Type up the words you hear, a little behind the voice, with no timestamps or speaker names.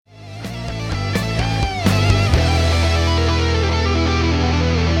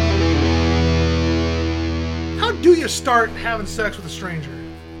start having sex with a stranger?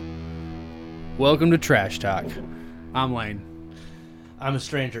 Welcome to Trash Talk. I'm Lane. I'm a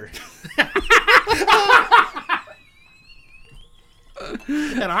stranger.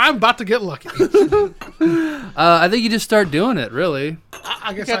 And I'm about to get lucky. I think you just start doing it, really.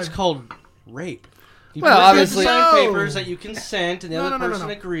 I guess That's called rape. You Well, obviously- sign No. papers that you consent and the other person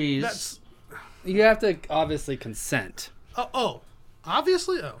agrees. That's You have to obviously consent.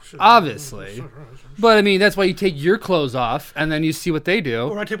 obviously. Oh, shit. Obviously. But, I mean, that's why you take your clothes off, and then you see what they do.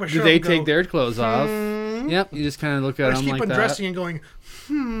 Or I take my Do shirt they and go, take their clothes off? Yep, you just kind of look I at just them keep like that. undressing and going,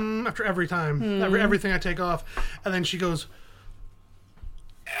 after every time, everything I take off, and then she goes,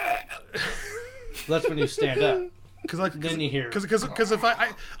 That's when you stand up. then you hear. because if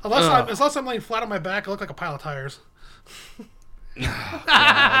unless I'm laying flat on my back, I look like a pile of tires.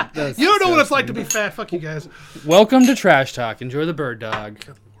 That's You don't know what it's disgusting. like to be fat. Fuck you guys. Welcome to Trash Talk. Enjoy the bird dog.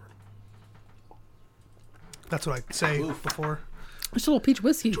 That's what I say before. Just a little peach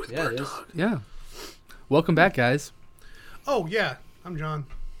whiskey. Yeah, it is. Yeah. Welcome back, guys. Oh yeah, I'm John.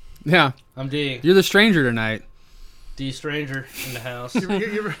 Yeah. I'm D. You're the stranger tonight. D stranger in the house. You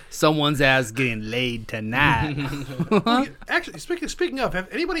ever- Someone's ass getting laid tonight. actually, speaking of, have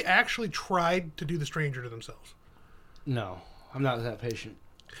anybody actually tried to do the stranger to themselves? No, I'm not that patient.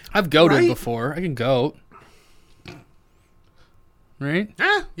 I've goated Right? before. I can goat. Right?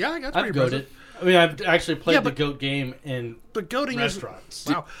 Yeah, I got I've goated. I mean, I've actually played the goat game in But goating restaurants.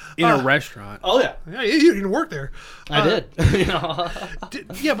 is wow. In a restaurant. Oh yeah, Yeah, you didn't work there. I did. You know,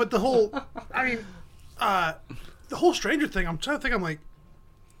 Yeah, but the whole, the whole stranger thing. I'm trying to think. I'm like,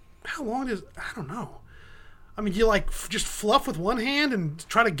 how long is? I don't know. I mean, you like just fluff with one hand and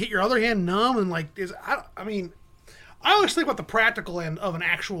try to get your other hand numb and like I always think about the practical end of an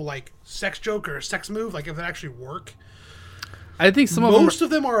actual like sex joke or a sex move, like if it actually work. I think some of them. Most of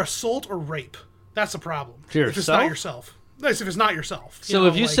them are assault or rape. That's the problem. To If it's not yourself? yourself. Nice if it's not yourself. so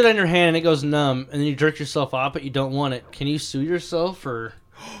if you sit on your hand and it goes numb, and then you jerk yourself off, but you don't want it, can you sue yourself or?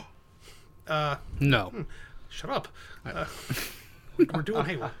 No. Shut up. We're doing.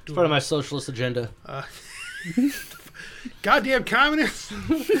 Hey, we're It's doing. part of my socialist agenda. Goddamn communists!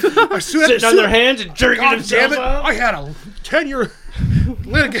 I Sitting on their hands and jerking God damn themselves it! off. I had a 10-year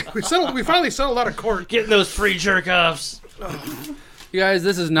litigation. We finally settled out of court. Getting those free jerk offs. You guys,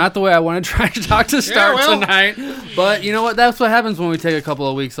 this is not the way I want to try to talk to start well. tonight. But you know what? That's what happens when we take a couple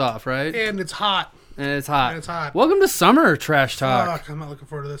of weeks off, right? And it's hot. And it's hot. And it's hot. Welcome to Summer Trash Talk. Fuck, I'm not looking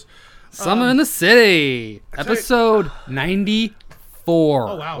forward to this. Summer in the City. tell you- Episode 94.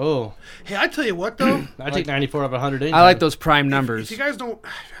 Oh wow. Oh, Hey, I tell you what though. I take 94 out of 100. I like those prime numbers. If you guys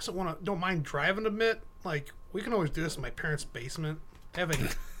don't mind driving a bit, like we can always do this in my parents' basement. They have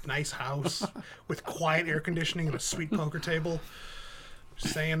a nice house with quiet air conditioning and a sweet poker table.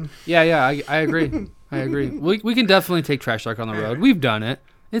 Just saying. Yeah, I agree. I agree. We can definitely take Trash Talk on the road. We've done it.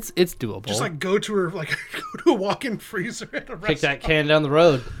 It's doable. Just like go to a walk-in freezer at a restaurant. Kick that can down the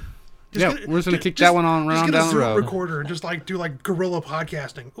road. we're just gonna kick that one on just around get a down the Zoom road. recorder and just like do like guerrilla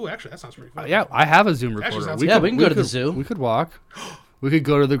podcasting. Oh, actually, that sounds pretty fun. Yeah, I have a Zoom Actually recorder. sounds- Yeah, we can go to the zoo. We could walk. We could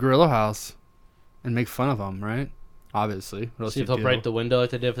go to the Gorilla House and make fun of them, right? Obviously. What else See if you they'll do? break the window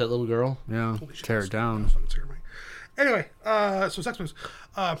like they did for that little girl. Yeah, Holy shit, tear that's- it down. that's fucking terrifying. Anyway, so sex moves.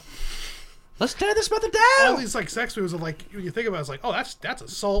 Let's tear this mother All down. these like sex moves of like when you think about it, it's like, oh, that's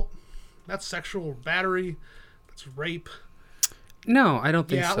assault, that's sexual battery, that's rape. No, I don't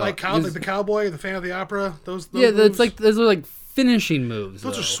think Yeah, so. like the cowboy, the fan of the opera. Those yeah, moves, those are like finishing moves.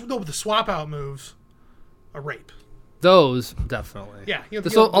 those though. are the swap out moves. A rape. Those definitely. Yeah, you know,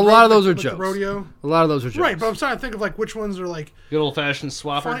 So a lot of those are the jokes. rodeo. A lot of those are jokes. Right, but I'm trying to think of like which ones are like Good old fashioned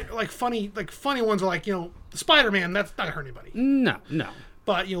swapper. funny ones are like the Spider-Man. That's not gonna hurt anybody. No.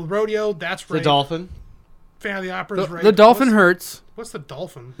 But rodeo. That's The rape. dolphin. Fan of the opera is rape. The dolphin hurts. What's the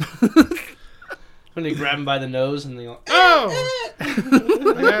dolphin? When they grab him by the nose and they go, Oh,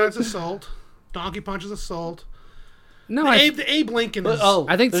 yeah, that's assault. Donkey punch is assault. No, The Abe Lincoln is.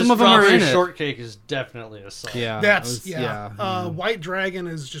 I think this some of them are strawberry in it. shortcake is definitely assault. yeah. That's it was- White Dragon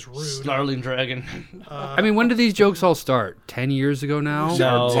is just rude. Snarling dragon. I mean, when did these jokes all start? 10 years ago now?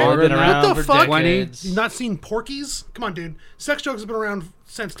 No, Or they've longer been than that? around What the for fuck? decades. You not seen Porky's? Come on, dude. Sex jokes have been around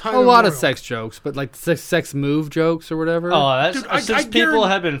since time. A lot of immemorial. sex jokes, but like sex move jokes or whatever. Oh, that's Dude, I since people guarantee-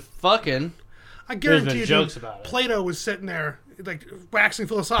 have been fucking. I There's guarantee been you, jokes dude, about it. Plato was sitting there, like waxing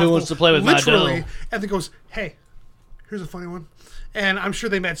philosophical. Who wants to play with my literally, dough? and then goes, "Hey, here's a funny one." And I'm sure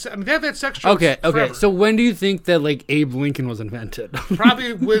they met. I mean, they've had sex jokes. Okay. forever. So when do you think that like Abe Lincoln was invented?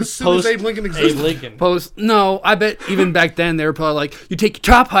 Probably as soon as Post Abe Lincoln existed. Abe Lincoln. No, I bet even back then they were probably like, you take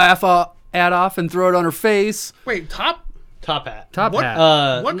your top half hat off and throw it on her face. Wait, top? Top hat. Top What?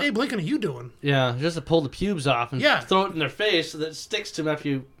 hat. What Abe Lincoln are you doing? Yeah, just to pull the pubes off and Yeah. throw it in their face so that it sticks to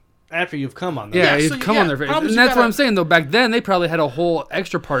them after you've come on them. Yeah, Yeah, you so come yeah, on their face, problem and is that's you what gotta- I'm saying. Though back then they probably had a whole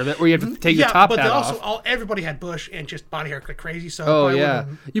extra part of it where you have to take your top but hat they also off. everybody had bush and just body hair like crazy. So Oh probably yeah,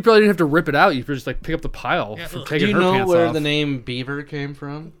 wouldn't- you probably didn't have to rip it out. You could just like pick up the pile Yeah, for ugh. taking Do you her know pants where off. the name Beaver came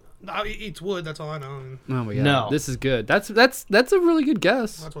from? No, he eats wood. That's all I know. And Oh my god, No. this is good. That's a really good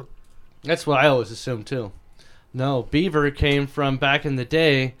guess. that's what. That's what I always assumed too. No, beaver came from back in the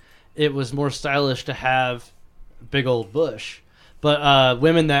day. It was more stylish to have big old bush. But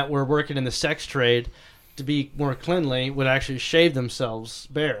women that were working in the sex trade, to be more cleanly, would actually shave themselves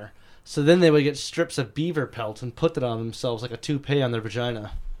bare. So then they would get strips of beaver pelt and put that on themselves like a toupee on their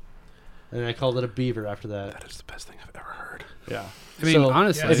vagina. And I called it a beaver after that. That is the best thing I've ever heard. Yeah. I mean, So,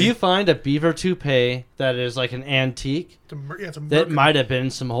 honestly, if you find a beaver toupee that is like an antique, It's a that merkin. might have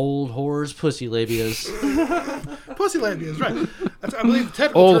been some old whore's pussy labias. Pussy labia is right. That's, I believe the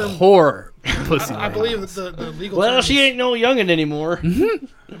technical old term. whore pussy. I believe that the legal. Well, term she is- ain't no youngin' anymore.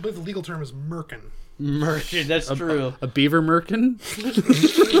 I believe the legal term is merkin. Merkin, that's true. a beaver merkin.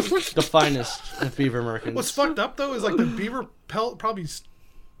 The finest of beaver merkins. What's fucked up though is like the beaver pelt probably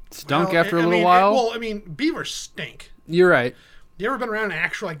Stunk well, after a I little mean, while. Well, I mean, beavers stink. You're right. You ever been around an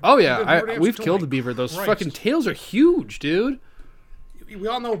actual like? Oh beaver yeah, dams? we've Still, killed like, a beaver. Those Christ. fucking tails are huge, dude. We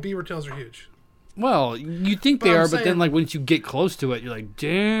all know beaver tails are huge. Well, you think But they I'm are, but then saying- like once you get close to it, you're like,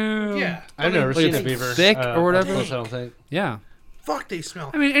 damn. Yeah, I've I mean, never seen a like, beaver thick or whatever. up close, I don't think. Yeah. Fuck, they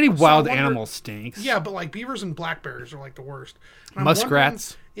smell. I mean, any So wild I wonder- animal stinks. Yeah, but like beavers and black bears are like the worst. And I'm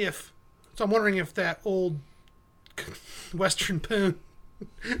Muskrats. wondering I'm wondering if that old Western poon,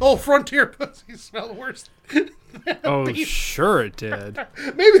 old frontier pussy smell the worst. Oh, sure it did.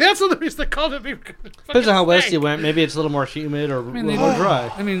 Maybe that's the reason they called it beaver. Depends on how west you went. Maybe it's a little more humid or a mean, little more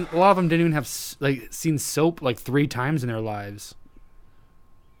dry. I mean, a lot of them didn't even have seen soap like 3 times in their lives.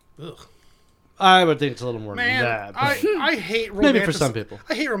 Ugh. I would think it's a little more Man, than that. but- I hate Maybe for some people.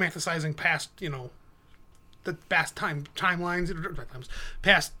 I hate romanticizing past, the past timelines,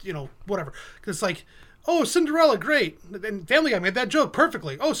 past, whatever. Because it's like, oh, Cinderella, great. And Family Guy made that joke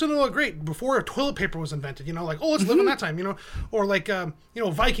perfectly. Oh, Cinderella, great. Before toilet paper was invented, like, oh, let's live in that time, or like,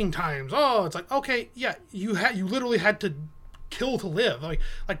 Viking times. Oh, it's like, okay, yeah, you literally had to kill to live. Like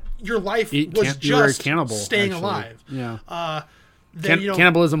your life You was were a just cannibal, staying actually. alive. Yeah. Then,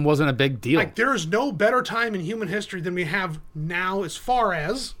 Cannibalism wasn't a big deal. like there is no better time in human history than we have now, as far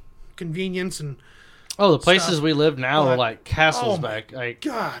as convenience and Oh, the places stuff. we live now are But- like castles oh my back. Like,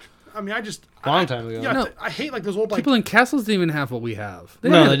 God. I mean, I just Long time ago. Yeah, No. I hate like those old like. People in castles didn't even have what we have. No,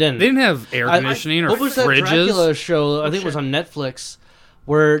 they have- didn't. They didn't have air conditioning or what was that fridges. Dracula show? I think it was shit. on Netflix,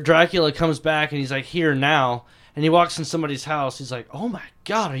 where Dracula comes back and he's like here now, and he walks in somebody's house. He's like, "Oh my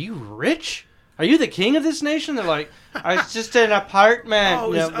God, are you rich? Are you the king of this nation?" They're like, "It's just an apartment."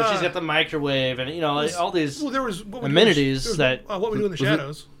 Oh, But she's got the microwave and all these. well, there was what we amenities do, there was, that- what we do in the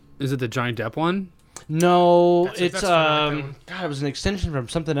shadows. Is it the Johnny Depp one? No, That's it's that's what I like that one. God, it was an extension from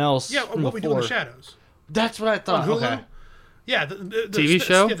something else. Yeah, from what we do in the before. shadows. That's what I thought. On Hulu? Okay. Yeah, the TV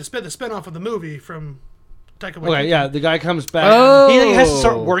show? Yeah, the spinoff of the movie from Taika Waititi. Okay, yeah, the guy comes back. Oh. He like, has to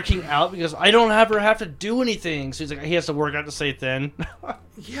start working out because I don't ever have to do anything. So he's like, he has to work out to stay thin.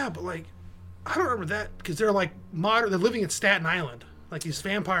 Yeah, but like, I don't remember that because they're like modern. They're living in Staten Island. Like these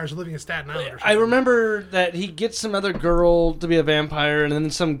vampires are living in Staten Island. Or I something. remember that he gets some other girl to be a vampire, and then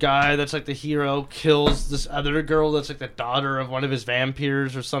some guy that's like the hero kills this other girl that's like the daughter of one of his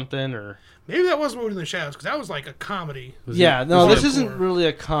vampires or something. Or Maybe that wasn't what we do in the shadows because that was like a comedy. yeah, no, was this it- isn't really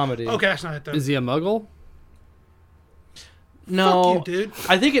a comedy. Okay, that's not it though. Is he a muggle? No, Fuck you, dude.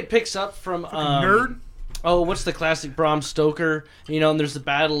 I think it picks up from Nerd. Oh, what's the classic Bram Stoker? And there's the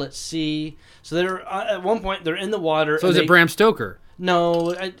battle at sea. So they're at one point they're in the water. So and is it Bram Stoker?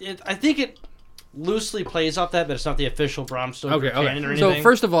 No, I think it loosely plays off that, but it's not the official Bram Stoker Okay, canon or okay. anything. So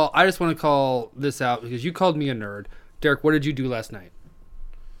first of all, I just want to call this out because you called me a nerd. Derek, what did you do last night?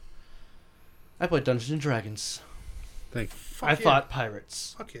 I played Dungeons and Dragons. Thank you. Fuck I yeah. fought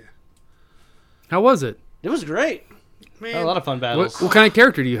pirates. Fuck yeah, How was it? It was great. I had a man. lot of fun battles. What kind of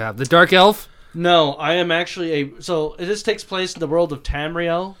character do you have? The Dark Elf? No, I am actually so this takes place in the world of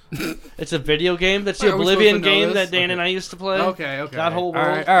Tamriel. It's a video game. That's the Are we supposed Oblivion to know game this? that Dan Okay. and I used to play. Okay. That whole All world.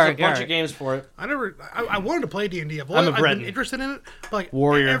 right, There's all a bunch right. of games for it. I wanted to play D&D. I've I'm a been Breton. interested in it. But like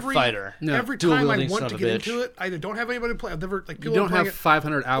Warrior every, fighter. No, Every dual time I wielding want son to of a get bitch. into it, I either don't have anybody to play. I've never like You people don't playing have it,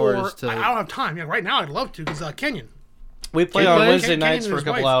 500 or hours to. I don't have time. Yeah, right now I'd love to because Kenyon. We play They on play? Wednesday Kenyon nights and for a his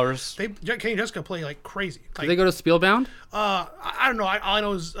couple wife, hours. Kenny and Jessica play like crazy. Do Like, they go to Spielbound? I don't know. All I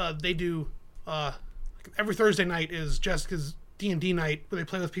know is they do every Thursday night is Jessica's D&D night where they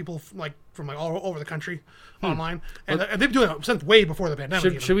play with people from all over the country online, and they've been doing it since way before the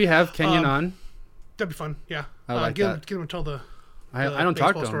pandemic. Should we have Kenyon on? That'd be fun. Yeah, I like that. Get him until the. I don't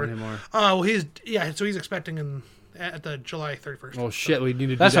talk to him story. anymore. Well, so he's expecting at the July 31st. Oh shit, we need to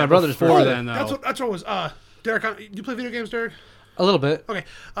do That's that my brother's before birthday. then, though. That's what it was. Derek, do you play video games, Derek? A little bit. Okay.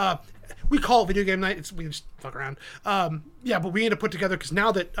 We call it video game night. We just fuck around. But we need to put together because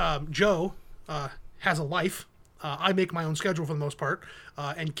now that Joe has a life, I make my own schedule for the most part,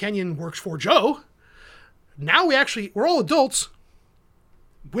 and Kenyon works for Joe. Now we're all adults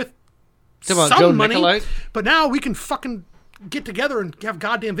with Come on, some Joe money, Nicolite. but now we can fucking get together and have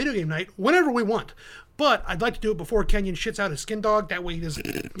goddamn video game night whenever we want. But I'd like to do it before Kenyon shits out his skin dog. That way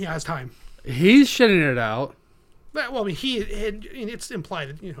he has time. He's shitting it out. Well, I mean, it's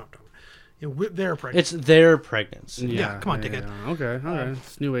implied. They're pregnant. It's their pregnancy. Yeah, come on, dickhead. Yeah. Okay.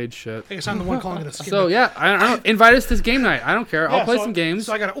 It's new age shit. I guess I'm the one calling it a skin. So yeah, I don't know. Invite us to this game night. I don't care. I'll play some games.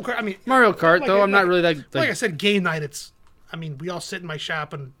 So I got. Okay, I mean, Mario Kart though. I'm not really that like I said, game night. We all sit in my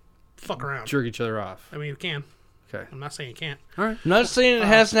shop and fuck around. jerk each other off. I mean, you can. Okay. I'm not saying you can't. All right. I'm not saying it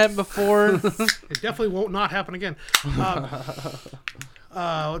hasn't happened before. It definitely won't not happen again. I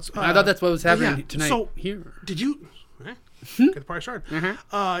thought that's what was happening tonight. So here. did you? Get the party started.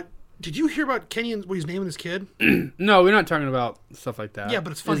 Did you hear about Kenyon? What he's naming his kid? No, we're not talking about stuff like that. Yeah,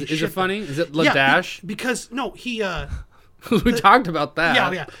 but it's funny. Is it funny? Is it Yeah, Dash? because no, he. We talked about that.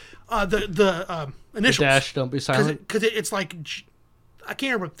 Yeah. The initials. Dash, don't be silent. Because it's like I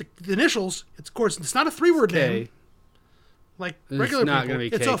can't remember the initials. Of course, it's not a 3-word name. Okay. Like It's regular not people. gonna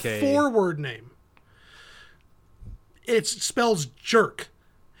be It's KK. a 4-word name. It spells jerk.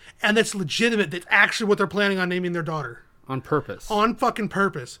 And that's legitimate. That's actually what they're planning on naming their daughter. On purpose. On fucking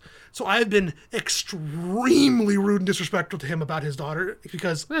purpose. So I've been extremely rude and disrespectful to him about his daughter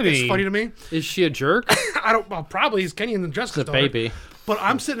because it's funny to me. Is she a jerk? Probably he's Kenyon and Jessica's It's a daughter. baby. But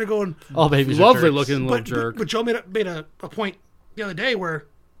I'm sitting there going, All babies are Lovely jerks. looking little but jerk. But Joe made a point the other day where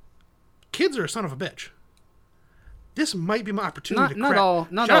kids are a son of a bitch. This might be my opportunity to not crack. all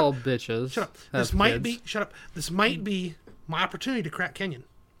Shut up. bitches. Shut up. have This might kids. be. Shut up. This might be my opportunity to crack Kenyon.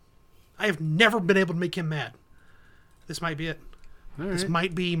 I have never been able to make him mad. This might be it. All This right.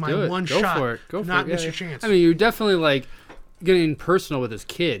 might be my Do it. one Go shot. for it. Go for not it. miss Yeah, your yeah. chance. I mean, you're definitely like getting personal with his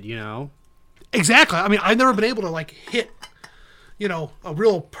kid. You know. Exactly. I mean, I've never been able to hit, a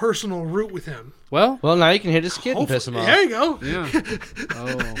real personal route with him. Well. Well, now you can hit his kid and piss him off. There you go. Yeah.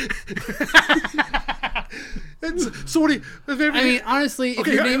 Oh. So what do you? I mean, honestly, if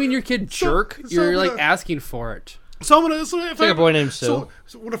Okay, you're naming your kid jerk, so you're I'm like gonna- asking for it. So I'm gonna. So if like a boy named So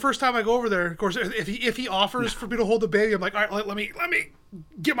when the first time I go over there, of course, if he offers for me to hold the baby, I'm like, all right, let me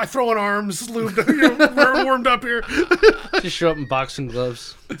get my throwing arms lubed, warmed up here. Just show up in boxing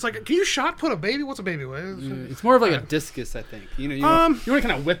gloves. It's like, can you shot put a baby? What's a baby weigh? It's more of like a discus, I think. You want to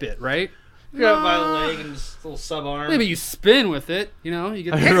kind of whip it, right? Grab by the leg and just a little sub arm. Maybe you spin with it. You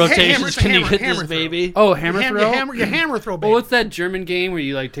get. Hey, rotations. hammer- Can you hammer- hit hammer this throw. baby? Oh, hammer throw. You hammer throw baby. Well, what's that German game where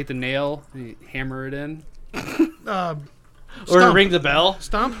you take the nail and you hammer it in? Or Stump. ring the bell?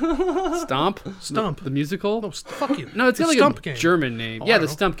 Stump? Stomp. Stump. The musical. No, fuck you. No, it's got The like Stump a game. German name. I Yeah, don't the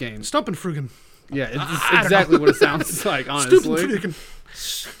know. Stump game. Stump and Frugen. Yeah, it's I don't exactly know. what it sounds like. Stupid Honestly, Frugen.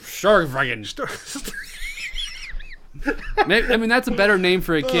 Sharkfragen. I mean, that's a better name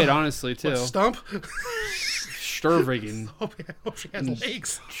for a kid, honestly, too. Stump? Sturvrigen. Hope she has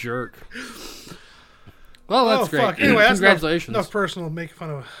legs. Jerk. Well, that's great. Fuck. Anyway, that's Congratulations. enough personal making fun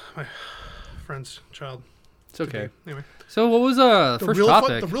of my friend's child. It's okay. Anyway. So, what was The first real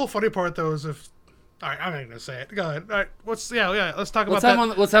topic? the real funny part though is if. All right, I'm not gonna say it. Go ahead. All right, let's talk let's about have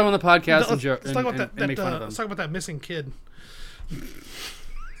that. let's have on the podcast let's and talk about that. make fun of Let's him. talk about that missing kid.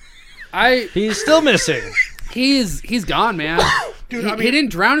 He's still missing. He's gone, man. Dude, he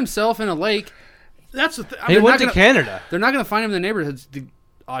didn't drown himself in a lake. That's the thing. He They're went not to Canada. They're not going to find him in the neighborhoods. The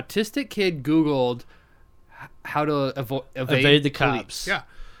autistic kid Googled how to evade the police. cops. Yeah.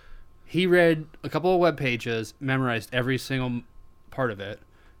 He read a couple of web pages, memorized every single part of it.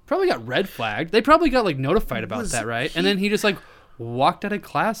 Probably got red flagged. They probably got notified about that, right? And then he just walked out of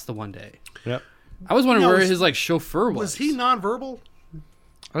class the one day. Yep. I was wondering No, where was- his chauffeur was. Was he nonverbal?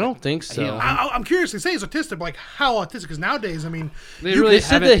 I don't think so. Yeah. I'm curious. They say he's autistic, but how autistic? Because nowadays, I mean, They They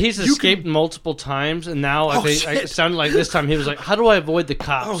said haven't- that he's you escaped multiple times, and now Oh, it shit. sounded like this time he was like, "How do I avoid the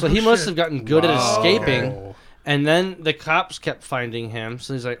cops?" Oh, so he no must shit. have gotten good at escaping, Wow. and then the cops kept finding him.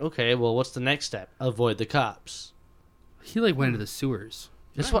 So he's like, "Okay, well, what's the next step? Avoid the cops." He went into the sewers.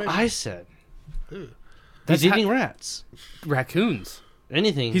 That's Yeah, what maybe. I said. Ew. That's He's eating rats. Raccoons.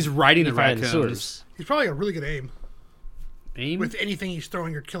 Anything. He's riding you the find in raccoons. sewers. he's probably got really good aim. Aim? with anything he's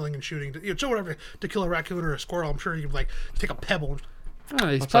throwing or killing and shooting. So whatever to kill a raccoon or a squirrel, I'm sure you could like take a pebble. Oh,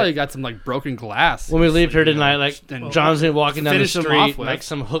 he's probably got some like broken glass. When we leave here tonight, like and John's gonna be walking down the finish him street, off with. like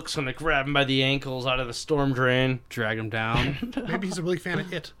some hook's gonna grab him by the ankles out of the storm drain. drag him down. Maybe he's a really fan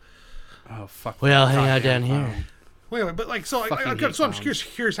of It. Oh fuck. Well, hang out Goddamn down clown. here. Wait, but like, so Fucking I'm hate just clowns. curious.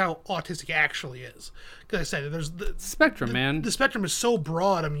 Here's how autistic actually is. Because I said there's Spectrum, man. the spectrum is so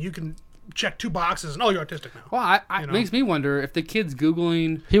broad. I mean, you can check 2 boxes and you're autistic now. Well, you know? makes me wonder if the kid's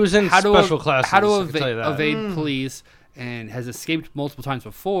googling He was in how to special classes. how to I can tell you that. evade police and has escaped multiple times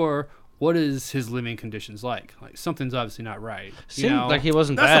before. What is his living conditions like? Like something's obviously not right. You Seemed know? like he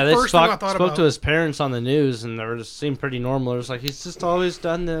wasn't That's bad. the They first thing I spoke thought to about. his parents on the news, and they were just seemed pretty normal. It was like he's just always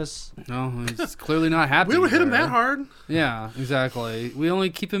done this. No, he's clearly not happy. We don't hit him there. that hard. Yeah, exactly. We only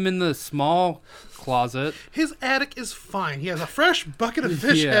keep him in the small closet. His attic is fine. He has a fresh bucket of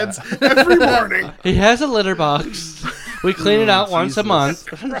fish Yeah. heads every morning. He has a litter box. We clean it out once a Jesus.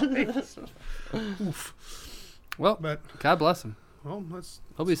 month. Oof. Well, But God bless him. well, let's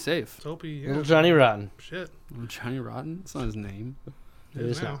He'll be safe. hope he. Little Johnny Rotten. Shit. Johnny Rotten? That's not his name. It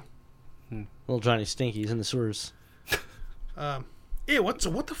is now. not. Little Johnny Stinky's in the sewers. Ew, what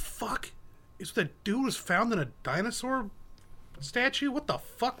the fuck? Is that dude was found in a dinosaur statue? What the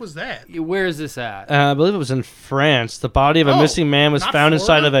fuck was that? Where is this at? I believe it was in France. The body of a Oh, missing man was not found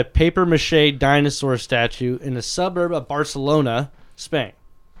inside Florida? of a papier-mâché dinosaur statue in a suburb of Barcelona, Spain.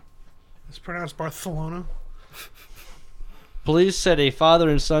 It's pronounced Barcelona. Police said a father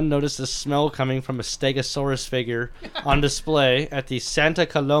and son noticed a smell coming from a Stegosaurus figure on display at the Santa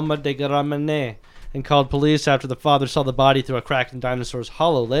Coloma de Gramenet and called police after the father saw the body through a crack in the dinosaur's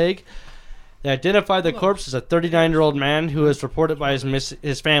hollow leg. They identified the corpse as a 39-year-old man who was reported by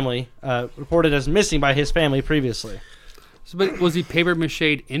his family, reported as missing by his family previously. So, but was he paper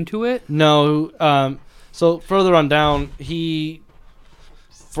mache'd into it? No, so further on down, he,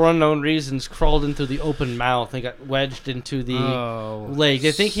 for unknown reasons, crawled into the open mouth and got wedged into the leg.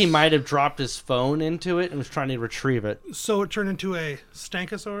 They think he might have dropped his phone into it and was trying to retrieve it. So it turned into a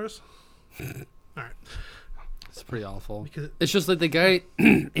Stankosaurus. All right. It's pretty awful. Because It's just like the guy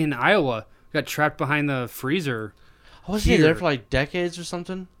in Iowa got trapped behind the freezer Wasn't he there Here. for like decades or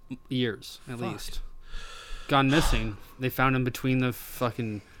something? years, at Fuck. least. Gone missing. They found him between the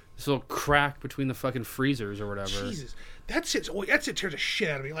fucking... This little crack between the fucking freezers or whatever. Jesus, that shit tears the shit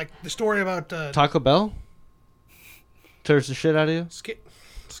out of me. Like the story about Taco Bell? Tears the shit out of you?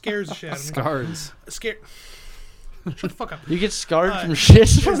 scares the shit out of me. Scars. Scare. Shut the fuck up. You get scarred Uh, from shit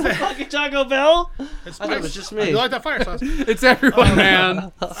from the fucking Taco Bell? It's I thought it was just me. You like that fire sauce? It's everyone,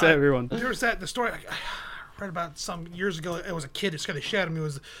 man. It's everyone. There was the story I read about some years ago. It was a kid that scared the shit out of me. It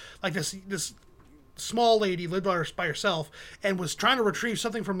was like this small lady lived by herself and was trying to retrieve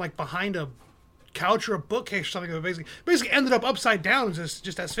something from like behind a couch or a bookcase or something. That basically ended up upside down and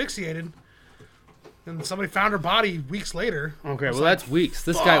just asphyxiated. And somebody found her body weeks later. Okay, It's well like, that's weeks.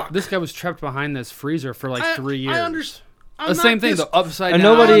 This fuck. guy was trapped behind this freezer for like 3 years. I understand. The same thing, the upside And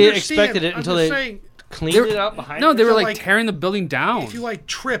down. nobody I understand. expected it I'm until just they saying, cleaned They were- it out behind No, they were So, like, like, tearing the building down. if you like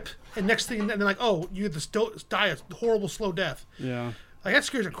trip and next thing, and then like, oh, you just die a horrible slow death. Yeah. Like that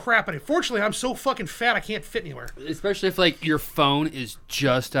scares the crap out of me. Fortunately, I'm so fucking fat I can't fit anywhere. Especially if like your phone is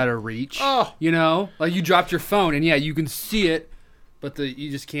just out of reach. Oh. You know? Like you dropped your phone and yeah, you can see it, but you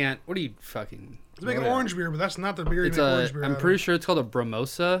just can't. What are you fucking... It's making orange beer, but that's not the beer you It's make a... orange beer. I'm out pretty of. sure it's called a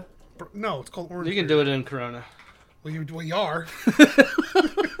Bromosa. No, it's called orange. You can beer. do it in Corona. Well, you are.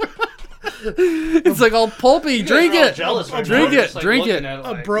 It's like all pulpy. Drink it. Drink it. Drink it.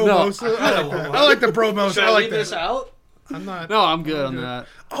 A bromosa. I like that. I like the bromosa. Should I I like leave that. this out? I'm not. No, I'm good on that.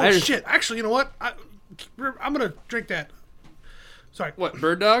 Oh I just- shit! Actually, you know what? I'm gonna drink that. Sorry. What,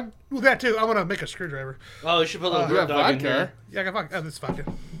 bird dog? Well, that too. I'm gonna make a screwdriver. Oh, you should put a little You bird got dog in vodka. here. Yeah, I got vodka. Oh, this is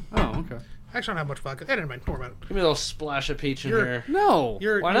vodka. Oh, okay. Actually, I don't have much vodka. Never mind. Don't worry about it. Give me a little splash of peach in You're- here. No.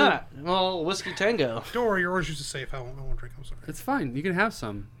 Why not? Well, whiskey tango. Don't worry. Your orange juice is safe. I won't drink. I'm sorry. It's fine. You can have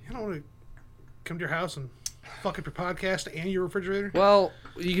some. I don't want to come to your house and fuck up your podcast and your refrigerator. Well,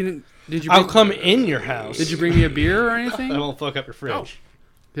 you can... Did you I'll bring, come in your house. Did you bring me a beer or I anything? won't fuck up your fridge. Oh.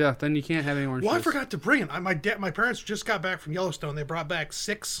 Yeah, then you can't have any orange Well, I juice. forgot to bring it. My parents just got back from Yellowstone. They brought back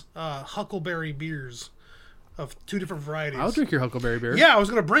 6 Huckleberry beers of 2 different varieties. I'll drink your Huckleberry beer. Yeah, I was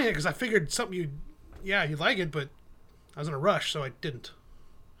gonna bring it because I figured something you'd like it, but I was in a rush, so I didn't.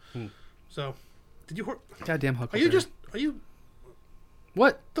 So, did you? Goddamn Are Huckleberry. you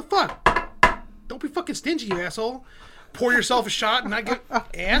What? the fuck? Don't be fucking stingy, you asshole. Pour yourself a shot and not get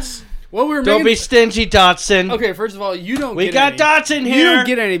ass. Well, we were Don't be making... stingy, Dotson. Okay, first of all, you don't We get got any. dots in You here. don't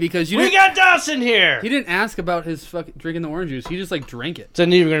get any because you We didn't... got dots in here. He didn't ask about his fucking drinking the orange juice. He just like drank it.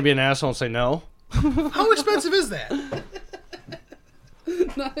 Then you're gonna be an asshole and say no. How expensive is that?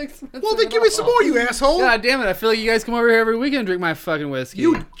 Not expensive. Well, then at give me all. some more, you asshole. God damn it! I feel like you guys come over here every weekend and drink my fucking whiskey.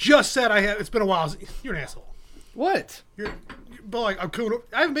 You just said I have. It's been a while. You're an asshole. What? But like, I'm cool.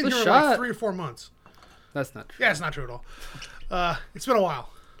 I haven't been The here in shot. like 3 or 4 months. That's not true. Yeah, it's not true at all. It's been a while.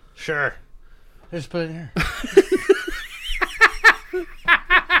 Sure. Just put it in here.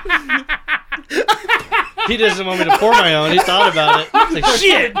 He doesn't want me to pour my own. He thought about it. It's like,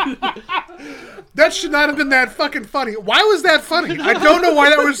 shit! That should not have been that fucking funny. Why was that funny? I don't know why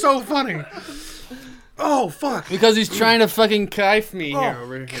that was so funny. Oh, fuck. Because he's trying to fucking kife me here Oh,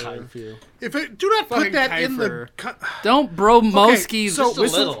 over here. If it, do not put Fucking that in the... Don't bro Moski's. so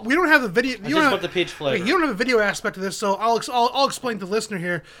Just a little. we don't have the video. I just want the peach flavor. Okay, you don't have a video aspect of this, so I'll explain to the listener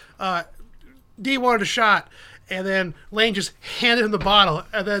here. D wanted a shot, and then Lane just handed him the bottle,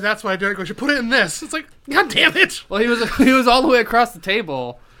 and then that's why Derek goes, "You put it in this." It's like, God damn it! Well, he was all the way across the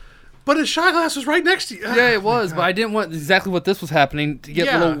table. But his shot glass was right next to you. Yeah, it was, but I didn't want exactly what this was happening to get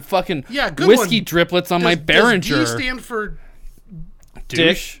Yeah. little fucking Good whiskey one. driplets on my Does Behringer. D stand for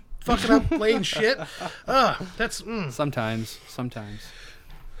Douche. fucking up Lane shit? That's Sometimes.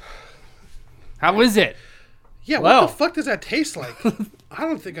 How is it? yeah. Wow. What the fuck does that taste like? I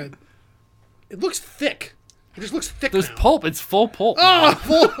don't think I. It looks thick. It just looks thick. There's now. pulp. It's full pulp. Oh,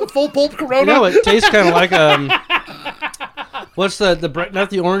 full pulp Corona. You know, it tastes kind of like what's not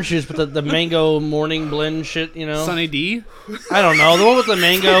the orange juice, but the mango morning blend shit. You know, Sunny D. I don't know, the one with the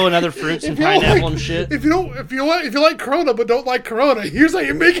mango and other fruits and If you don't pineapple like- and shit. If you like Corona but don't like Corona, here's how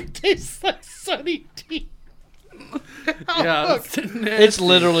you make it taste like Sunny D. Yeah. Look. It's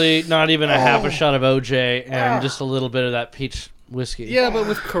literally not even a half Oh. a shot of OJ and just a little bit of that peach whiskey. Yeah, but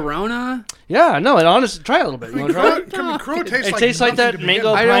with Corona. Yeah, no, it honestly, try a little bit. You want to try it? Corona tastes It like tastes like nothing that to begin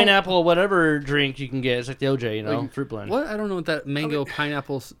mango with. I don't- pineapple whatever drink you can get. It's like the OJ, you know, fruit blend. What? I don't know what that mango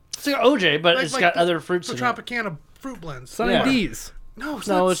pineapple It's like OJ, but Like- it's like got the- other fruits The in it. Tropicana fruit blends. Sunny Yeah. D's. No, it's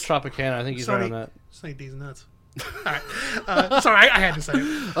No, not. it's Tropicana. I think he's right on that. Sunny D's nuts. All right. Sorry, I had to say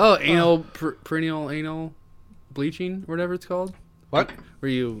it. Oh, perennial anal bleaching, or whatever it's called. What? Where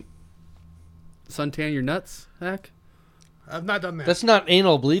you suntan your nuts, heck? I've not done that. That's not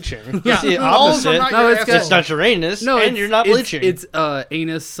anal bleaching. yeah, It's the all of them opposite. are not No, your it's got- asshole. It's not your anus, No, and you're not bleaching. It's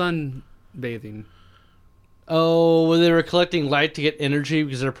anus sunbathing. Oh, well, they were collecting light to get energy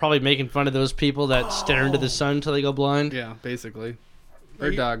because they're probably making fun of those people that stare into the sun until they go blind. Yeah, basically.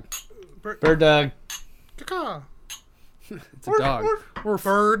 Bird dog. Bird dog. Caca. It's a dog. Or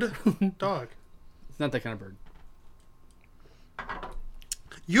bird dog. It's not that kind of bird.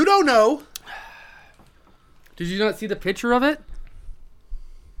 You don't know. Did you not see the picture of it?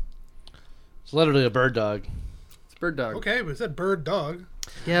 It's literally a bird dog. It's a bird dog. Okay, but it said bird dog.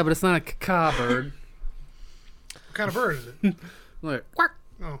 Yeah, but it's not a caca bird. What kind of bird is it? Look. Quack.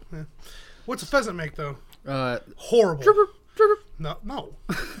 Oh, yeah. What's a pheasant make though? Uh, Horrible. chirp, chirp. No.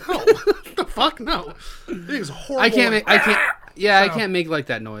 The fuck no. I think it's horrible. I can't. Yeah, I So- can't make like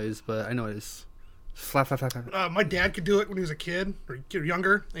that noise, but I know it is. Flap, flap, flap, flap. My dad could do it when he was a kid or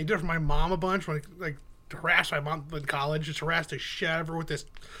younger. And he did it for my mom a bunch when he harassed my mom in college. Just harassed the shit out of her with this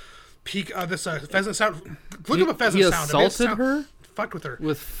pheasant sound. Look up a pheasant He sound. assaulted her Fucked with her.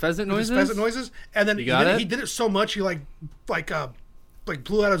 with pheasant With his noises. pheasant noises, and then You got it? he did it so much he like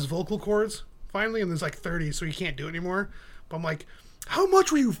blew out his vocal cords finally, and there's like 30, so he can't do it anymore. But I'm like, how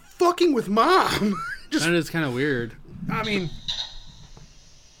much were you fucking with mom? Just, That is kind of weird. I mean,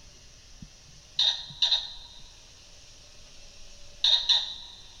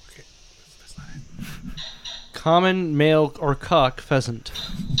 okay, that's not it. Common male or cock pheasant.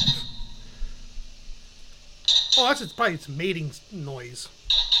 Oh, that's probably its mating noise.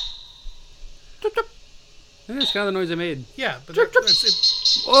 I think it's kind of the noise I made. Yeah, but that's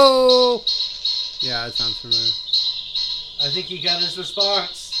it. Whoa! Yeah, it sounds familiar. I think he got his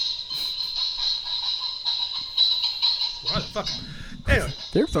response. What the fuck? Anyway,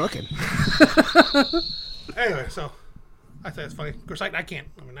 They're fucking. so I think it's funny. Of course, I can't.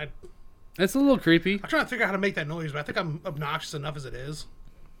 I mean, It's a little creepy. I'm trying to figure out how to make that noise, but I think I'm obnoxious enough as it is.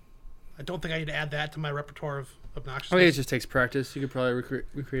 I don't think I need to add that to my repertoire of obnoxiousness. I think it just takes practice. You could probably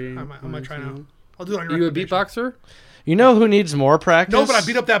recreate. I might try now. I'll do it on your You a recommendation. beatboxer? You know who needs more practice? No, but I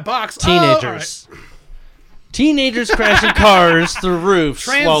beat up that box. Teenagers. Teenagers crashing cars through roofs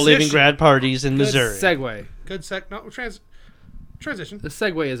while leaving Transition. grad parties in Missouri. Segue. Good sec. No, transition. The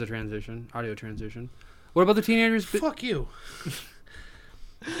segue is a transition, audio transition. What about the teenagers? Fuck you.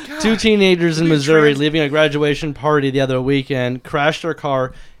 God. Two teenagers in Being Missouri trans- leaving a graduation party the other weekend crashed their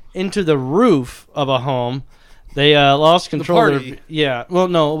car into the roof of a home. They lost control. of party. their, yeah. Well,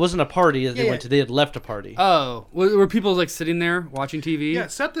 no, it wasn't a party that they Yeah, went to. They had left a party. Oh, were people like sitting there watching TV? Yeah,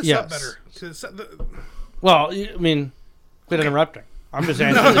 set this Yes. up better. Well, I mean, quit interrupting. I'm just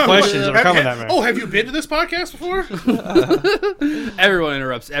answering the questions that are coming at me. Oh, have you been to this podcast before? Everyone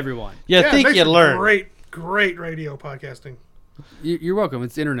interrupts everyone. You think thanks you'd for learn. Great radio podcasting. You're welcome.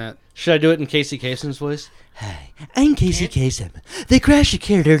 It's internet. Should I do it in Casey Kasem's voice? Hi, I'm Casey Kasem. The crash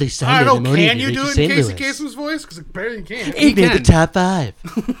occurred early I Sunday don't know. morning Can in you do Ritchie, it in St. Casey Louis. Kasem's voice? Because apparently you can. It made the can. top 5.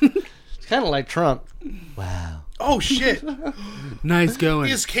 It's kind of like Trump. Wow. Oh shit! Nice going.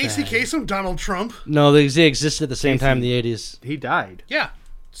 Is Casey Kasem Donald Trump? No, they existed at the same time in the 80s. He died. Yeah.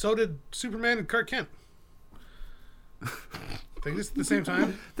 So did Superman and Clark Kent. They existed at the same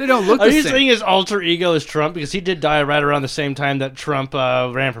time. They don't look Are the you same. saying his alter ego is Trump? Because he did die right around the same time that Trump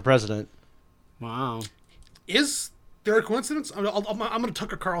ran for president. Wow. Is there a coincidence? I'm going to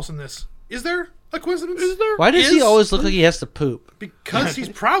Tucker Carlson this. Is there a coincidence? Why does he Is- always look like he has to poop? Because he's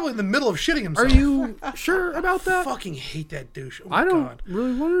probably in the middle of shitting himself. Are you sure about I that? fucking hate that douche. Oh my I don't God.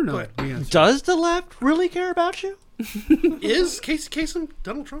 really want to know. But- the answer. Does the left really care about you? Is Casey Kasem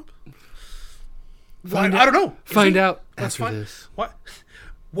Donald Trump? Find I don't know. Is Find he? out That's after fine. this. What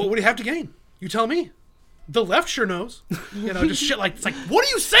would he have to gain? You tell me. The left sure knows. You know, just shit like, it's like, what are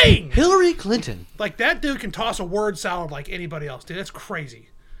you saying? Hillary Clinton. Like, that dude can toss a word salad like anybody else, dude. That's crazy.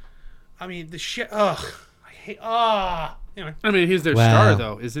 I mean, the shit, ugh. I hate, anyway. I mean, he's their Wow. star,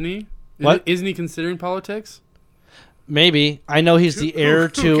 though, isn't he? What? Isn't he considering politics? Maybe. I know he's the heir who,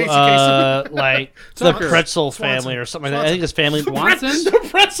 to, Casey Kasem? like, the Tucker. Pretzel Swanson. family or something like that. I think his family... Swanson? The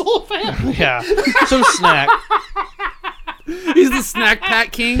pretzel fan. Yeah. Some snack. He's the snack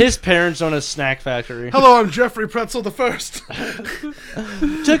pack king. His parents own a snack factory. Hello, I'm Jeffrey Pretzel the First.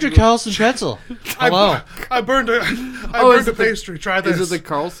 Tucker Carlson Pretzel. Hello. I burned a, is a it the- pastry. Try this. Is it the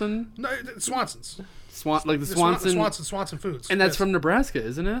Carlson? No, it's Swanson's. Like the The Swanson? Swanson Foods. And that's Yes. from Nebraska,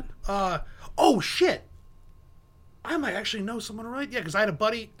 isn't it? Oh shit! I might actually know someone right. Yeah, because I had a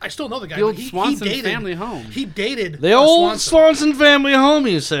buddy. I still know the guy. The old but he Swanson dated, family home. He dated The a old Swanson. Swanson family home,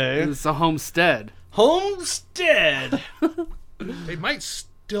 you say? It's a homestead. Homestead. They might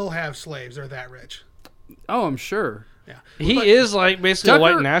still have slaves. They're that rich. Oh, I'm sure. Yeah. He But- is like basically a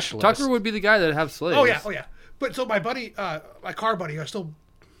white nationalist. Tucker would be the guy that have slaves. Oh yeah. But so my buddy, my car buddy, I still.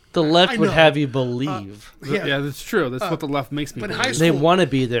 The left I would know. have you believe. Yeah, that's true. That's what the left makes me but in believe. high They school- want to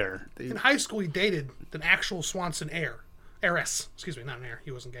be there. In high school, he dated an actual Swanson heiress. Excuse me, not an heir.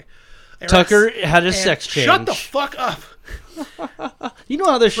 He wasn't gay. Heiress. Tucker had his And sex change. Shut the fuck up. You know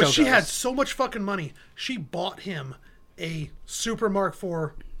how this show But she goes. had so much fucking money. She bought him a Super Mark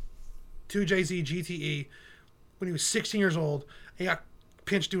IV 2JZ GTE when he was 16 years old. He got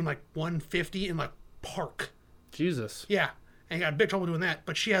pinched doing like 150 in like park. Jesus. Yeah. And he got in big trouble doing that.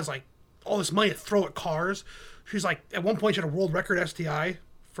 But she has like all this money to throw at cars. She's like, at one point, she had a world record STI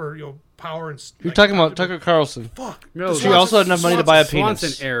for, power and. You're talking about Tucker Carlson. Fuck. No, She also had enough money to buy a penis.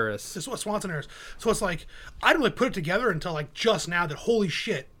 Swanson heiress. This is what Swanson heirs. So it's like, I didn't really put it together until like just now that holy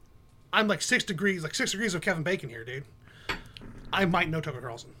shit, I'm like 6 degrees of Kevin Bacon here, dude. I might know Tucker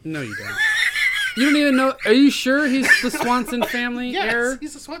Carlson. No, you don't. You don't even know. Are you sure he's the Swanson family Yes, heir?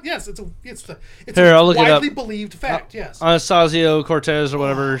 he's a Swanson. Yes, it's Here, a I'll look it up. widely believed fact. Yes. Anastasio Cortez or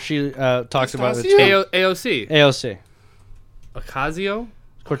whatever she talks about it. Anastasio? AOC. AOC. Ocasio?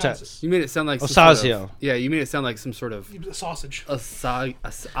 Cortez. You made it sound like some sort Osasio. of, yeah, you made it sound like some sort of Sausage.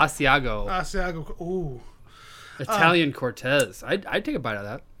 Asiago. Asiago. Ooh. Italian Cortez. I'd take a bite of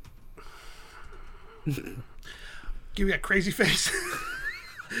that. Give me that crazy face.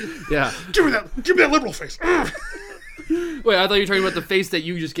 Yeah. Give me that liberal face. Wait, I thought you were talking about the face that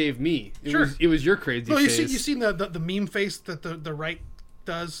you just gave me. Sure. It was your crazy No, you face. seen the meme face that the right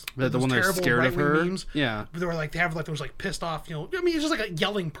does? the Those one that's terrible scared of right-wing her? Memes. Yeah. They were like, they have like those like pissed off, I mean, it's just like a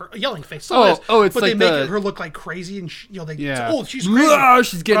yelling face. Oh, it's but like they make the- her look like crazy, and they, Yeah. oh, she's crazy. Oh,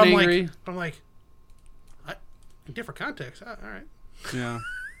 she's But getting I'm angry. I'm like, in different context. All right. Yeah.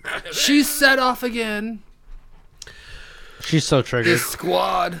 She's set off again. She's so triggered. This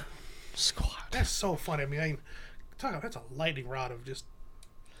squad. Squad. That's so funny. I mean, talk about that's a lightning rod of just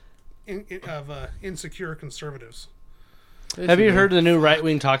insecure conservatives. Have you heard the new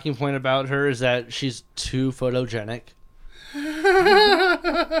right-wing talking point about her is that she's too photogenic?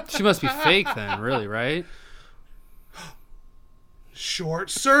 She must be fake then, really, right? Short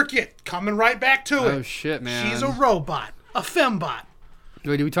circuit, coming right back to it. Oh shit, man. She's a robot, a fembot.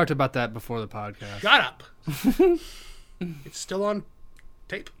 Wait, we talked about that before the podcast. Shut up. It's still on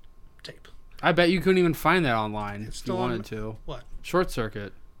tape. I bet you couldn't even find that online if you still wanted on- to. What? Short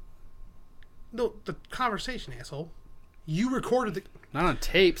circuit. No, the conversation, asshole. You recorded the. Not on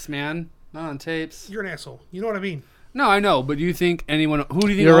tapes, man. Not on tapes. You're an asshole. You know what I mean? No, I know, but do you think anyone? Who do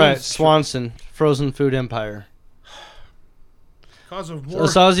you think? You're right. owns- Swanson, frozen food empire. Cause of war.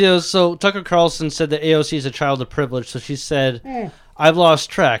 Osasio, so Tucker Carlson said that AOC is a child of privilege, so she said, I've lost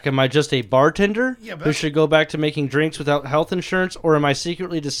track. Am I just a bartender Yeah, but who should go back to making drinks without health insurance, or am I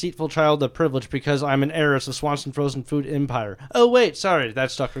secretly deceitful child of privilege because I'm an heiress of Swanson Frozen Food Empire? Oh, wait, sorry.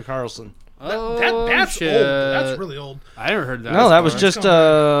 That's Dr. Carlson. Oh, That's shit. old. That's really old. I never heard that. No, that was before. just,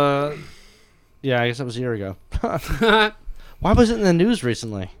 yeah, I guess that was a year ago. Why was it in the news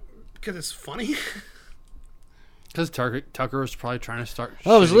recently? Because it's funny. Because Tucker was probably trying to start.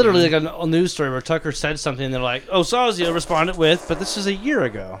 Oh, it was shit literally again. like a news story where Tucker said something and they're like, oh, Sazia responded with, but this is a year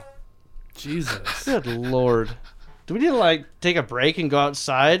ago. Jesus. Good Lord. Do we need to, like, take a break and go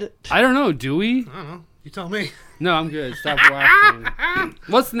outside? I don't know. Do we? I don't know. You tell me. No, I'm good. Stop laughing.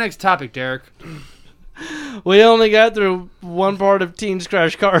 What's the next topic, Derek? We only got through one part of Teens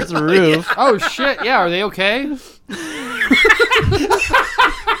Crash Car Through Roof. Oh shit! Yeah, are they okay?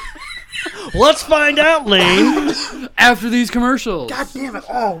 Let's find out, Lane. After these commercials. God damn it.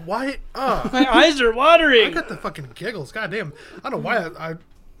 Oh, why? My eyes are I watering. got the fucking giggles. God damn. I don't know why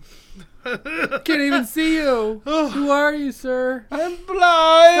I Can't even see you. Who are you, sir? I'm blind.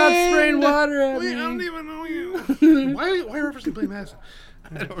 Stop spraying water at wait, I don't me. even know you. why are you referencing Billy Madison?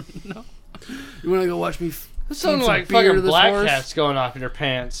 I don't know. You want to go watch me? It sounds some like beer to fucking this black horse? cats going off in your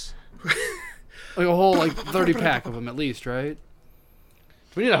pants. Like a whole 30 pack of them at least, right?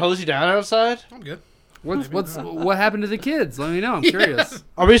 Do we need to hose you down outside? I'm good. What happened to the kids? Let me know. I'm curious.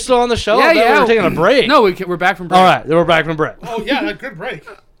 Are we still on the show? Yeah, I thought yeah. We were taking a break. No, we're back from break. All right, then we're back from break. Oh, yeah, a good break.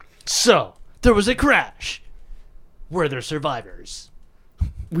 So, there was a crash. Were there survivors?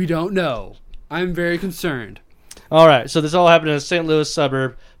 We don't know. I'm very concerned. All right, so this all happened in a St. Louis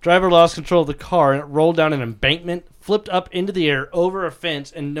suburb. Driver lost control of the car and it rolled down an embankment, flipped up into the air, over a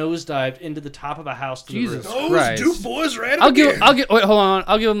fence, and nosedived into the top of a house to Jesus. the roof. Those Christ. Duke boys are at it I'll again. give. Wait, hold on.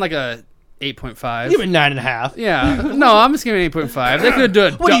 I'll give them like a 8.5. Give it 9.5. Yeah. No, I'm just giving it 8.5. They could have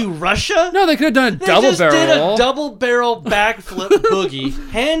done. What are you, Russia? No, they could have done a They double just barrel. did a double barrel backflip boogie,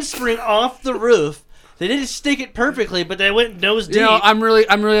 handspring off the roof. They didn't stick it perfectly, but they went nose deep. You know, I'm really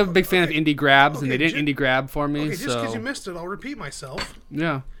a big fan of indie grabs, and Okay, they didn't indie grab for me. Okay, just because so you missed it, I'll repeat myself.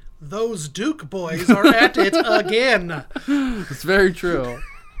 yeah, Those Duke boys are at it again. it's very true.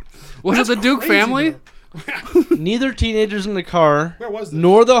 Was That's it the Duke crazy, family? though. Neither teenagers in the car Where was this?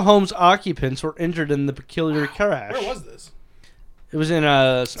 nor the home's occupants were injured in the peculiar crash. Where was this? It was in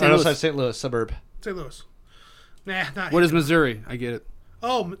right St. Louis. outside St. Louis suburb. St. Louis. Nah, not What here. is Missouri? I get it.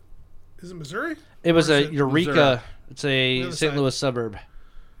 Oh, is it Missouri? It was Or a is it Eureka. Missouri? It's a The other St. side. Louis suburb.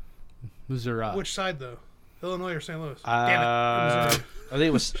 Missouri. Which side, though? Illinois or St. Louis? Uh, Damn it. I Missouri. think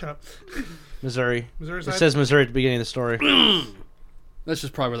it was Shut up. Missouri. Missouri It side? says Missouri at the beginning of the story. That's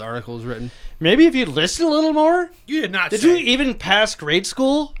just probably where the article is written. Maybe if you listen a little more. You did not Did say. you even pass grade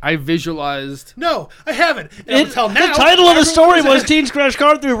school? I visualized. No, I haven't. And until now, the title of the story everyone was Teens Crash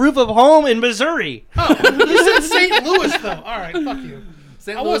Car Through Roof of Home in Missouri. You said St. Louis, though. All right, fuck you.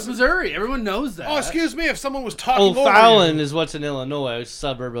 St. I Louis, wasn't- Missouri. Everyone knows that. Oh, excuse me if someone was talking over O'Fallon you. is what's in Illinois, a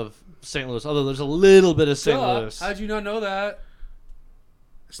suburb of St. Louis, although there's a little bit of St. Duh. Louis. How'd you not know that?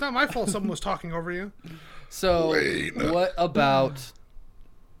 It's not my fault someone was talking over you. So, what about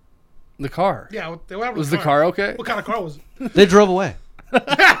the car? Yeah, what happened Was to the car okay? What kind of car was it? They drove away.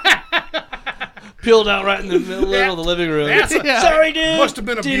 Peeled out right in the middle of the living room. That's Sorry, dude. Must have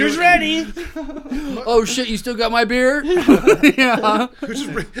been a Dinner's Buick. ready. Oh shit! You still got my beer? Yeah. Just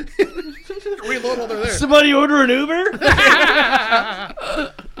reload while they're there. Somebody order an Uber?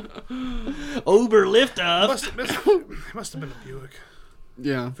 Uber lift up. It must have been a Buick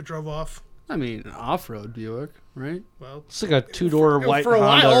Yeah. if it drove off. I mean, an off-road Buick, right? Well, It's like a two-door white for a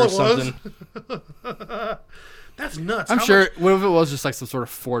Honda while or it was. something. That's nuts. I'm How sure. much- What if it was just like some sort of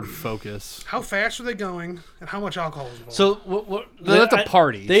Ford Focus? how fast are they going, and how much alcohol is involved? So what? They're at the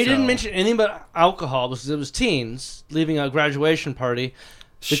party. They so- didn't mention anything but alcohol because it was teens leaving a graduation party.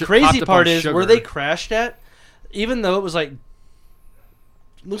 The Sh- crazy hopped up part on is sugar. where they crashed at, even though it was like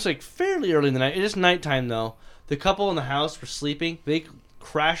looks like fairly early in the night. It is nighttime though. The couple in the house were sleeping. They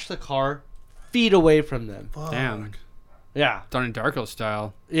crashed the car feet away from them. Fuck. Damn. Yeah, Donnie Darko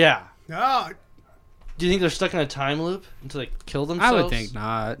style. yeah. Ah, Do you think they're stuck in a time loop until they kill I themselves? would think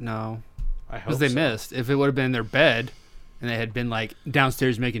not. No, I hope because they so. missed. If it would have been in their bed, and they had been like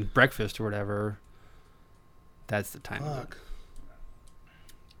downstairs making breakfast or whatever, that's the time. fuck.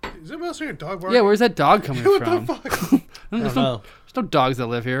 Is anybody else hearing a dog bark? Yeah, where's that dog coming What from? the fuck? I There's don't no, know. there's no dogs that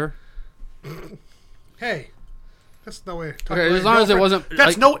live here. Hey, that's no way. To talk Okay, about as your long as it girlfriend. wasn't,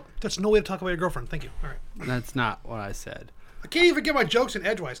 That's like- that's no way to talk about your girlfriend. Thank you. All right. That's not what I said. I can't even get my jokes in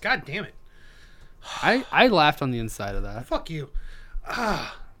edgewise. God damn it. I laughed on the inside of that. Fuck you.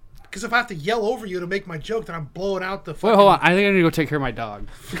 Because if I have to yell over you to make my joke, then I'm blowing out the. Wait, Fucking, hold on. I think I need to go take care of my dog.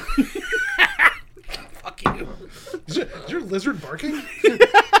 Fuck you. Is your lizard barking?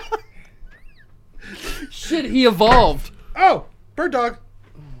 Shit, he evolved. Oh, bird dog.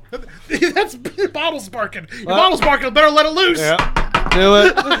 That's Bottle's barking. Your Bottle's barking. Better let it loose. Yeah. Do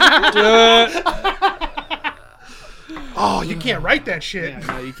it. Do it. Oh, you can't write that shit. Yeah,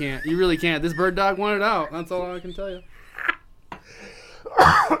 no, you can't. You really can't. This bird dog wanted out. That's all I can tell you.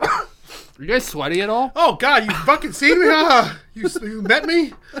 Are you guys sweaty at all? Oh God, you fucking seen me? You met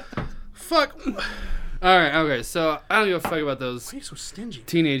me? Fuck. All right, okay. So I don't give a fuck about those Why are you so stingy?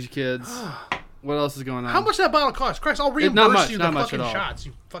 teenage kids. What else is going on? How much that bottle cost? Christ, I'll reimburse not much, you not the much fucking at all. shots,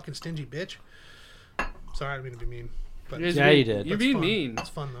 you fucking stingy bitch. Sorry, I didn't mean to be mean. But You guys Yeah, are you being- did. You're that's being fun. mean. It's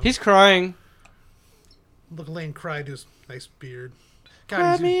fun though. He's crying. Look, Lane cry to his nice beard. God,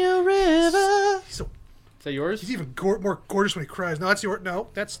 Grab me a river. he's, so, Is that yours? he's even more gorgeous when he cries. No, that's yours. No,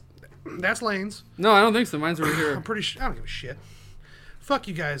 that's Lane's. No, I don't think so. Mine's over here. I'm pretty sure. I don't give a shit. Fuck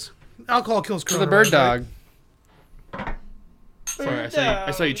you guys. Alcohol kills For corona. the bird right? dog. Sorry,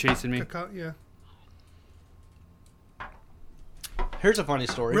 I saw you chasing me. Yeah. Here's a funny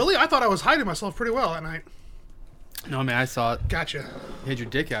story. Really? I thought I was hiding myself pretty well that night. No, man, I saw it. Gotcha. You had your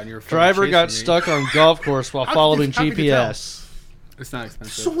dick out and you were fucking Driver got chasing me. stuck on golf course while How following could you tell? GPS. It's not This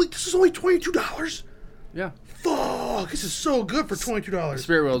is expensive. only $22. Yeah. Fuck, this is so good for $22.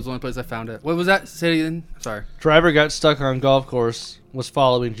 Spirit World is the only place I found it. What was that? Say it again. Sorry. Driver got stuck on golf course, was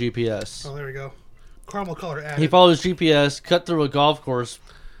following GPS. Oh, there we go. Caramel color added. He followed his GPS, cut through a golf course,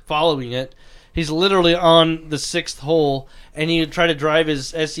 following it. He's literally on the 6th hole, and he tried to drive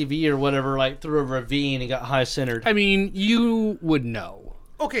his SUV or whatever like through a ravine and got high centered. I mean, you would know.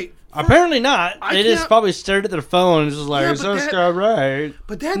 Okay. Apparently not. I They just can't- probably stared at their phone and just like, Yeah, "Is but that that- right?"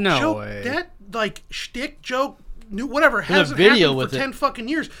 But that No joke, way. that like shtick joke, whatever, a hasn't video happened with for it. 10 fucking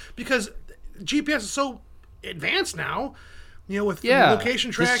years because GPS is so advanced now. You know, with Yeah.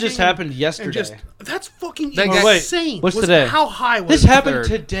 location tracking. This just happened and yesterday. just that's fucking That guy- insane. what's Was- today? How high was This he? happened Third.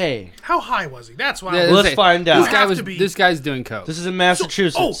 today. How high was he? That's why. Yeah, Let's say, find This out. guy Have was. to be. This guy's doing coke. This is in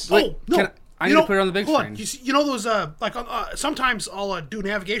Massachusetts. Oh no! can I need to put it on the big hold screen. You know those like sometimes I'll do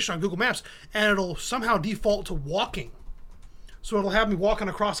navigation on Google Maps and it'll somehow default to walking, so it'll have me walking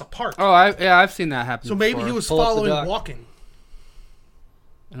across a park. Oh, I've seen that happen. so maybe before. he was Pull up the following dock. walking.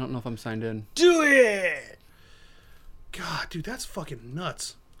 I don't know if I'm signed in. Do it. God, dude, that's fucking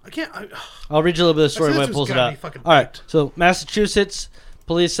nuts. I can't. I'll read you a little bit of the story This when it dude's pulls it gotta out. be fucking All right. baked. So, Massachusetts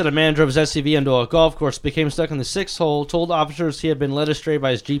police said a man drove his SUV into a golf course, became stuck on the 6th hole, told officers he had been led astray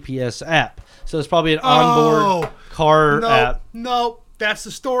by his GPS app. So, it's probably an onboard car no, app. no, that's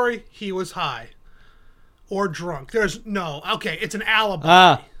the story. He was high or drunk. There's no. Okay, it's an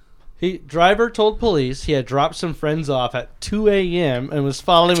alibi. Driver told police he had dropped some friends off at 2 a.m. and was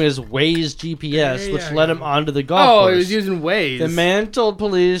following his Waze GPS, Yeah, which yeah, led yeah. him onto the golf Oh, course. he was using Waze. The man told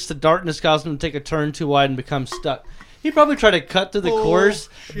police the darkness caused him to take a turn too wide and become stuck. He probably tried to cut through the course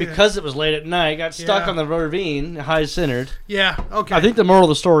shit. because it was late at night, got stuck Yeah. on the ravine, high centered. Yeah. Okay. I think the moral of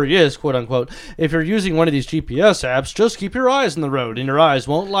the story is, quote unquote, if you're using one of these GPS apps, just keep your eyes on the road and your eyes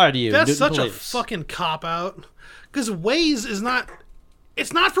won't lie to you. that's Newton such a police. fucking cop out. Because Waze is not.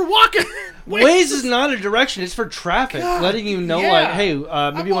 It's not for walking. Waze is not a direction; it's for traffic, God, letting you know, yeah. like, hey,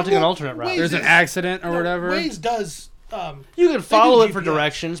 maybe you want to take an alternate route. Waze There's an is- accident or no, whatever. Waze does. You can follow it for GPS.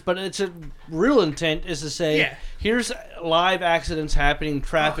 directions, but its a real intent is to say, Yeah. here's live accidents happening,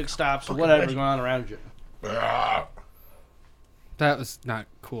 traffic stops, fucking whatever legend. going on around you. That was not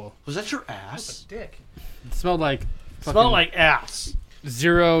cool. Was that your ass? Dick. It smelled like Smelled like ass.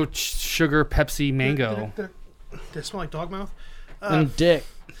 zero sugar Pepsi mango. Did it smell like dog mouth? And dick.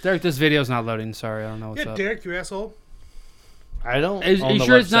 Derek, this video's not loading. Sorry, I don't know what's Yeah, up. Derek, you asshole. I don't. Is, own are you the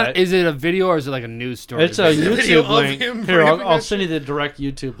sure it's not? website. Is it a video or is it like a news story? It's a video YouTube of link. him Here, ripping I'll that send you the direct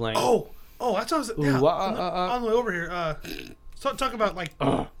YouTube link. Oh, that's what I was. Yeah, Ooh, on the way over here. So talk about like.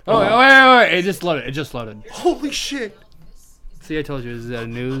 Oh, wait! It just loaded. It just loaded. Holy shit! See, I told you, is that a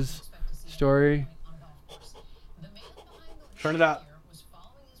news story? Turn it up. Was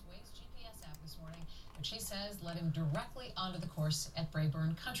following his Waze GPS app this morning, which he says led him directly onto the course at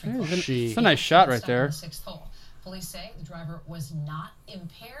Brayburn Country Club. It's a nice shot right Stuck on there. the 6th hole. Police say the driver was not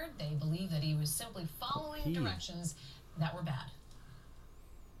impaired. They believe that he was simply following directions that were bad.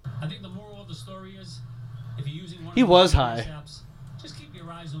 I think the moral of the story is, if you're using one He of these was GPS high. apps, just keep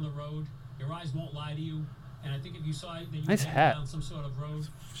your eyes on the road. Your eyes won't lie to you. And I think if you saw that you Nice were hat. down some sort of road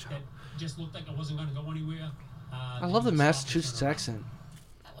that just looked like it wasn't going to go anywhere. I love the Massachusetts accent.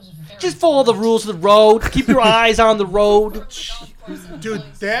 That was very Just follow the rules of the road. Keep your eyes on the road. course, Dude,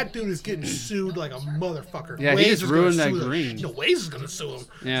 employees that will dude is be getting to sued like a motherfucker. Yeah, he Waze just is gonna ruined that sue them. green. You know, Waze is going to sue him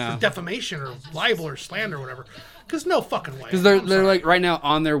Yeah. for defamation or libel or slander or whatever. Because no fucking way. Because I'm they're sorry. like right now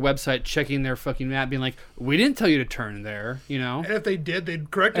on their website checking their fucking map, being like, "We didn't tell you to turn there," you know. And if they did, they'd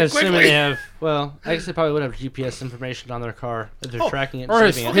correct it Assuming quickly. they have, well, I guess they probably would have GPS information on their car if they're Oh, tracking it and Or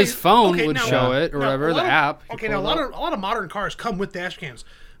his, saving it. his phone okay, would now- show it or Now, whatever, a the lot of- app. You Okay, pull now a it up. lot of modern cars come with dash cams,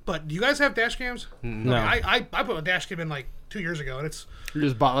 but do you guys have dash cams? No. Okay, I put a dash cam in like 2 years ago, and it's You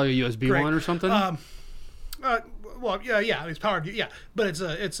just bought like a USB great. one or something. Well, yeah, it's powered, yeah, but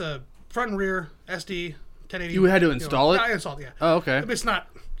it's a front and rear SD 1080. You had to install it? I installed, yeah. Oh, okay. I mean, it's not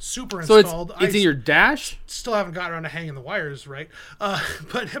super So installed. it's in your dash, Still haven't gotten around to hanging the wires right, but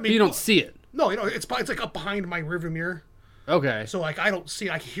I mean, but you don't see it. No, it's like up behind my rearview mirror. Okay. So like I don't see.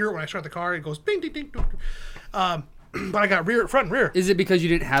 I can hear it when I start the car. It goes bing ding ding. Ding. But I got front and rear. Is it because you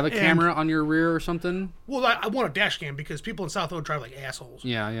didn't have a camera on your rear or something? Well, I want a dash cam because people in South Oak drive like assholes.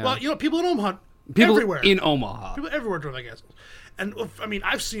 Yeah, yeah. Well, you know, people in Omaha, People everywhere, in Omaha. people everywhere drive like assholes. And I mean,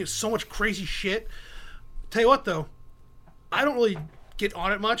 I've seen so much crazy shit. Tell you what, though, I don't really get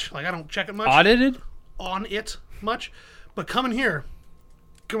on it much. Like I don't check it much. Audited? On it much. But coming here,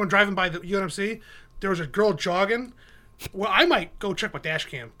 going driving by the UNMC, there was a girl jogging. Well, I might go check my dash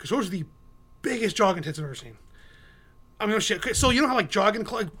cam because those are the biggest jogging tits I've ever seen. I mean, oh, shit. Okay, so you know how like jogging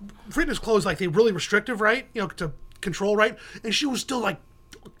fitness clothes, like they really restrictive, right? You know, to control, right? And she was still like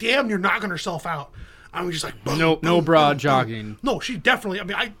damn near knocking herself out. I was just like boom, No boom, bra boom, boom. jogging. No, she definitely. I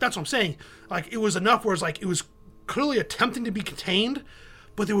mean, that's what I'm saying. Like it was enough where it's like it was clearly attempting to be contained,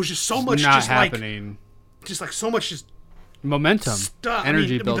 but there was just so much Not just happening. like so much just Momentum. stuff.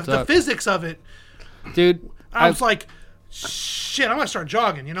 Energy built the up. physics of it. Dude, I was like, shit, I'm gonna start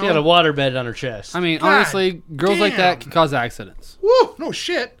jogging. You know? She had a waterbed on her chest. I mean, God honestly, girls like that damn. can cause accidents. Woo, no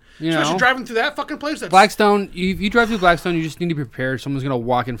shit. You Especially know? driving through that fucking place. That's, Blackstone, if you drive through Blackstone, you just need to be prepared. Someone's going to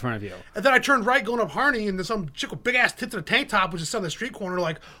walk in front of you. And then I turned right going up Harney, and then some chick with big ass tits in a tank top was just on the street corner,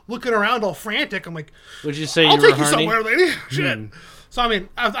 like looking around all frantic. I'm like, Would you say I'll you were take you horny? somewhere, lady. Shit. So I mean,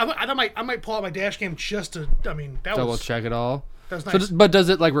 I might pull out my dash cam just to. I mean, that Double was check it all. That's So, nice. but does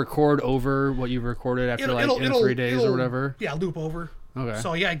it like record over what you've recorded after in 3 days or whatever? Yeah, loop over. Okay.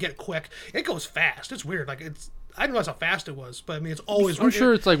 So yeah, I get it quick. It goes fast. It's weird. Like it's. I didn't realize how fast it was, but I mean, it's always. I'm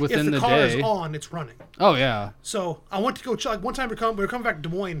sure it's, like, if within the the car day. is on, it's running. Oh yeah. So I went to go check. Like one time we were coming back to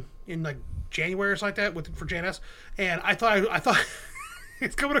Des Moines in like January or something like that for JNS, and I thought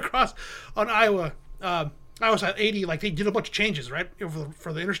it's coming across on Iowa. Iowa 80, like they did a bunch of changes, right,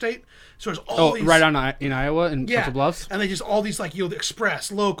 for the interstate. So there's all these Right in Iowa in Council Bluffs. and they just all these like the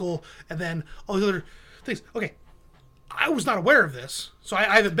express, local, and then all these other things. Okay, I was not aware of this, so I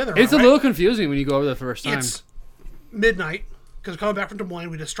haven't been there. It's a right? little confusing when you go over the first time. It's midnight because coming back from Des Moines,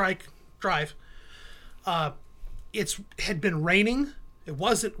 we did a strike drive. It had been raining. It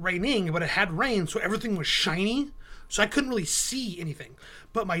wasn't raining, but it had rain, so everything was shiny. So I couldn't really see anything.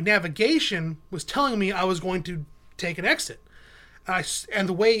 But my navigation was telling me I was going to take an exit. And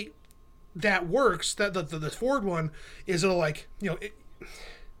the way that works, that the Ford one, is it'll like,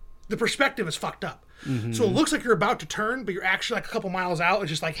 the perspective is fucked up. Mm-hmm. So it looks like you're about to turn, but you're actually like a couple miles out. It's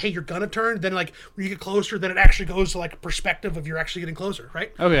just like, hey, you're gonna turn. Then like when you get closer, then it actually goes to like a perspective of you're actually getting closer,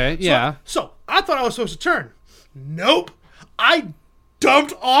 right? Okay, yeah. So I thought I was supposed to turn. Nope. I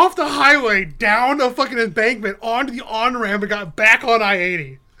dumped off the highway down a fucking embankment onto the on-ramp and got back on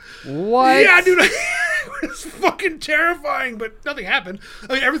I-80. What? Yeah, dude. It was fucking terrifying, but nothing happened.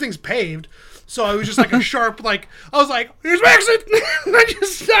 I mean, everything's paved. So it was just like a sharp, like, I was like, here's my exit. And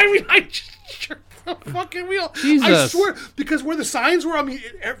I just jerked the fucking wheel. I Jesus. swear, because where the signs were, I mean,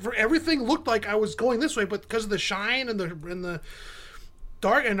 everything looked like I was going this way, but because of the shine and the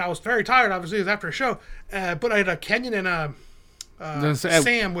dark, and I was very tired, obviously, it was after a show. But I had a Kenyon and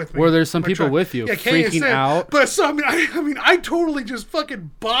Sam with me. Were there some My people truck. with you Kenyon and freaking Sam. out? But so I mean, I totally just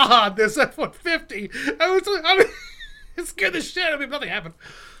fucking bahed this F-150. It scared the shit out of me. Nothing happened.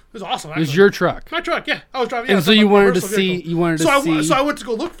 It was awesome. It was your truck. My truck, yeah. I was driving. Yeah, And so it's you my wanted to personal see- vehicle. you wanted to see- So I went to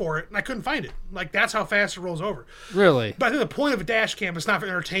go look for it, and I couldn't find it. Like, that's how fast it rolls over. Really? But I think the point of a dash cam is not for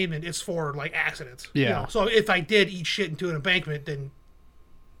entertainment. It's for, like, accidents. You Yeah. know? So if I did eat shit into an embankment, then...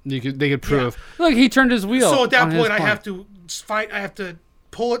 They could prove. Look, he turned his wheel. So at that on his point, I have to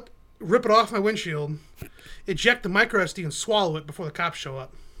pull it, rip it off my windshield, eject the micro SD, and swallow it before the cops show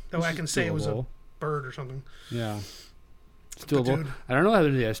up. That way I can say it was a doable. bird or something. Yeah. It's doable. dude- I don't know how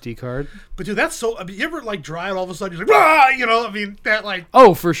to do the SD card. But dude, that's so... I mean, you ever, like, drive and all of a sudden you're like, rah! You know, I mean, that, like...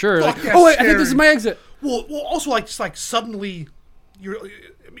 Oh, for sure. Fuck, Like, that's oh, wait, I think this is scary. my exit. Well, also like just like suddenly, you're.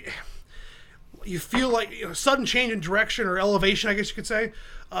 I mean, you feel like sudden change in direction or elevation, I guess you could say.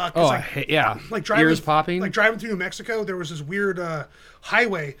 'Cause, Oh, like, yeah. like driving, Ears popping. Like driving through New Mexico, there was this weird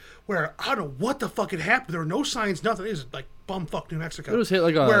highway where I don't know what the fuck had happened. There were no signs, nothing. It was like bumfuck New Mexico. It was hit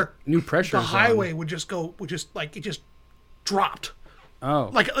like a where new pressure The zone. highway would just it just dropped. Oh.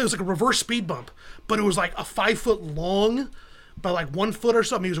 Like it was like a reverse speed bump, but it was like a 5 foot long by like 1 foot or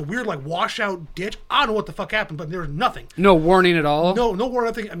something. It was a weird like washout ditch. I don't know what the fuck happened, but there was nothing. No warning at all? No war,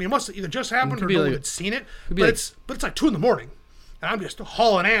 nothing. I mean, it must have either just happened could or be no like- one had seen it. But be like- it's like 2 a.m. and I'm just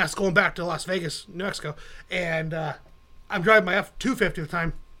hauling ass going back to Las Vegas, New Mexico, and I'm driving my F-250 at the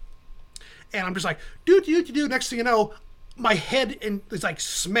time, and I'm just like, dude. Next thing you know, my head is like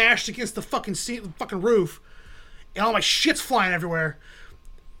smashed against the fucking roof, and all my shit's flying everywhere.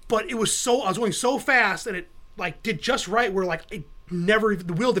 But I was going so fast, and it like did just right where like the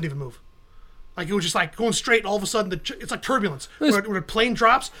wheel didn't even move. Like it was just like going straight. And all of a sudden, it's like turbulence. Where the plane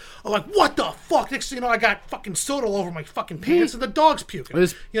drops, I'm like, what the fuck? Next thing you know, I got fucking soda all over my fucking pants, and the dog's puking.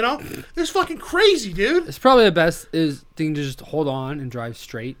 It's fucking crazy, dude. It's probably the best thing to just hold on and drive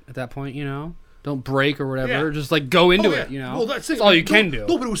straight at that point, Don't brake or whatever. Yeah. Just like go into Oh, it, yeah. Well, that's all you can do.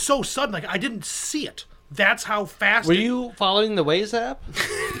 No, but it was so sudden. Like I didn't see it. That's how fast. Were you following the Waze app?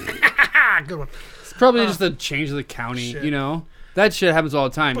 Good one. It's probably just the change of the county, shit. That shit happens all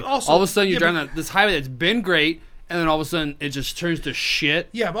the time. But also- all of a sudden, you're yeah, driving this highway that's been great, and then all of a sudden, it just turns to shit.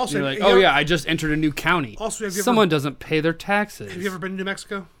 Yeah, but also, you're like, you oh ever- yeah, I just entered a new county. Also, have you ever- Someone doesn't pay their taxes. Have you ever been to New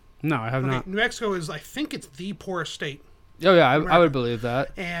Mexico? No, I have not. New Mexico is, I think, it's the poorest state, Oh yeah, I would believe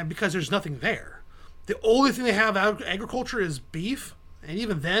that. and because there's nothing there, the only thing they have agriculture is beef, and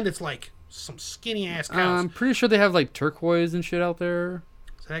even then, it's like some skinny ass cows. I'm pretty sure they have like turquoise and shit out there.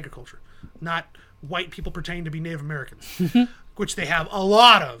 It's agriculture, not white people pretending to be Native Americans, which they have a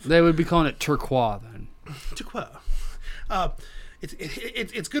lot of. They would be calling it turquoise then.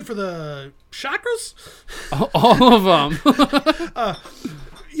 It's good for the chakras. All of them.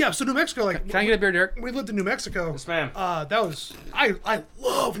 Yeah, so New Mexico, like Can I get a beer, Derek? we lived in New Mexico. Yes, ma'am. That was I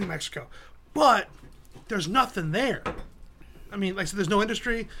love New Mexico, but there's nothing there. I mean, like, so there's no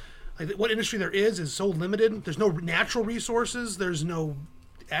industry. Like, what industry there is so limited. There's no natural resources. There's no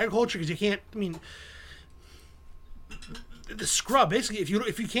agriculture because you can't. I mean, the scrub basically. If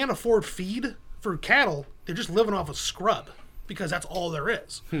you can't afford feed for cattle, they're just living off of scrub because that's all there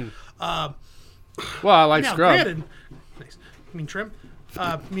is. Well, I like Now, scrub. granted, nice. You mean trim?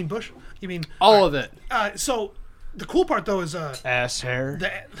 You mean bush? You mean All of it. So the cool part though is Ass hair.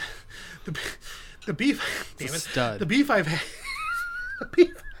 the beef. Damn it! stud. The beef I've had. The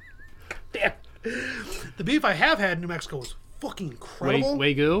beef. Damn. The beef I have had in New Mexico was fucking incredible.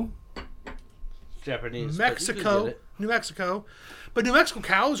 Wagyu. Japanese. but you can Mexico, get it. New Mexico, but New Mexico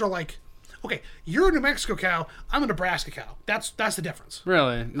cows are like, okay, you're a New Mexico cow. I'm a Nebraska cow. That's the difference.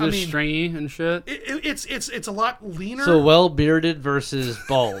 Really? They're mean- stringy and shit. It's a lot leaner. So well bearded versus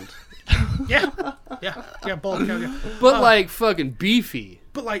bald. yeah, bald cow. Yeah. But like fucking beefy.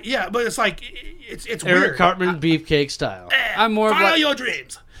 But like, yeah, but it's like it's Eric weird. Cartman beefcake style. I'm more of Follow like your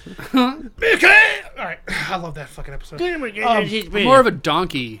dreams. Okay. All right, I love that fucking episode. I'm more of a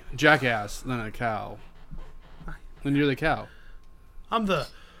donkey jackass than a cow. When you're the cow. I'm the.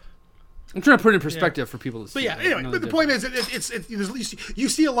 I'm trying to put it in perspective for people to see. But yeah, like, anyway. know But the point is, you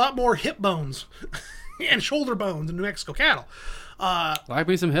see a lot more hip bones and shoulder bones in New Mexico cattle. like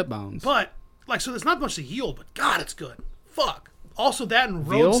me some hip bones. But like, so there's not much to yield, but God, it's good. Fuck. Also, that and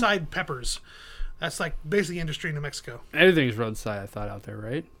Veal? roadside peppers. That's like basically industry in New Mexico. Everything's roadside, I thought, out there,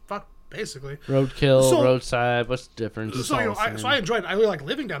 right? Fuck, basically. Roadkill, So- roadside. What's the difference? It's So all the same. I enjoyed. I really like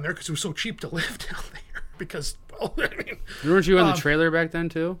living down there because it was so cheap to live down there. Because, well, I mean, Weren't you in the trailer back then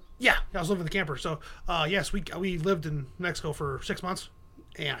too? yeah, I was living in the camper. So, yes, we lived in Mexico for 6 months,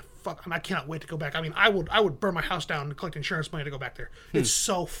 and I cannot wait to go back. I mean, I would burn my house down to collect insurance money to go back there. It's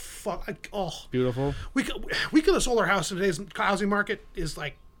so Beautiful. we could have sold our house in today's housing market. Is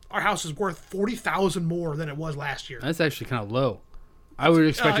like our house is worth $40,000 more than it was last year. That's actually kind of low. I would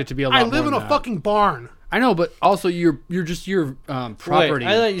expect it to be a lot I more live in than a that. fucking barn. I know, but also you're just your property.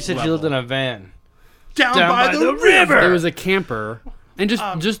 Wait, I thought you said you level. lived in a van. Down by the river. river. It was a camper, and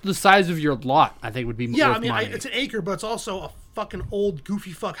just the size of your lot, I think, would be Yeah, worth I mean, money. it's an acre, but it's also a fucking old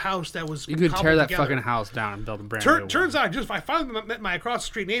goofy fuck house that was. You could tear cobbled that together. fucking house down and build a brand new one. Turns out, I finally met my across the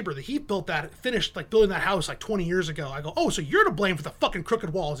street neighbor that he built that, finished like building that house like 20 years ago. I go, oh, so you're to blame for the fucking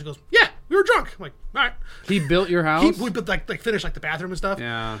crooked walls? He goes, yeah, we were drunk. I'm like, all right. He built your house. We built like finished like the bathroom and stuff.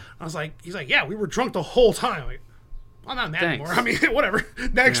 Yeah. I was like, he's like, yeah, we were drunk the whole time. I'm like, I'm not mad Thanks. anymore. I mean, whatever.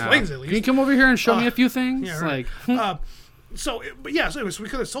 That explains it at least. Can you come over here and show me a few things? Yeah, right. Like, So anyways, we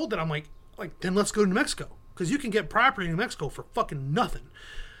could have sold it. I'm like, then let's go to New Mexico because you can get property in New Mexico for fucking nothing.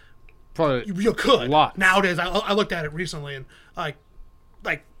 Probably You could. Lots. Nowadays, I looked at it recently, and like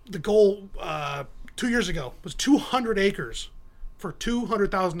the goal 2 years ago was 200 acres for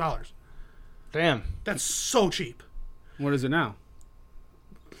 $200,000. Damn. That's so cheap. What is it now?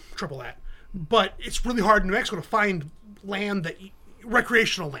 Triple that. But it's really hard in New Mexico to find land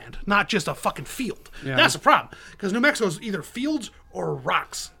recreational land, not just a fucking field. Yeah. That's the problem, because New Mexico is either fields or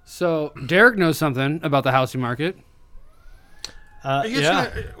rocks. So Derek knows something about the housing market. Are you Yeah.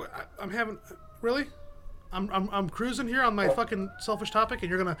 just gonna, I'm having really. I'm cruising here on my fucking selfish topic, and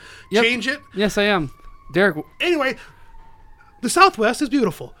you're gonna Yep. change it. Yes, I am. Derek, Anyway, the Southwest is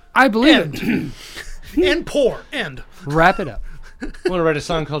beautiful I believe it. and poor. End. Wrap it up. I want to write a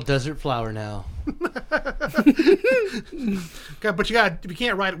song called Desert Flower now. Okay, but you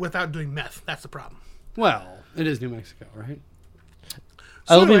can't write it without doing meth. That's the problem. Well, it is New Mexico, right?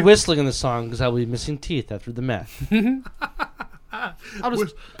 I will anyway- be whistling in the song because I will be missing teeth after the meth. I'll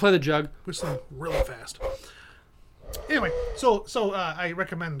just play the jug. Whistling really fast. Anyway, so I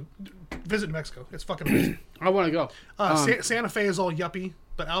recommend visit New Mexico. It's fucking amazing. I want to go. Santa Fe is all yuppie,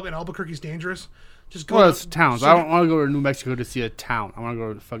 but Albuquerque's dangerous. Just go. Well, to, it's towns. So, I don't want to go to New Mexico to see a town. I want to go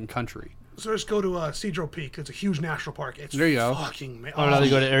to the fucking country. So just go to Cedro Peak. It's a huge national park. It's There you go. fucking. Oh, now they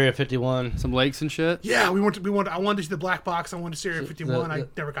go to Area 51. Some lakes and shit. Yeah, we went. I wanted to see the black box. I wanted to see Area 51. I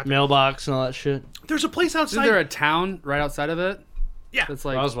never got there. Mailbox and all that shit. There's a place Isn't outside. there a town right outside of it? Yeah, That's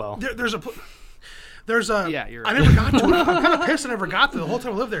like Roswell. there's a. There's a. Yeah, you're I right. never got to it. I'm kind of pissed I never got to it the whole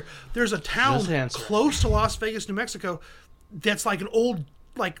time I lived there. There's a town Just answer. close to Las Vegas, New Mexico, that's like an old,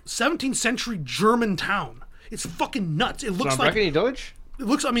 like 17th century German town. It's fucking nuts. It looks like Deutsch? it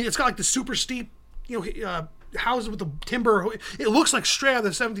looks. I mean, it's got like the super steep, houses with the timber. It looks like straight out of the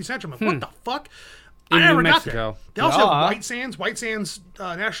 17th century. I'm like, what the fuck? I In never New got there. Mexico. They also Yeah. have White Sands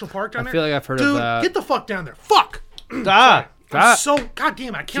National Park down there. feel like I've heard of Dude, that. get the fuck down there. Fuck. Ah! I'm so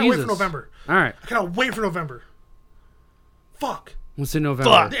goddamn. I can't wait for Jesus. November. All right. I cannot wait for November. Fuck. What's in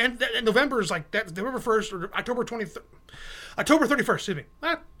November? And November is like that. November 1st or October 20th, October 31st. Excuse me.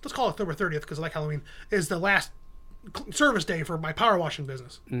 Let's call it October 30th because I like Halloween. Is the last service day for my power washing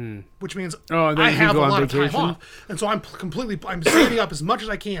business, which means Oh, and then I you can have a go on lot of time vacation? off, and so I'm saving up as much as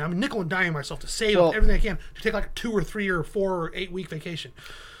I can. I'm nickel and diming myself to save Well- up everything I can to take like a 2 or 3 or 4 or 8 week vacation.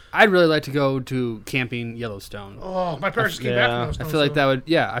 I'd really like to go to camping Yellowstone. Oh, my parents just came back Yeah. from those. I feel like that would,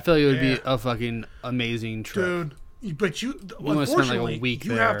 I feel like it would Yeah. be a fucking amazing trip. Dude. But you wanna spend, like, a unfortunately week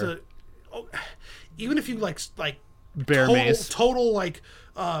you have there. to. Even if you like Bear mace. total like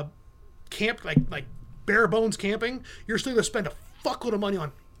camp like bare bones camping, you're still gonna spend a fuckload of money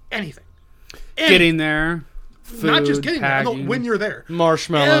on anything. Getting there. Food, not just getting there. No, packing. when you're there,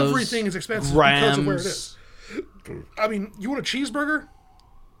 Marshmallows. everything is expensive Rams. because of where it is. I mean, you want a cheeseburger?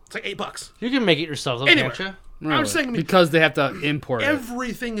 It's like $8. You can make it yourself, though, Anyway, can't you? Really? I'm saying I mean, because they have to import it.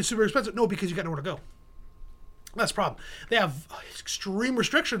 everything is super expensive. No, because you got nowhere to go. That's the problem. They have extreme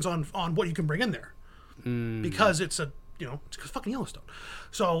restrictions on what you can bring in there because it's it's fucking Yellowstone.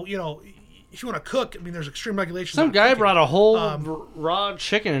 So if you want to cook, I mean, there's extreme regulations. Some on guy cooking. brought a whole raw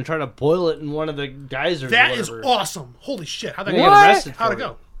chicken and tried to boil it in one of the geysers. That or is whatever. awesome. Holy shit! How'd that He go? got arrested How'd for it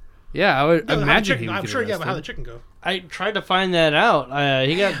go? Yeah, I would How'd the imagine chicken he go? would I'm get sure. Yeah, but how'd the arrested. chicken go? I tried to find that out.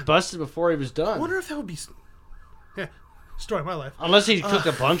 He got busted before he was I done. wonder if that would be. Yeah, story of my life. Unless he cooked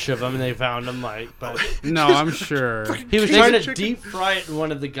a bunch of them and they found him, but No, I'm sure. he was Cajun trying to chicken. deep fry it in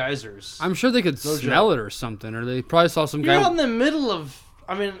one of the geysers. I'm sure they could smell it or something, or they probably saw some You're guy. out in the middle of.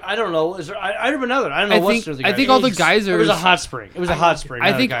 I mean, I don't know. Is there? I don't know. I don't know what's near the I think geyser. all the It was geysers. a hot spring. It was a hot spring.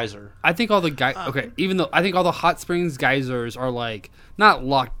 I not think a geyser. I think all the even though I think all the hot springs geysers are like not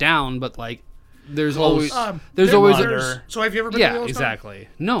locked down, but like there's always there's always monitor. So have you ever been to yeah, Yellowstone? exactly.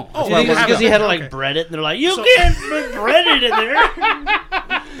 No, Oh, You think it's I because he have had to that. like Okay. bread it, and they're like, "You So- can't put bread in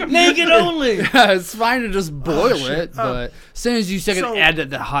there, naked only." it's fine to just boil it, but as soon as you second so- add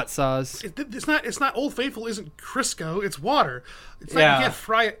that hot sauce, It's not Old Faithful. Isn't Crisco? It's water. It's not, Yeah. you can't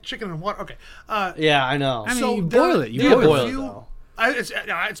fry it chicken in water. Okay. Yeah, I know. I mean, So you there- boil it. You Yeah, boil boil it. it, though.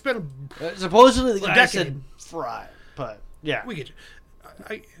 It's been Supposedly the guy decade. said fry, but yeah. we get you.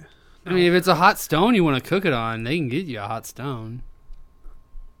 I mean, if it's a hot stone you want to cook it on, they can get you a hot stone.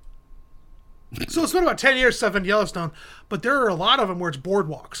 So it's been about 10 years since I've been to Yellowstone, but there are a lot of them where it's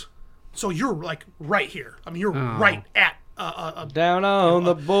boardwalks. So you're like right here. I mean, you're right at Down on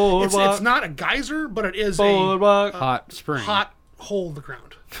the boardwalk. it's not a geyser, but it is boardwalk. Hot spring. a hot hole in the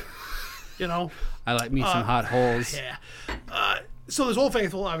ground. I like me some hot holes. Yeah. So there's Old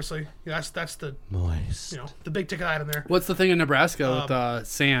Faithful, obviously. Yeah, that's the Moist. the big ticket item there. What's the thing in Nebraska with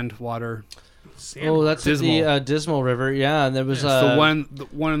sand water? Oh, that's Dismal. the Dismal River. Yeah, and there was It's the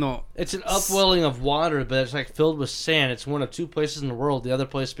one in the. It's an upwelling of water, but it's like filled with sand. It's one of 2 places in the world. The other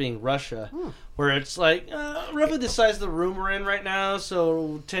place being Russia, where it's like roughly the size of the room we're in right now,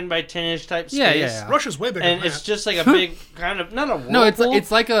 so 10 by 10-ish type space. Yeah. Russia's way bigger. And than it's that. just like a big kind of not a whirlpool. No,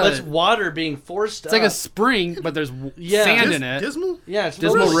 it's like a. but it's water being forced. It's like a spring, but there's Yeah. sand in it. Dismal. yeah, it's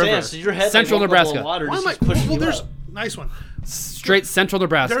Dismal Dismal River. Sand, so your head Central like, one level Nebraska. of water Why am just I? keeps pushing Well, you there's up. nice one. Straight Central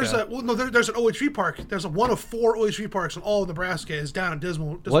Nebraska. There's an OHV park. There's one of 4 OHV parks in all of Nebraska is down in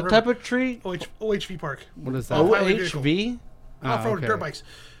Dismal What River. type of tree? OHV park? What is that? Off-highway vehicle. OHV? Off-road okay. dirt bikes.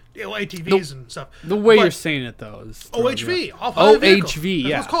 ATVs and stuff. The way But you're saying it though is OHV, off-highway vehicle. OHV, That's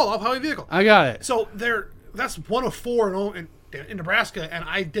yeah. what it's called, off-highway vehicle. I got it. So that's one of 4 in Nebraska, and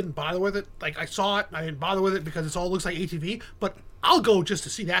I didn't bother with it. Like, I saw it, and I didn't bother with it because it all looks like ATV, but I'll go just to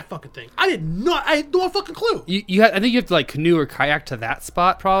see that fucking thing. I had no fucking clue. I think you have to like canoe or kayak to that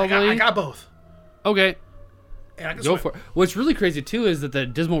spot probably. I got both. Okay, And I can go swim. for it. What's really crazy too is that the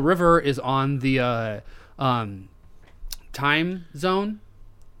Dismal River is on the time zone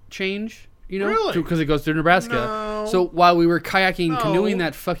change. You know, Really? because it goes through Nebraska. No. So while we were kayaking, No. canoeing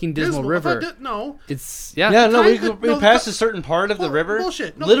that fucking Dismal I River, thought it's Yeah, no, time- we no, passed the- a certain part of the Bull- river.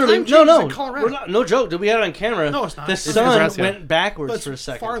 bullshit. No, Literally, the time changes in Colorado. we're not, no joke. Did we have it on camera? No, it's not. The It's sun Nebraska. went backwards But for a it's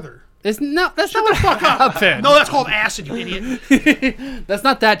second. farther. That's not what happened. No, that's called acid, you idiot. That's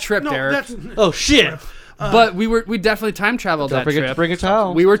not that trip, No, Derek. that's Oh shit! But we definitely time traveled Don't that forget trip. to bring a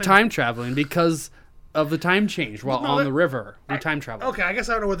towel. We were time traveling because of the time change while No, on that- the river. We time traveled okay. I guess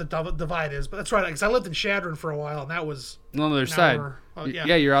I don't know where the divide is, but that's right. Because I lived in Shadron for a while, and that was. on the other an side. hour. Oh, Y- yeah.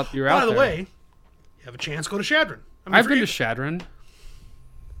 yeah, you're out. You're out By the there. way, you have a chance. Go to Shadron. I mean, I've been to forget- Shadron.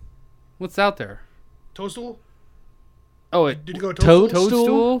 What's out there? Toadstool. Oh, it, Did you go to Toadstool?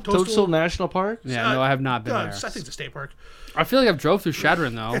 Toadstool? Toadstool National Park. yeah, no, I have not been there. I think it's a state park. I feel like I've drove through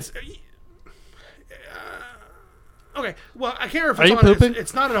Shadron though. It's. Okay, well, I can't remember if Are it's you on. pooping?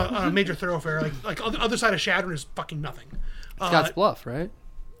 It's not on a major thoroughfare. Like on the other side of Shadron is fucking nothing. Scotts Bluff, right?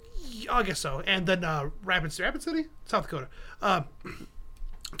 I guess so. And then Rapid City, South Dakota.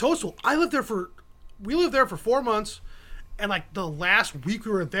 Toadstool. We lived there for 4 months, and like the last week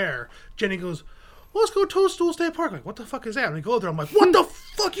we were there, Jenny goes, well, let's go to Toadstool State Park. I'm like, what the fuck is that? And we go there. I'm like, what the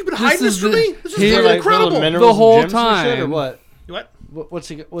fuck? You've been hiding this is from the- me? This is here- fucking like incredible. Little minerals and whole gems and shit, or time. what? What?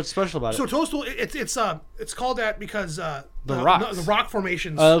 What's special about So it? Toadstool, it's called that because the rocks. the rock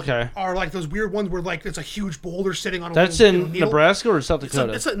formations Oh, okay. are like those weird ones where like it's a huge boulder sitting on a That's little, in needle. Nebraska or South It's,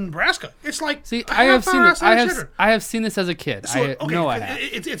 Dakota? it's in Nebraska. It's like See, a I have half seen hour this. outside of Shadron. I have seen this as a kid. So, I know I have.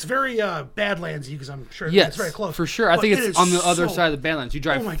 It's very Badlandsy because I'm sure Yes, it's very close for sure. I But think it it's is on the other so- side of the Badlands. You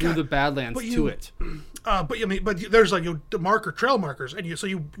drive Oh my through God. the Badlands But to you- it. but there's like the trail markers, and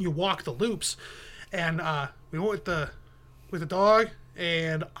you walk the loops, and we went with the dog,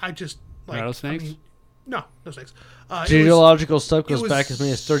 and I just like Rattlesnakes? no snakes. It was- Geological stuff goes was- back as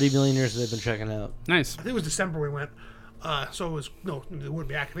many as 30 million years that they've been checking out. Nice. I think it was December we went, so it was no, it wouldn't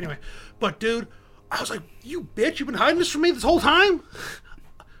be active anyway. But dude, I was like, you bitch, you've been hiding this from me this whole time.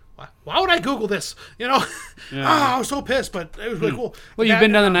 Why would I Google this? You know, I was so pissed, but it was really cool. Well, you've That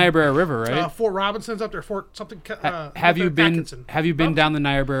been down the and, Niobrara River, right? Fort Robinson's up there. Fort something. Have you been? Atkinson. Have you been Huh? down the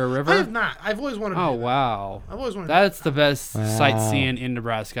Niobrara River? I have not. I've always wanted. to Oh do that. wow, I've always wanted. that's the best Wow. sightseeing in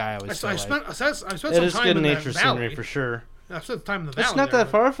Nebraska. I always to. I feel spent. like. I spent It some is time good in nature the valley. scenery for sure. I spent time in the valley. It's not there,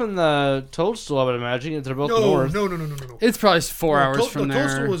 that far from the Toadstool, I would imagine. They're both No, north. no. It's probably 4 hours No, from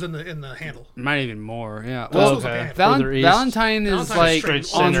Toadstool there. was in the handle. Might even more. Yeah. Toadstool's Well, a band. Further east. Valentine is Valentine's like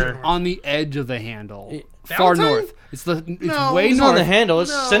straight on, center. on the edge of the handle, far Valentine? north. It's No, way it's It's north. on the handle. It's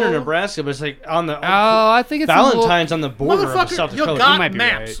No. center Nebraska, but it's like on the. Oh, I think it's a little- Valentine's on the border of South Motherfucker, you Dakota. got might be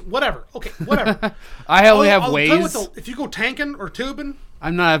maps. right. Whatever. Okay, whatever. I only have I'll tell you ways. what, if you go tanking or tubing,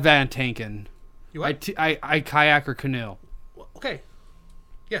 I'm not a Van Tanken. you I, what? I kayak or canoe. Okay.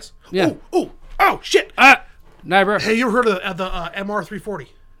 Yes. Yeah. Oh, shit. Niobrara. Hey, you ever heard of the MR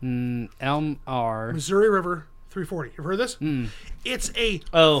 340? LR. Missouri River 340. You ever heard of this? It's a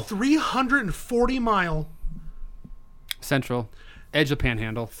Oh. 340 mile, Central. Edge of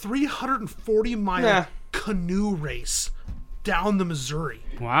Panhandle. 340 mile Nah. canoe race down the Missouri.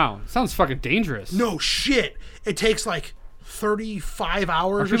 Wow. Sounds fucking dangerous. No shit. It takes like 35 Are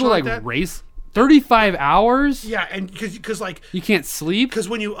hours or people something like like that. race 35 hours? Yeah, and because like You can't sleep? because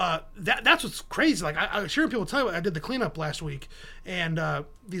when you that's what's crazy. Like I was hearing people tell me, I did the cleanup last week, and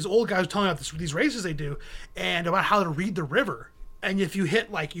these old guys were telling me about these races they do, and about how to read the river. And if you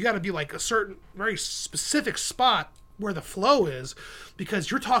hit like you got to be like a certain very specific spot where the flow is, because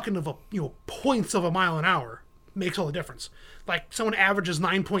you're talking of points of a mile an hour. makes all the difference. Like someone averages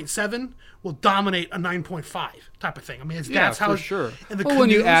 9.7 will dominate a 9.5 type of thing. I mean, that's how for it's, sure. And the Well, when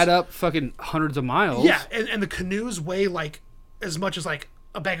you canoes- add up fucking hundreds of miles. yeah, and the canoes weigh like as much as like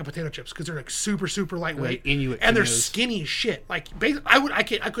a bag of potato chips because they're like super lightweight, Like Inuit and they're canoes. skinny as shit. Like I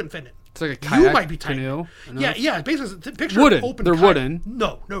couldn't fit in it. It's like a kayak might be tight. canoe. Yeah. Basically, picture Wooden. an open. They're kayak. wooden.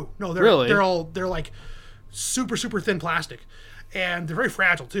 No. They're Really? they're like super thin plastic, and they're very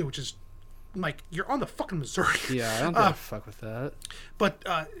fragile too. Which is like you're on the fucking Missouri. Yeah, I don't give a fuck with that. But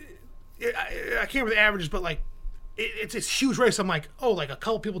I can't remember the averages, but like it's this huge race. I'm like, oh, like a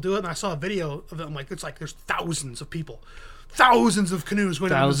couple people do it, and I saw a video of it. I'm like, it's like there's thousands of people, thousands of canoes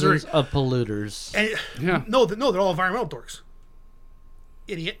going down Missouri. Thousands of polluters. And Yeah. no, they're all environmental dorks.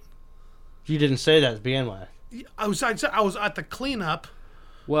 Idiot. You didn't say that to begin with. I was at the cleanup,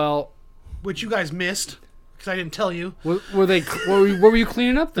 Well, which you guys missed because I didn't tell you. were they? Where were you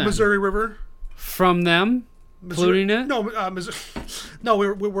cleaning up then? Missouri River. From them polluting it? No, no,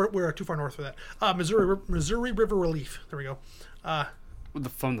 we're too far north for that. Missouri River Relief. There we go.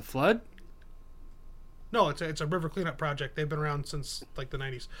 From the flood? No, it's a river cleanup project. They've been around since like the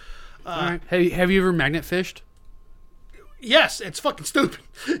 90s. All right. Have you ever magnet fished? Yes, it's fucking stupid.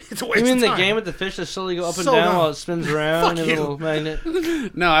 It's a waste You mean of the time. game with the fish that slowly go up and So down dumb. while it spins around Fuck in a you. little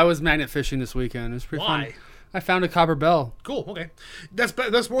magnet? No, I was magnet fishing this weekend. It was pretty Why? fun. I found a copper bell. Cool. Okay,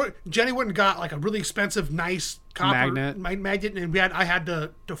 that's more. Jenny went and got like a really expensive, nice copper magnet, and I had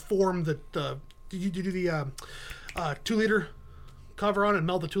to form the. Did you do the 2-liter cover on and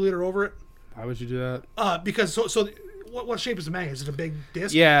meld the 2-liter over it? Why would you do that? Because what shape is the magnet? Is it a big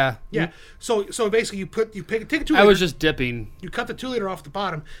disc? Yeah. Yeah. So basically, take a 2-liter. I was just dipping. You cut the 2-liter off the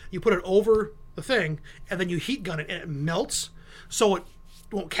bottom. You put it over the thing, and then you heat gun it, and it melts, so it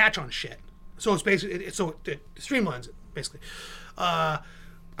won't catch on shit. So it's basically it streamlines it basically. I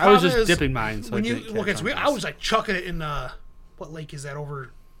was just dipping mine. So when it you didn't catch on I this. was like chucking it in what lake is that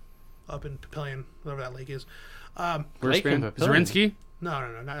up in Papillion, whatever that lake is. Lake in Wirspan? Papillion. Zarinsky?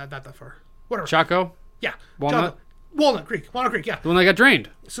 No, not that far. Whatever. Chaco? Yeah. Walnut? Walnut Creek. Yeah. The one that got drained.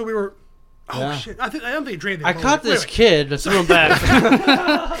 So we were. Oh Yeah. shit! I don't think it drained. I caught this Wait. kid. Let's throw him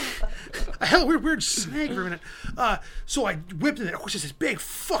back. Hell, we were snag for a minute. So I whipped it. Of course, it's this big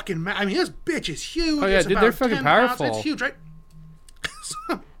fucking. I mean, this bitch is huge. Oh, yeah, It's dude, they're about fucking 10 pounds. powerful. It's huge, right? So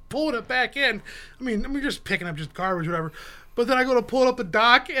I'm pulling it back in. I mean, I'm just picking up just garbage, whatever. But then I go to pull it up the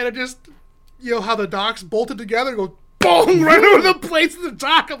dock, and it just, how the dock's bolted together, and goes boom right over the plates of the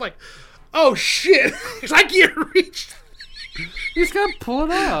dock. I'm like, oh shit! I can't reach. You just gotta pull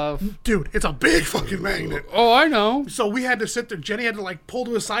it off. Dude, it's a big fucking magnet. Oh, I know. So we had to sit there. Jenny had to like pull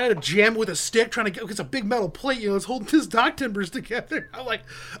to his side, had to jam it with a stick, trying to get. It's a big metal plate, it's holding his dock timbers together. I'm like,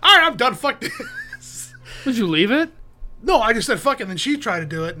 all right, I'm done. Fuck this. Did you leave it? No, I just said fuck it. And then she tried to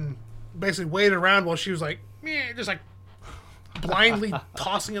do it and basically waited around while she was like, just like blindly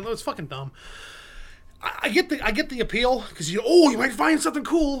tossing it. It was fucking dumb. I get the appeal because you might find something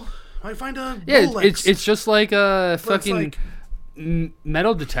cool. Might find a Rolex. it's just like a But it's fucking like-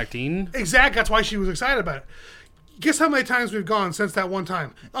 metal detecting. Exactly. That's why she was excited about it. Guess how many times we've gone since that one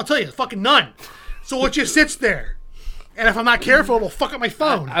time? I'll tell you, fucking none. So it just sits there. And if I'm not careful, it'll fuck up my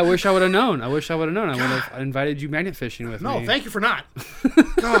phone. I wish I would have known. I would have invited you magnet fishing with me. No, thank you for not.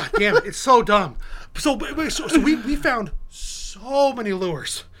 God damn it. It's so dumb. So we found so many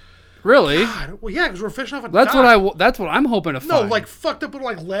lures. Really? God, well, yeah, because we're fishing off a That's dock. that's what I'm hoping to No, find. like fucked up little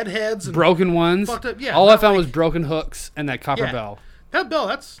like lead heads. And broken ones. Fucked up, yeah, All I not found like- was broken hooks and that copper Yeah. bell. That bell,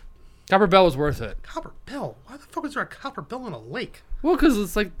 that's Copper bell was worth it. copper bell. Why the fuck is there a copper bell in a lake? Well, because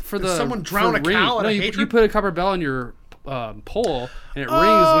it's like for Did the someone drown for a ring. cow out No, of you hatred? put a copper bell on your pole and it rings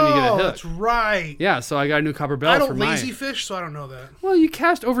when you get a hook. That's right. Yeah, so I got a new copper bell I for don't my. lazy fish, so I don't know that. Well, you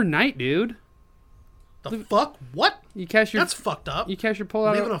cast overnight, dude. The fuck? What? You cast your That's fucked up. you cast your pole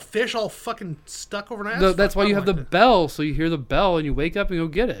out. Leaving a fish all fucking stuck overnight. That's why you have the that. bell, so you hear the bell and you wake up and go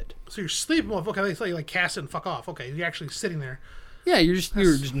get it. So you're sleeping. Well, okay, they thought you like cast it and fuck off. Okay, you're actually sitting there. Yeah, you're just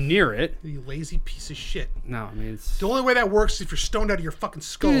near it. You lazy piece of shit. No, I mean it's The only way that works is if you're stoned out of your fucking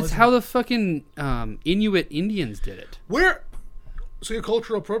skull. dude, it's isn't how it? the fucking Inuit Indians did it. Where? So you're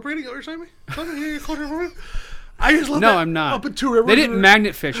cultural appropriating? Is that what you're saying? You're cultural appropriating? I just love No, that. I'm not. Up at Two Rivers. They didn't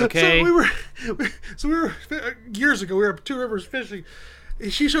magnet fish, okay? So we were years ago. We were up at Two Rivers fishing.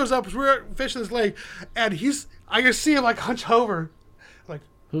 And she shows up. We're fishing this lake, and I can see him like hunch over, like,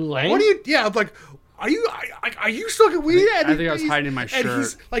 Who, Lane? what are you? Yeah, I'm like, are you smoking weed? I think I was hiding in my And shirt.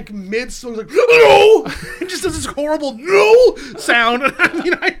 he's like mid, so he's like, no, and just does this horrible no sound.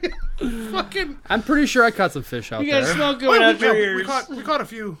 I mean, fucking. I'm pretty sure I caught some fish out You got there. smoke going out your ears. We caught a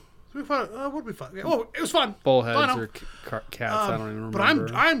few. We caught. What did we find? Yeah, oh, it was fun. Bullheads Fun, or cats. I don't even remember.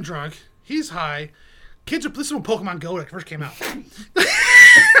 But I'm drunk. He's high. Kids are this is when Pokemon Go like first came out.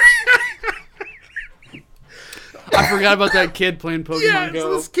 I forgot about that kid playing Pokemon Yeah,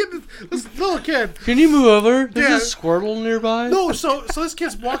 Go. so this little kid. Can you move over? There's Yeah. a Squirtle nearby. No, so this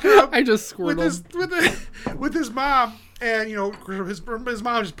kid's walking up. I just with squirtled. with his mom, and his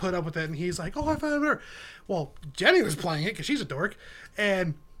mom just put up with it, and he's like, "Oh, I found her." Well, Jenny was playing it because she's a dork,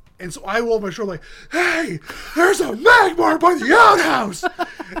 and so I rolled my shoulder like, "Hey, there's a Magmar by the outhouse,"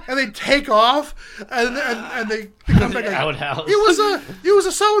 and they take off, and they come back. Like, outhouse. It was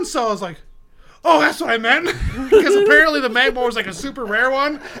a so and so. I was like, "Oh, that's what I meant," because apparently the Magmar was like a super rare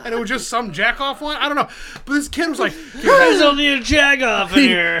one, and it was just some jack-off one. I don't know, but this kid was like, There's only a jag-off in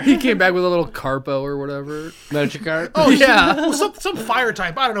here. He came back with a little Carpo or whatever. Magikarp. "Oh Yeah. well, some fire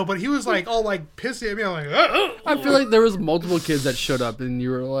type." I don't know, but he was like all like pissy at me. I'm like, I feel like there was multiple kids that showed up and you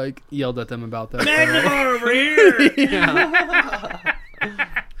were like yelled at them about that. Magmar over here.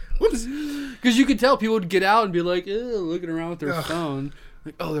 Because you could tell people would get out and be like, looking around with their Ugh. phone.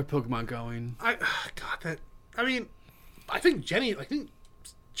 Like, oh, they're Pokemon going. I mean, I think Jay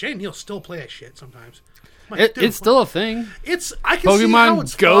and Neil still play that shit sometimes. I'm like, It, dude, it's still a thing. I can see how Pokemon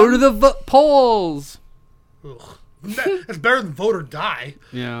it's go fun. to the polls. Ugh. That's better than Vote or Die.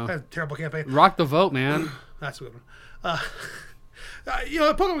 Yeah. That's a terrible campaign. Rock the vote, man. That's a good one.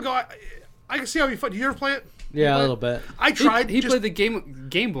 Pokemon Go. I can see how it'd be fun. Do you ever play it? Yeah, a little bit. I tried. He just- played the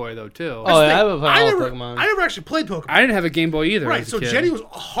Game Boy though too. Oh, yeah, I thing, would play all never, Pokemon. I never actually played Pokemon. I didn't have a Game Boy either. Right, as a so kid. Jenny was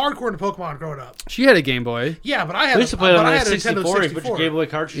hardcore into Pokemon growing up. She had a Game Boy. Yeah, but I had We used to play it but on I a had a Nintendo 64. You put your Game Boy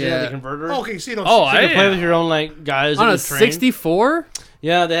cartridge in Yeah. the converter. Okay, see, no, Oh, So you I could play with your own like guys on in a the train. 64.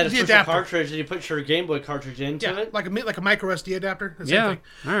 Yeah, they had a The special adapter. cartridge, and you put your Game Boy cartridge into yeah, it. like a micro SD adapter. The same Yeah. thing.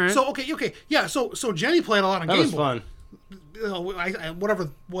 All right. So okay, yeah. So Jenny played a lot on That Game was Boy. fun. Whatever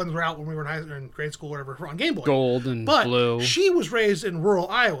ones were out when we were in grade school, whatever, were on Game Boy. Gold and But blue. she was raised in rural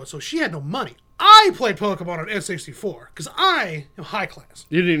Iowa, so she had no money. I played Pokemon on N64 because I am high class.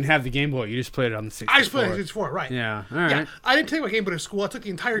 You didn't have the Game Boy. You just played it on the 64. I just played N64, right? Yeah. All right. Yeah, I didn't take my Game Boy to school. I took the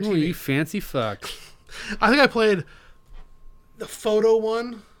entire Ooh, TV. you fancy fuck. I think I played the photo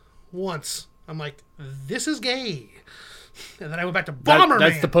one once. I'm like, this is gay. And then I went back to Bomberman.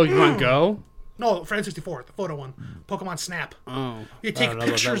 That's the Pokemon Go. No, for N64, the photo one. Pokemon Snap. Oh. You take don't know about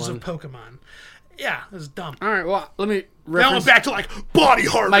that pictures of one. Pokemon. Yeah, it was dumb. All right. Well, let me Now I'm reference back to like Body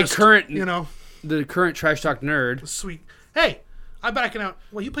Harvest. my current, the current Trash Talk nerd. sweet. Hey, I bet I can out.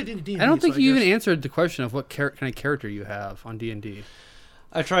 Well, you played D&D. I don't think you even guess. answered the question of what kind of character you have on D&D.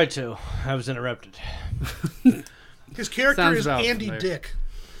 I tried to. I was interrupted. His character Sounds is about Andy familiar. Dick.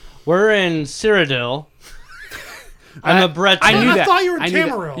 We're in Cyrodiil. I'm a Breton. I knew I that. thought you were in I knew that.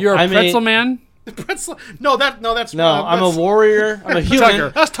 Tamarill. You're a I mean- pretzel man. Pretzel. No, that's No, I'm a warrior. I'm a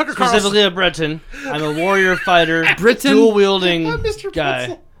human. That's Tucker Carlson. Specifically a Breton. I'm a warrior fighter. Britain? Dual wielding I'm Mr. guy.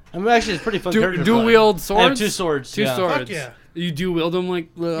 Pretzel. I'm actually it's a pretty fun character. to Dual play. wield I have swords. 2 swords. Two yeah. swords. Fuck yeah. You do wield them like.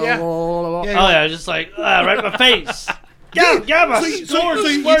 Yeah. Oh yeah, just like right in my face. Yeah, my So you- sword so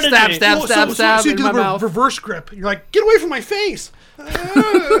you squirted stab, me. stab, stab so you in do my the mouth. reverse grip. You're like, get away from my face.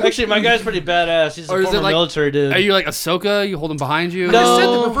 Actually, my guy's pretty badass. He's a Or is it former like- military dude. Are you like Ahsoka? You hold him behind you? I No. just said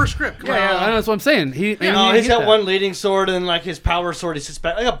the reverse grip. Come Yeah, on. I know, that's what I'm saying. He, No, he he's hit got that. one leading sword and like his power sword. He sits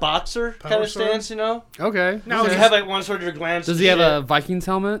back like a boxer kind Power of sword? stance, you know. Okay. Now, So is you this- have like one sword to your glance. Does and he have shit. a Vikings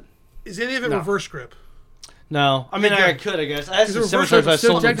helmet? Is any of it No. reverse grip? No, I mean Okay. I could. I guess I had Is some it reverse scimitars. I grip?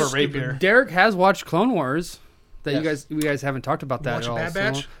 sold them So for rapier. Derek has watched Clone Wars. That Yes. you guys haven't talked about that Watch at all. Bad so-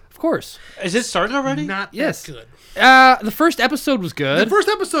 Batch? Of course. Is it started already? Not Yes. that good. The first episode was good. The first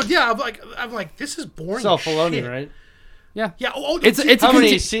episode, yeah, I'm like, this is boring. It's all as Filoni, shit. right? yeah. Yeah. Oh, It's see, a How many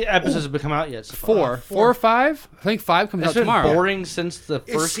conti- episodes have come out yet? So far? four or five. I think 5 comes It's out been tomorrow. boring since the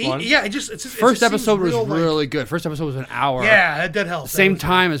first one. Yeah, it's just First episode was real, like- really good. First episode was an hour. Yeah, that did help. That Same was-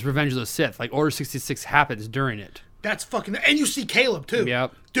 time as Revenge of the Sith. Like Order 66 happens during it. That's fucking. And you see Caleb too.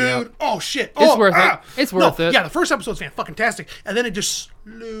 Yep, Dude. yep. Oh shit. It's Oh, worth it. It's worth it. Yeah, the first episode's fantastic, and then it just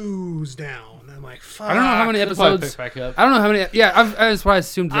slows down. I'm like, fuck. I don't know how many It'll probably episodes. pick back up. I don't know how many. Yeah, that's why I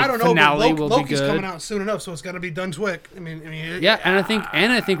assumed the I don't know. finale But will Loki's be good. coming out soon enough, so it's got to be done quick. I mean, Yeah, and I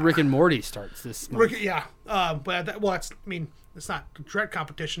think Rick and Morty starts this month. Yeah. But that's. I mean, it's not direct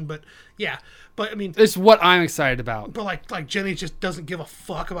competition, but yeah. But I mean, It's what I'm excited about. but like Jenny just doesn't give a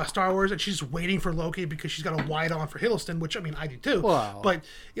fuck about Star Wars, and she's just waiting for Loki because she's got a wide on for Hiddleston, which I mean I do too. Wow. But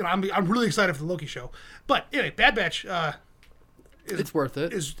I'm really excited for the Loki show. But anyway, Bad Batch It's worth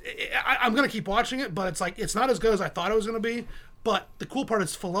it. I'm gonna keep watching it, but it's like it's not as good as I thought it was gonna be. But the cool part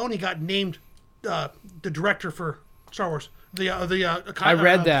is Filoni got named the director for Star Wars. I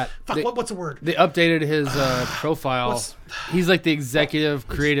read that. Fuck, what's the word? They updated his profile. He's like the executive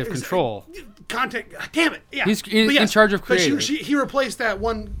creative control. Content. Damn it. Yeah. He's But in charge of but creative. he replaced that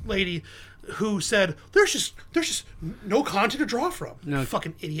one lady who said there's just no content to draw from. No.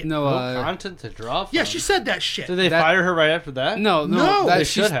 Fucking idiot. No, Content to draw from. Yeah, she said that shit. Did they That- fire her right after that? no, No, that they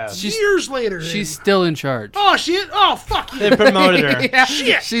she's- should have. She's, Years later. she's still in charge. Oh shit! Oh fuck you! They promoted her. Yeah,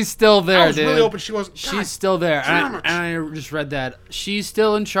 Shit. she's still there, I was dude. really hoping she wasn't. She's God still there. damn And it. I just read that. She's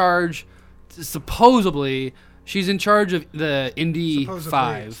still in charge. Supposedly, she's in charge of the Indy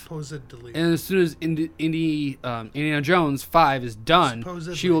 5. Supposedly. And as soon as Indiana Jones 5 is done,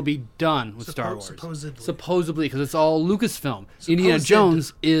 Supposedly. she will be done with Star Wars. Supposedly. Because it's all Lucasfilm. Indiana Supposed.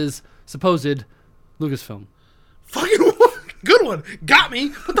 Jones is supposed Lucasfilm. Fucking good one. Got me.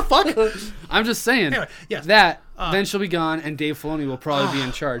 What the fuck? I'm just saying Anyway, yes. that then she'll be gone, and Dave Filoni will probably be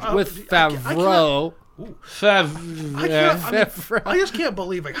in charge with Favreau. I just can't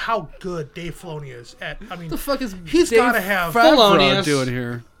believe like how good Dave Filoni is at. I mean, the fuck is he's Dave got to have Favreau Filonius. doing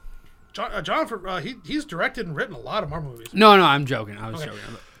here? He's directed and written a lot of Marvel movies. No, I'm joking. I was joking.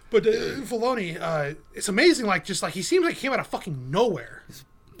 But Filoni, it's amazing. Like just like he seems like he came out of fucking nowhere,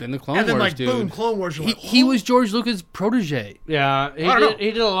 Then the Clone and then Wars, like dude. boom, Clone Wars. You're He like, was George Lucas' protege. Yeah, I don't know.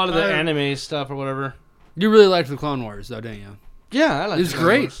 he did a lot of the I- anime stuff or whatever. You really liked the Clone Wars, though, didn't you? Yeah, I like It was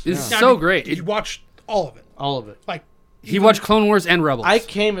great. It's Yeah, I so mean, great. You watched all of it. all of it. Like He watched Clone Wars and Rebels. I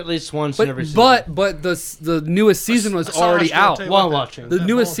came at least once in every but season. but the newest season was Asajj, already I'll out. tell you While what, watching. The that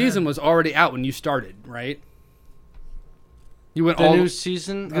newest bald season head. was already out when you started, right? You went The all new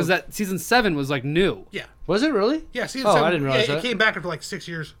season because that season 7 was like new. Yeah, was it really? yeah. Season Oh, 7, I didn't realize yeah, that. It came back after like 6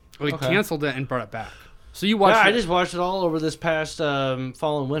 years. We Okay. canceled it and brought it back. So you Yeah, watched. I it. just watched it all over this past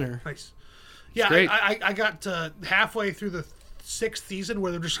fall and winter. Nice. Yeah, great. I got halfway through the 6th season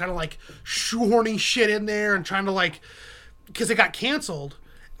where they're just kind of like shoehorning shit in there and trying to like because it got canceled,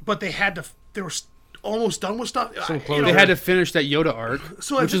 but they had to. They were almost done with stuff. closure. They had to finish that Yoda arc,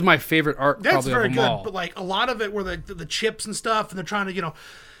 So I which is think- my favorite arc. That's probably very of them good, all. but like a lot of it were the chips and stuff, and they're trying to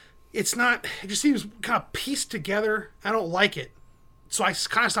it's not. It just seems kind of pieced together. I don't like it, so I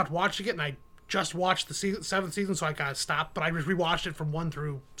kind of stopped watching it, and I just watched the 7th season, so I kind of stopped. But I just rewatched it from 1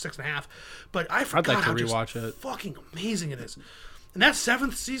 through 6.5. But I forgot like to how just rewatch it. fucking amazing it is. And that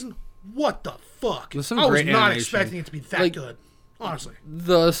 7th season, what the fuck? There's some I was great not animation. expecting it to be that Like- good, honestly.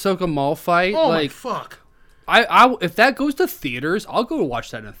 the Ahsoka Maul fight, Oh like my fuck! I if that goes to theaters, I'll go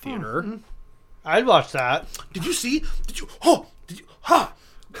watch that in a theater. Mm-hmm. I'd watch that. Did you see? Did you? Oh! Did you? Huh?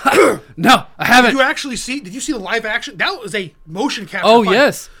 No, I haven't. Did you actually see? Did you see the live action? That was a motion capture. Oh fight.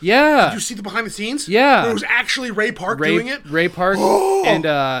 yes, yeah. Did you see the behind the scenes? Yeah. Where it was actually Ray Park doing it. Ray Park, and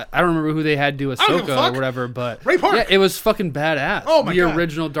I don't remember who they had do don't give a Ahsoka fuck. or whatever, but Ray Park. yeah, it was fucking badass. Oh my the God.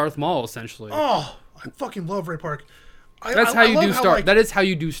 original Darth Maul, essentially. Oh, I fucking love Ray Park. That's how you love do Star. like, that is how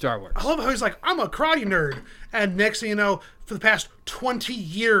you do Star Wars. I love how he's like, I'm a karate nerd, and next thing you know, for the past 20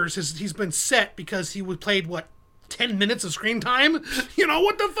 years, he's been set because he played 10 minutes of screen time. You know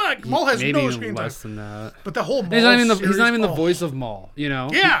what the fuck? Maul has Maybe no even screen time. less than that. But the whole Maul He's not even the series, voice of Maul. You know.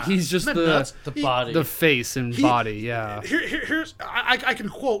 Yeah, He's just Isn't that nuts? The body. the face and body. Yeah. Here's I can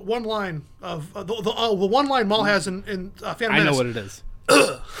quote one line of the one line Maul has in Phantom I know Menace. what it is.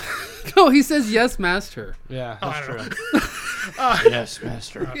 No, he says yes, master. Yeah, I that's don't true. know. Yes,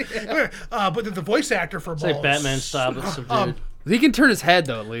 master. But the voice actor for It's Maul, like Batman style, but subdued. He can turn his head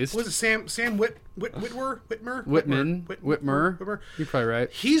though, at least. was it Sam Whitmer? Whitmer. You're probably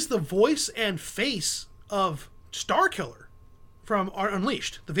right. He's the voice and face of Starkiller from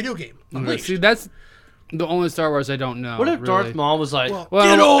Unleashed, the video game. Unleashed. See, that's the only Star Wars I don't know. What if really. Darth Maul was like, Well, Well,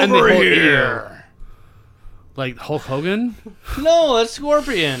 get and the over whole here? ear. Like Hulk Hogan? No, that's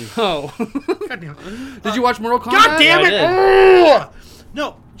Scorpion. Oh. God damn it. Did you watch Mortal Kombat? God damn I it! did. Ugh!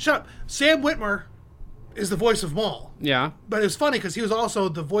 No, shut up. Sam Whitmer is the voice of Maul. Yeah. But it's funny because he was also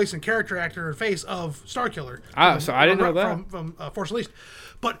the voice and character actor and face of Starkiller. Ah, so I didn't know that. From Force Unleashed.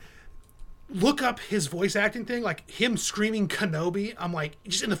 But look up his voice acting thing, like him screaming Kenobi. I'm like,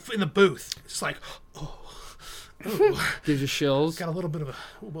 just in the booth. It's like, Gives you shills. got a little bit of a,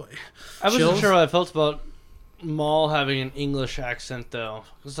 oh boy. I wasn't Chills? sure how I felt about Maul having an English accent, though.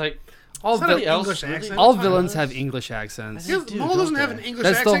 It's like, All, It's not vil- an English accent. all It's not villains a- have English accents. They do, Maul doesn't don't have they? an English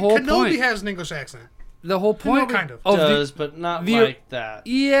That's the accent. whole Kenobi point. has an English accent. The whole point kind of. of does, but not the- like that.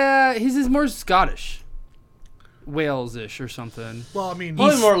 Yeah, he's more Scottish. Wales-ish or something. Well, I mean,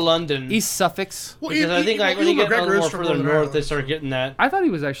 Probably more London. East Suffolk. well, because I think like when you Ewan get a McGregor little is more from further Northern north, Ireland, they start so- getting that. I thought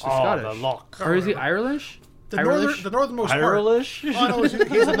he was actually Oh, Scottish. the lock. Or is he Irish? the Irish? northernmost part. Irish? Oh, no, he's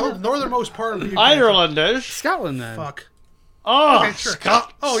the northernmost part of the UK. Irelandish? Scotland then. Fuck. Oh, Okay, sure.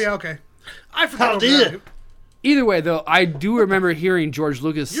 Scots. Oh yeah, okay. I forgot. How over dare. that. Either way, though, I do remember hearing George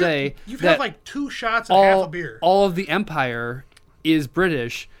Lucas say You've that had like 2 shots and half a beer. all of the Empire is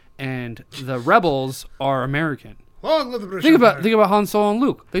British and the rebels are American. Long live the British Think Empire. about Han Solo and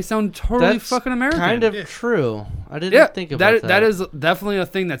Luke. They sound totally That's fucking American. kind of Yeah. true. I didn't yeah. think about that. That is definitely a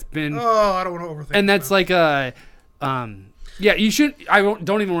thing that's been, Oh, I don't want to overthink. and that's it. like a, yeah. You should. I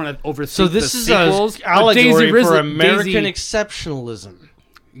don't even want to overthink. So this the is sequels, an but allegory for American Daisy, exceptionalism.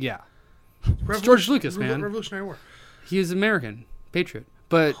 yeah. Revolution- George Lucas, man. Revolutionary War. He is American patriot,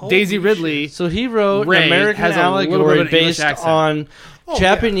 but Holy Daisy Ridley. So he wrote Ray an American has a little bit allegory of an English based accent. on Oh,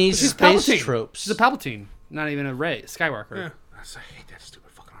 Japanese She's space Palpatine. tropes. She's a Palpatine, not even a Ray Skywalker. Yeah. I hate that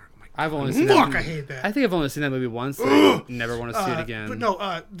stupid fucking article. My I've only seen Fuck, that. I hate that. I think I've only seen that movie once. And I never want to see it again. But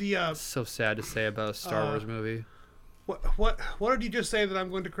no, the So sad to say about a Star Wars movie. what did you just say that I'm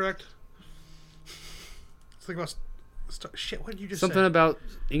going to correct? Let's think about shit. What did you just Something say? about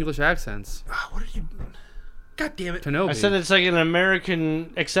English accents. What did you? God damn it! Kenobi. I said it's like an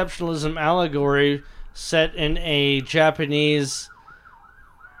American exceptionalism allegory set in a Japanese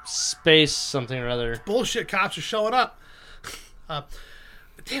space something or other. Bullshit. Cops are showing up.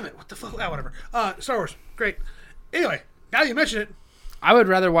 Damn it! What the fuck? Whatever. Star Wars, great. Anyway, now you mention it. I would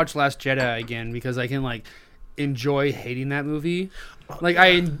rather watch Last Jedi again because I can like enjoy hating that movie. Like I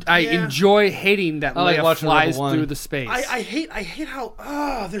Yeah. enjoy hating that I like Leia watching flies Rebel One. through the space. I hate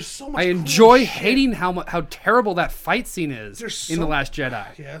how there's so much. I cool enjoy shit. hating how terrible that fight scene is There's in The so- Last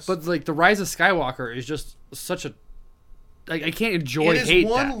Jedi. Yes. But like the Rise of Skywalker is just such a like I can't enjoy It is hate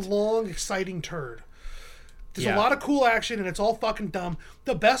one that. long, exciting turd. There's Yeah. a lot of cool action, and it's all fucking dumb.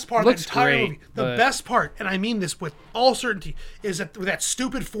 The best part of the Looks entire great, movie, the but- best part, and I mean this with all certainty, is that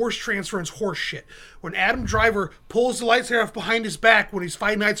stupid force transference horse shit. When Adam Driver pulls the lightsaber off behind his back when he's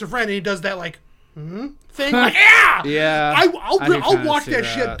fighting Knights of Ren, and he does that like thing, like yeah, Yeah, I'll I do kinda watch see that,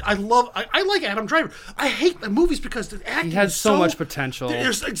 that. shit. I like Adam Driver. I hate the movies because the acting He has is so much potential.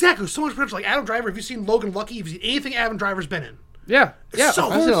 There's exactly so much potential. Like Adam Driver. Have you seen Logan Lucky? Have you seen anything Adam Driver's been in? Yeah. Yeah. so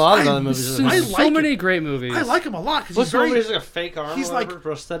I've seen a lot of I- other movies. So, I I like many it. great movies. I like him a lot because he's What's the very. movie? Is like a fake arm he's or like- whatever,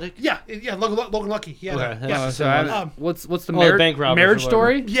 prosthetic? Yeah, Logan Lucky. Yeah, Okay, yeah. that's Oh, the so same I one. haven't- what's the the marriage, bank robbers marriage or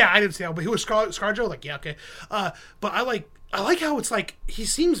whatever. story? Yeah, I didn't see that, but he was ScarJo. Like, yeah, okay. But I like how it's like he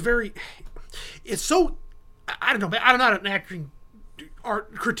seems very. It's so. I don't know. I'm not an acting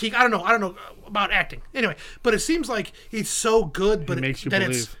art critique. I don't know about acting. Anyway, but it seems like he's so good, but makes you that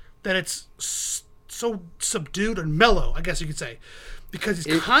believe. it's so subdued and mellow. I guess you could say, because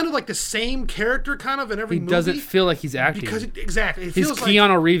he's kind of like the same character, kind of in every He movie. doesn't feel like he's acting. because exactly. It he's feels like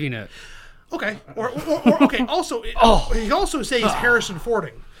Keanu Reeving it. okay, or okay. Also, he can also say he's Harrison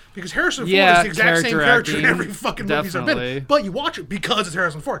Fording. Because Harrison Ford Yeah, is the exact same character character in acting, every fucking movie he's ever been definitely. in. But you watch it because it's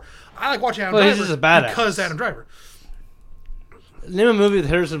Harrison Ford. I like watching Adam Well, he's Driver just a badass. because Adam Driver. Name a movie with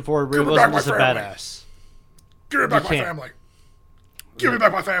Harrison Ford where he Give me back wasn't just a my family. badass. Give me back my can't. family. Give me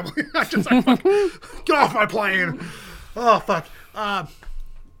back my family. I just like, fuck, get off my plane. Oh fuck.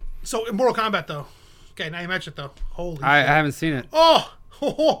 So in Mortal Kombat though. Okay, now you mentioned it though. Holy. I shit. haven't seen it. Oh. Ho,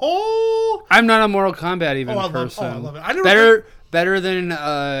 ho, ho. I'm not a Mortal Kombat even I love- person. I love it. I never better than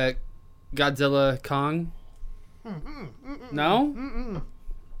Godzilla Kong. No.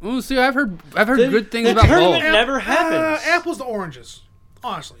 Ooh, see, I've heard good things the about tournament both. never happens. Apples to oranges.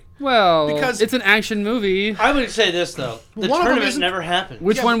 Honestly. Well, because- it's an action movie. I would say this though: the one of them tournament isn't- never happens.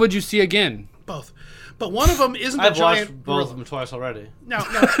 Which Yeah, one would you see again? Both. But one of them isn't a I've giant watched both of gorilla. them twice already. Now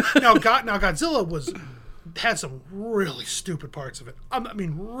Godzilla had some really stupid parts of it. I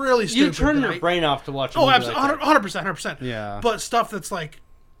mean, really stupid. You turn that your brain off to watch. A Oh, movie absolutely, like that. 100%. Yeah. But stuff that's like,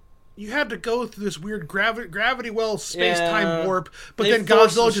 you had to go through this weird gravity well space Yeah. time warp, but They then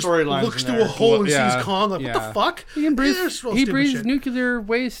forced Godzilla some just storylines looks in through there. a hole and Yeah. sees Kong. Like, what Yeah. the fuck? He can breathe. There's real He stupid breathes shit. nuclear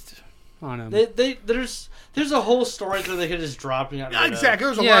waste on him. There's a whole story that they could just drop and got rid Yeah, of. exactly.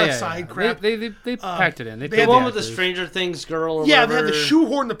 There's a lot of side crap. They packed it in. They they The had one the with the actors. Stranger Things girl. Or Yeah, they whatever. had to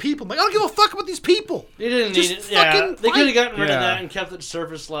shoehorn the people. I'm like, I don't give a fuck about these people. They didn't Just need it. Yeah, fucking they could fight. have gotten rid Yeah. of that and kept it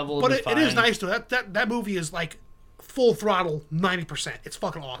surface level. But and it is fine. nice to that movie is like full throttle 90%. It's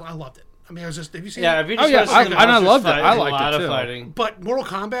fucking awesome. I loved it. I mean, it was just, have you seen Yeah, it? if you Oh, just yeah, wanna see I- the and I monsters loved it. fight, I there's liked a lot it, of too. fighting. But Mortal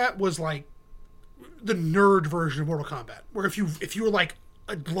Kombat was like the nerd version of Mortal Kombat, where if you were like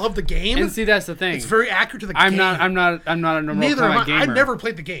love the game, And see, that's the thing. it's very accurate to the I'm game. not a Mortal Neither am Kombat I. gamer. I never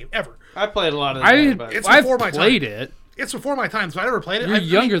played the game ever. I played a lot of. It's I've before my played time. it. It's before my time, so I never played it. You're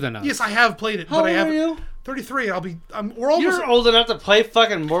younger than us. Yes, I have played it, How but I old haven't. are you? 33. We're almost. You're old enough to play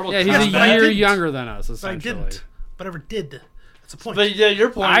fucking Mortal Yeah, Kombat. he's but I a year didn't. younger than us, But I essentially. didn't. But I never did. That's the point. But yeah, your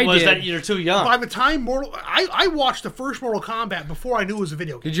point I was did. that you're too young. By the time I watched the first Mortal Kombat before I knew it was a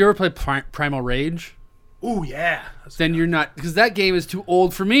video game. Did you ever play Primal Rage? Ooh yeah. Then you're not, because that game is too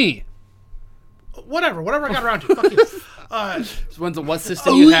old for me. Whatever I got around to. Fuck you. What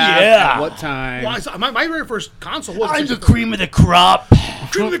system you have? yeah. At what time? Well, my very first console was I'm the cream of the crop.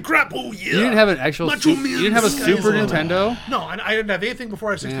 cream of the crap. Oh yeah. You didn't have an actual. Macho You Man didn't have a Sky Super is Nintendo. No, I didn't have anything before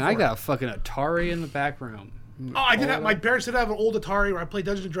I was 64. Man, I got a fucking Atari in the back room. Oh, I did have. My parents did have an old Atari where I played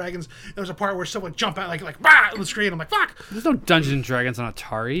Dungeons and Dragons. There was a part where someone would jump out like bah on the screen. I'm like, fuck. There's no Dungeons and Dragons on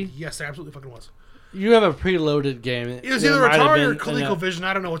Atari. Yes, there absolutely fucking was. You have a preloaded game. It was There either might have Atari or been in a- ColecoVision.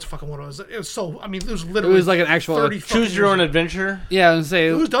 I don't know what fucking one it was. It was so. I mean, it was It literally. was like an actual 30 fucking Choose your years own ago. adventure. Yeah, I was say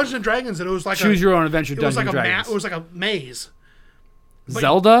It was Dungeons and Dragons, and it was like choose your own adventure. It was Dungeons like and a Dragons. it was like a maze.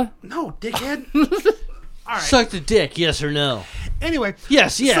 Zelda. No, dickhead. All right. Suck the dick, yes or no? Anyway.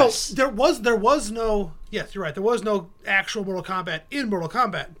 Yes, yes. So there was no. Yes, you're right. There was no actual Mortal Kombat in Mortal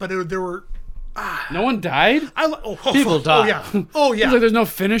Kombat, but there were. No one died. People fuck. die. Oh yeah. Oh yeah. It's like there's no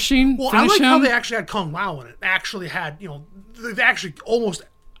finishing. Well, Finish I like how him? they actually had Kung Lao in it. Actually had, they actually almost,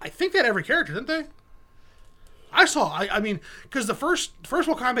 I think they had every character, didn't they? I mean, because the first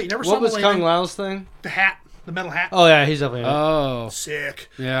Mortal Kombat, you never saw What was Millennium. Kung Lao's thing? The hat, the metal hat. Oh yeah, he's definitely. Oh, Sick.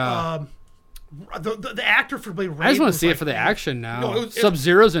 yeah. The actor for Blade Raven I just want to was see like- it for the action now. No, it Sub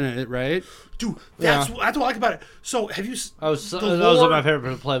Zero's in it, right? Dude, that's what I like about it. So, have you... that was the that was lore- my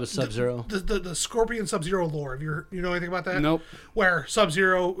favorite play with Sub Zero. The Scorpion Sub-Zero lore. Have you know anything about that? Nope. Where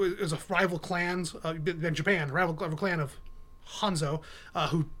Sub-Zero is a rival clans in Japan, a rival clan of Hanzo,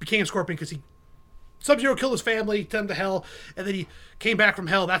 who became Scorpion because Sub-Zero killed his family, sent him to hell, and then he came back from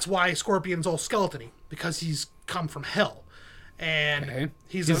hell. That's why Scorpion's all skeleton-y, because he's come from hell. And Okay.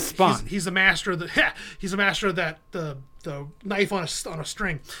 he's He's a spawn. He's a master of the he's a master of that the knife on a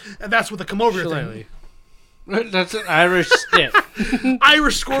string, and that's what the come over here thing. Shillelagh. That's an Irish stick.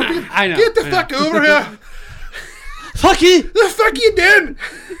 Irish Scorpion. I know, Get the I fuck over here. Fuck you! The fuck you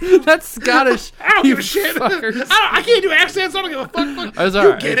did? That's Scottish. I don't you give a shit. fuckers. I can't do accents. I don't give a fuck. It's You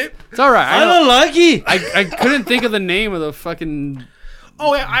alright. get it? It's all right. I don't like you. I couldn't think of the name of the fucking.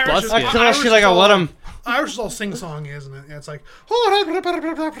 Oh yeah, Irish. Busket. I tell you like I want him. Irish is all sing-song, isn't it? Yeah, it's like,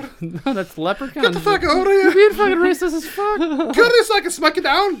 get No, that's Leprechaun. the fuck over here. Being fucking racist as fuck. Cut this so I can smack it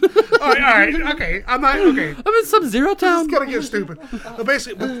down. All right, okay. I'm not okay. I'm in Sub Zero Town. It's gonna get stupid. But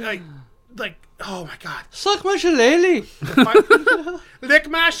basically, like, oh my god, Suck my shillelagh. lick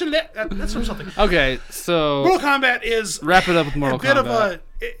my shillelagh. That's from something. Okay, so Mortal Kombat is wrap it up with Mortal a bit Kombat. of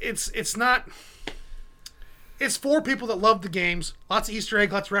a. It's not. It's for people that love the games. Lots of Easter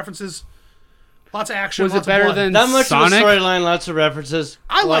egg, lots of references, lots of action. Was it lots of better blood. than Not much Sonic? of a storyline, lots of references,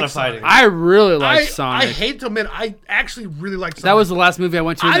 I a lot like of fighting. I really like I Sonic. hate to admit, I actually really like Sonic. That was the last movie I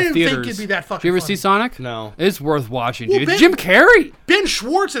went to in I the didn't theaters. think it'd be that fucking Did you ever funny. see Sonic? No. It's worth watching, Well, dude. Ben- Jim Carrey. Ben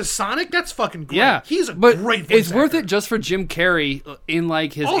Schwartz as Sonic. That's fucking great. Yeah, He's a but great voice it's worth actor. it just for Jim Carrey in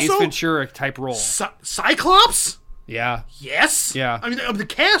like his Also- Ace Ventura type role. Cyclops. Yeah, Yes. Yeah. I mean, the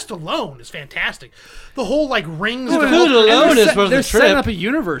cast alone is fantastic. The whole like rings. The the food whole- alone is worth they're the setting trip. up a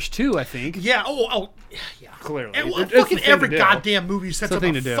universe too. I think. Yeah. Yeah. Clearly, And, It's fucking the thing every to do. goddamn movie sets up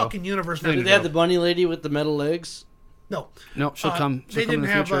Something a to do. fucking universe. Now. Something Did they have the bunny lady with the metal legs? No. No, she'll come. They She'll come in didn't the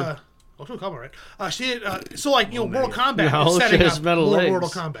have. future. She'll come, right? She did. So like Mortal Kombat No, is setting she has up metal more legs. Mortal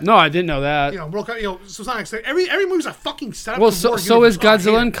Kombat. No, I didn't know that. Mortal Kombat. So Sonic's every movie's a fucking setup. Well, to so more is universe. Godzilla I hate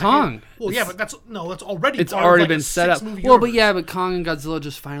and it. I hate Kong. it. Well, yeah, but that's already. It's part of, already like, been a set up. 6-movie Well, but universe. yeah, but Kong and Godzilla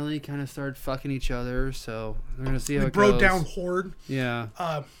just finally kind of started fucking each other, so we're gonna see how it Broke goes. down Horde. Yeah.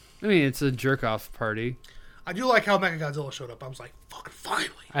 I mean, it's a jerk off party. I do like how Mechagodzilla showed up. I was like, fucking finally.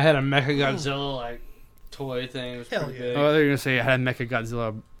 I had a Mechagodzilla like toy thing. It was Hell pretty yeah. big. Oh, they're gonna say I had a Mecha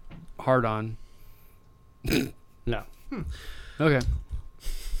Godzilla hard on. No. Okay.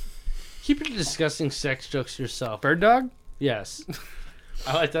 Keep your disgusting sex jokes to yourself. Bird Dog. Yes.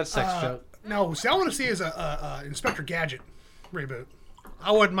 I like that sex joke. No, see, I want to see is a Inspector Gadget reboot.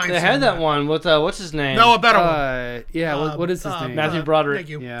 I wouldn't mind. They seeing had that one with what's his name? No, a better one. Yeah. What is his name? Matthew Broderick. Thank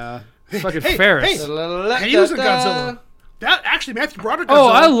you. Yeah. Fucking Hey, Ferris. hey. And he was in Godzilla. That actually Matthew Broderick. Godzilla, Oh,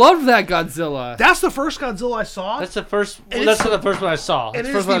 I loved that Godzilla. That's the first Godzilla I saw. That's the first. And That's it's- the first one I saw. That's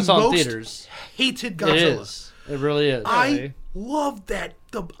it the is first one I the saw in most theaters. hated It Godzilla. is. It really is. I love that.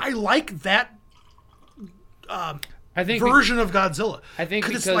 I like that I think version of Godzilla. I think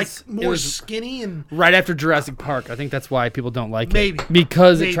it's because like it more was- skinny and right after Jurassic Park. I think that's why people don't like Maybe. it.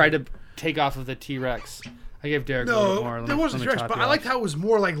 Because Maybe. it tried to take off of the T-Rex. I gave Derek a little bit more. no, Let there me- wasn't let me T-Rex, top but you I liked off. how it was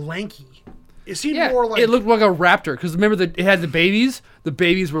more like lanky. It seemed Yeah, more like it looked like a raptor. Because remember, it had the babies. The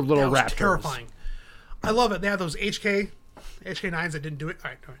babies were little that was raptors. terrifying. I love it. They have those HK9s that didn't do it.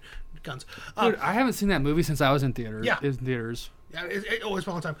 All right, guns. Dude, I haven't seen that movie since I was in theaters. Yeah. In theaters. Yeah, it always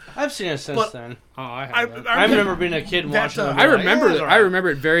been a long time. I've seen it since But- then. Oh, I I, haven't. I remember being a kid that, watching. uh, it. I remember Yeah, it. I remember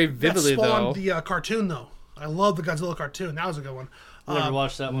it very that vividly though. spawned the cartoon though. I love the Godzilla cartoon. That was a good one. Never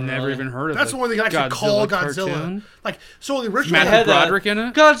watched that one. Never really. even heard of it. That's the one they can actually call Godzilla. cartoon. Like, so the original. Matthew had that. Broderick in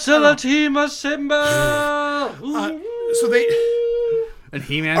it, Godzilla Team of Simba. So they. and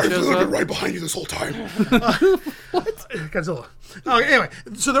He-Man shows up. right behind you this whole time. What? Godzilla. Anyway,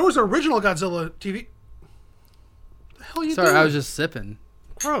 so there was an original Godzilla TV. The hell are you Sorry, doing? I was just sipping.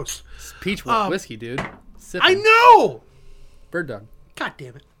 Gross. It's peach whiskey, dude. Sipping. I know. Bird dog. God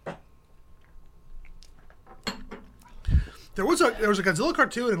damn it. There was a Godzilla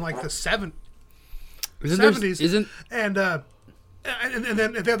cartoon in like the 70s. And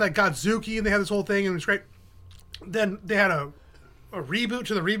then they had that Godzuki, and they had this whole thing, and it was great. Then they had a reboot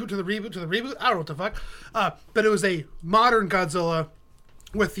to the reboot to the reboot to the reboot. I don't know what the fuck. But it was a modern Godzilla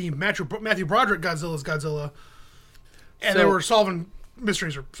with the Matthew Broderick Godzilla's Godzilla, and they So- were solving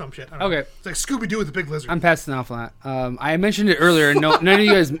mysteries or some shit. I don't know. Okay. It's like Scooby Doo with the big lizard. I'm passing off on that. I mentioned it earlier, and none of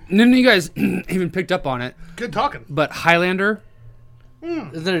you guys even picked up on it. Good talking. But Highlander,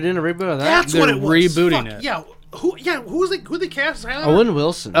 Isn't there doing a reboot of that? That's what they're it was. rebooting Fuck, it. Yeah. Who they cast as Highlander? Owen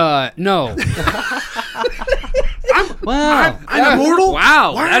Wilson. no. Wow. I'm immortal.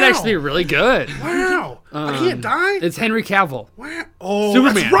 Wow, that'd actually be really good. Wow. I can't die. It's Henry Cavill. Wow. Oh,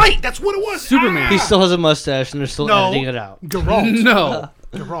 Superman. that's right. That's what it was. Superman. He still has a mustache, and they're still No. editing it out. Geralt. No.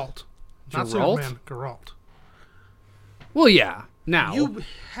 Geralt. Not Geralt? Superman. Geralt. Well, yeah. Now. You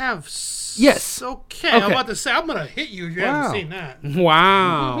have. Yes. Okay. I'm Okay. about to say I'm gonna hit you if you haven't seen that.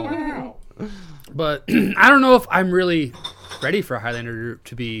 Wow. Wow. But I don't know if I'm really ready for Highlander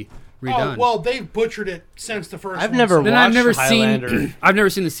to be redone. Oh well, they've butchered it since the first. I've one, never so- then I've watched never Highlander. seen I've never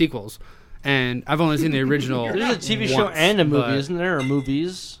seen the sequels, and I've only seen the original. There's a TV show once, and a movie, but- isn't there? Or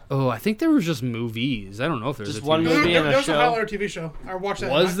movies? Oh, I think there was just movies. I don't know if there was Just a one TV There, movie show. and a there was a show. Highlander TV show. I watched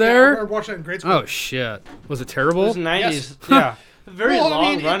that. Was Yeah, there? I watched that in grade school. Oh shit! Was it It terrible? was 90s. Yeah. Very Well, I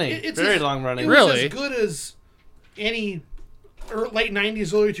long mean, running. it's Very as- long running. It was Really? as good as any late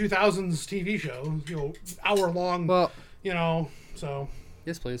 '90s, early 2000s TV show. You know, hour long. Well, You know, so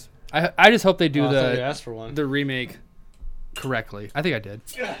yes, please. I just hope they do Oh, I thought you asked for one. the remake correctly. I think I did.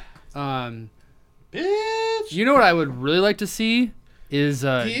 bitch. You know what I would really like to see is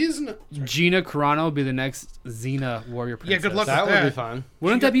He's n- Gina Carano be the next Xena warrior Yeah, princess. good luck That with would be that. fun.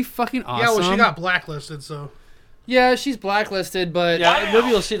 Wouldn't that be fucking awesome? Yeah, well, she got blacklisted, so Yeah, she's blacklisted, but Yeah, maybe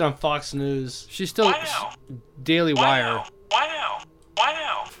you'll see it on Fox News. she's still Daily Wire.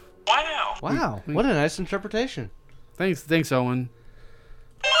 Wow, what a nice interpretation. Thanks, Owen.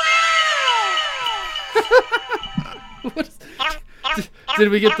 What is- did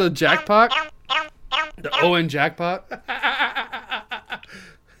we get the jackpot? The Owen jackpot?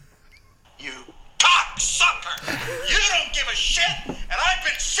 You cocksucker! You don't give a shit, and I've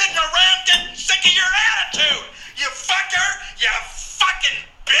been sitting around getting sick of your attitude! You fucker! You fucking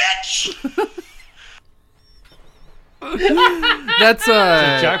bitch! That's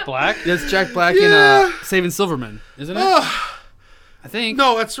Jack Black? That's Jack Black in Saving Silverman, isn't it? I think.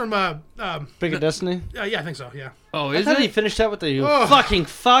 no, that's from Big of Destiny? yeah, I think so. Yeah, Oh, I is thought he it? finished that with the fucking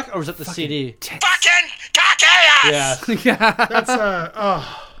fuck, or was that the CD? Fucking cock ass! Yeah. Yeah. that's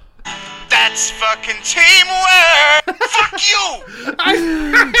That's fucking teamwork! Fuck you!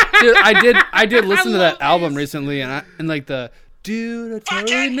 Dude, I did listen to that album recently, and like the dude, I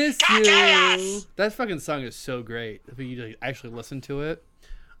totally Fucking miss you. cock-ass. That fucking song is so great. If you like, actually listen to it,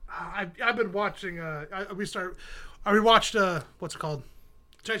 I've been watching. We watched what's it called?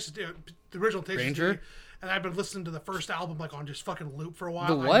 The original Tenacious Ranger? D, and I've been listening to the first album like on just fucking loop for a while.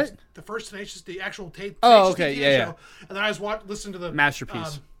 The what? The first Tenacious, the actual Tenacious Oh, D okay, TV yeah. show. And then I was listening to the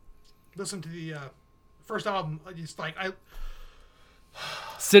Masterpiece. Listen to the first album. I just like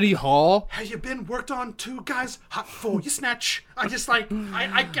City Hall. have you been worked on too, guys? Hot for you snatch. I just like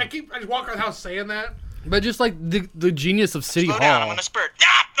I just walk around the house saying that. But just like the genius of City Slow down, I'm Hall. gonna spurt.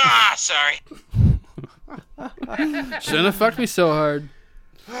 Sorry. Shouldn't have fucked me so hard.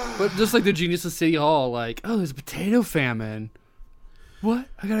 But just like the genius of City Hall, like, oh, there's a potato famine. What?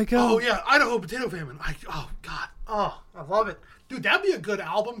 I gotta go. Oh yeah, Idaho Potato Famine. Oh god. Oh, I love it. Dude, that'd be a good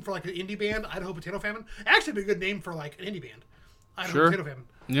album for like an indie band, Idaho Potato Famine. Actually, be a good name for like an indie band. Idaho Sure. Potato Famine.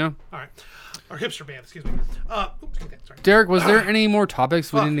 Yeah. All right. Or hipster band, excuse me. Oops, okay, sorry. Derek, was there any more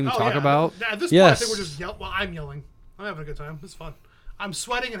topics we didn't even Oh, talk yeah. about? At this Yes. point, I think we're just well, I'm yelling. I'm having a good time. It's fun. I'm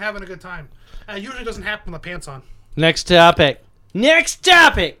sweating and having a good time. And it usually doesn't happen with my pants on. Next topic. Next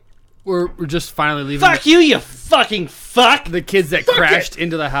topic! We're just finally leaving Fuck you, you fucking fuck! the kids that crashed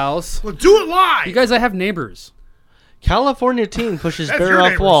into the house. Well, do it live. You guys, I have neighbors. California teen pushes That's bear your off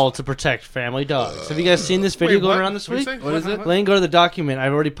neighbors. wall to protect family dogs. Have you guys seen this video Wait, going what? around this What'd week? you say? What is it? Lane, go to the document.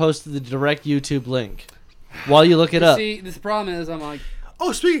 I've already posted the direct YouTube link. While you look it up. See, this problem is I'm like,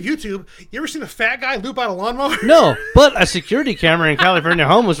 Oh, speaking of YouTube, you ever seen a fat guy loop out a lawnmower? No, but a security camera in California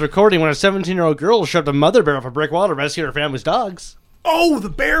home was recording when a 17-year-old girl shoved a mother bear off a brick wall to rescue her family's dogs. Oh, the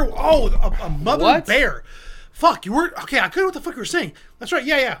bear. Oh, a mother What? bear. Fuck, you were... Okay, I couldn't know what the fuck you were saying. That's right,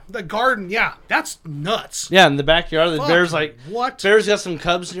 yeah. The garden, yeah. That's nuts. Yeah, in the backyard, the Fuck, bear's like... what? Bear's got some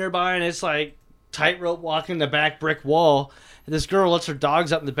cubs nearby, and it's like tightrope walking the back brick wall. And this girl lets her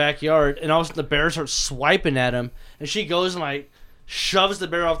dogs out in the backyard, and all of a sudden the bear starts swiping at him. And she goes and like shoves the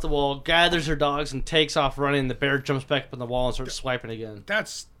bear off the wall, gathers her dogs, and takes off running. The bear jumps back up on the wall and starts swiping again.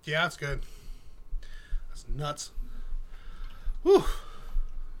 That's good. That's nuts. Whew.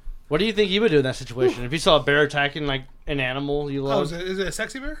 What do you think you would do in that situation? If you saw a bear attacking like an animal you Oh, love? is it a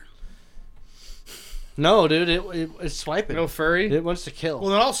sexy bear? No, dude, it's swiping. No furry. It wants to kill.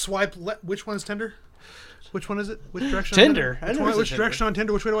 Well, then I'll swipe. Which one's tender? Which one is it? Which direction? Tinder. On I Tinder? know Which, it's a which Tinder. direction on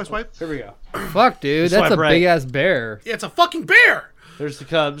Tinder? Which way do I swipe? Here we go. Fuck, dude. Swipe That's a right. big ass bear. Yeah, it's a fucking bear. There's the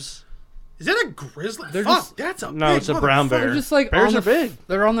cubs. Is that a grizzly? They're Fuck, just- that's a No, big it's a brown motherfucker. bear. They're just like Bears on are the, big.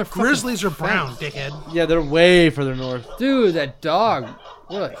 They're on their fucking Grizzlies are fence. brown, dickhead. Yeah, they're way further north. Dude, that dog.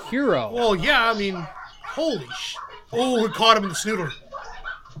 What a hero. Well, yeah, I mean, holy sh... Oh, we caught him in the snooter.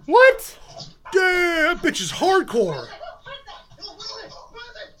 What? Damn, that bitch is hardcore.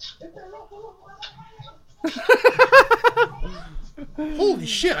 Holy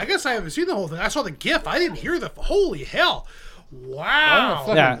shit, I guess I haven't seen the whole thing. I saw the GIF. I didn't hear the... Holy hell. Wow.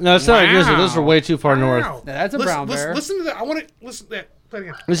 fuck. Yeah, no, it's not a grizzly. Those are Wow. way too far north. Wow. Yeah, that's a Listen- brown listen- bear. Listen to that. I want to... Listen to that. Play it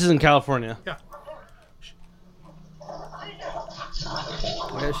again. This is in California. Yeah.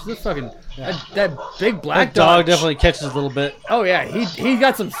 Yeah, she's a fucking that big black That dog dog. definitely catches a little bit. Oh yeah, he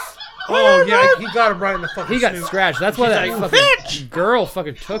got some. Oh, yeah, he got him right in the fucking He got snoot. scratched. That's why that like, fucking girl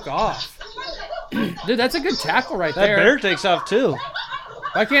fucking took off. Dude, that's a good tackle right That there. bear takes off too.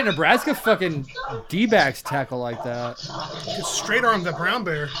 Why can't Nebraska fucking D-backs tackle like that? Just straight arm the brown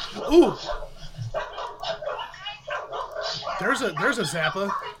bear. Ooh. There's a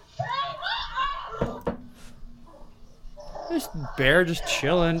Zappa. This bear just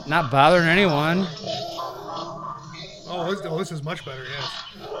chilling, not bothering anyone. Oh, this is much better, yes.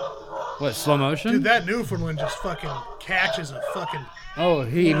 What, slow motion? Dude, that Newfoundland just fucking catches a fucking... Oh,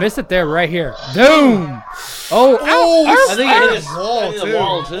 he missed it there, right here. Boom! Oh, ow, I think it hit his wall, the too.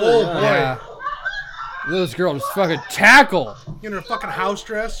 wall too. Oh, yeah. boy. yeah. This girl just fucking tackle. In her fucking house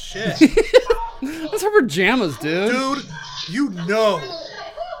dress? Shit. That's her pajamas, dude. Dude, you know.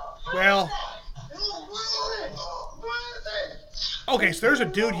 Well... Okay, so there's a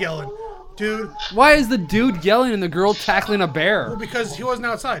dude yelling. Dude, Why is the dude yelling and the girl tackling a bear? because he wasn't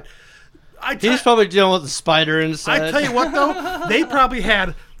outside. He's probably dealing with the spider inside. I tell you what, though, they probably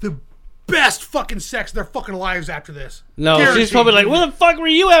had the best fucking sex of their fucking lives after this. No, Guaranteed. she's probably like, "Where the fuck were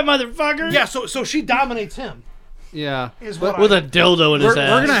you at, motherfucker?" Yeah, so she dominates him. Yeah. Is what With I- a dildo in We're his ass.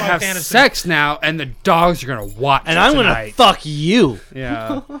 gonna my have fantasy. sex now, and the dogs are gonna watch. and it I'm gonna tonight. fuck you.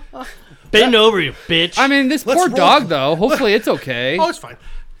 Yeah. Bend over, you bitch. I mean, this Let's poor roll. dog, though. Hopefully, it's okay. Oh, it's fine.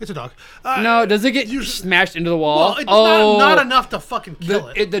 It's a dog. No, does it get smashed into the wall? Well, it's not enough to fucking kill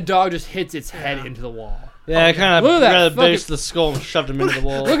it. The dog just hits its head into the wall. yeah, I kind Look at of that grabbed the base fucking- of the skull and shoved him into the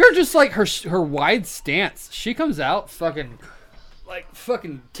wall. Look at her just like her wide stance. She comes out fucking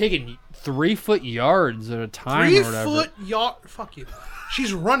taking 3 foot yards at a time 3 or whatever. foot yard. Fuck you.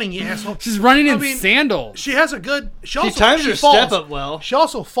 She's running, you asshole. She's running in I mean, sandals. She has a good. She also times she her falls. step up well. She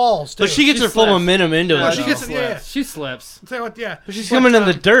also falls too. But she gets She her full slips. momentum into Oh, it. she though. gets it. Yeah. She slips. I'll tell you what. Yeah. She's But, coming in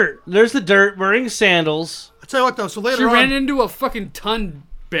the dirt. There's the dirt, wearing sandals. I'll tell you what though. So later She on, ran into a fucking ton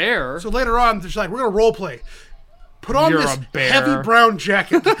bear. So later on, she's like, "We're gonna role play. Put on You're this a bear." heavy brown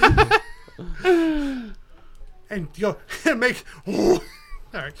jacket, and go and make." All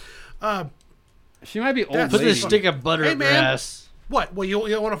right. She might be old. That's- Put lady. this stick of butter Hey, up her man. ass. What? Well, you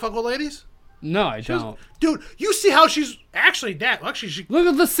don't want to fuck with ladies, No, I don't. dude? You see how she's actually that? Actually, she. Look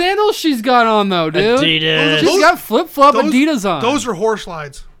at the sandals she's got on, though, dude. Adidas. She's got flip flop Adidas on. Those are horse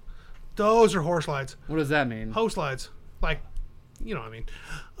slides. Those are horse slides. What does that mean? Hoe slides, like, you know what I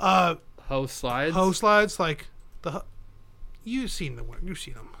mean. Hoe slides. Hoe slides, like you've seen them. You've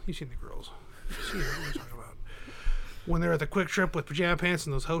seen the girls. You've seen what I'm talking about. When they're at the Quick Trip with pajama pants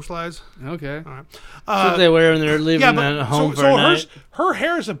and those hoe slides. Okay. All right. That's what they wear when they're leaving Yeah, but home so for a night. her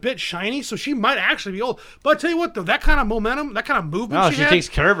hair is a bit shiny, so she might actually be old. But I tell you what, though, that kind of momentum, that kind of movement, No, she she had, takes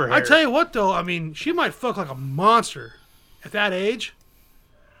care of her hair. I tell you what, though, I mean, she might fuck like a monster at that age.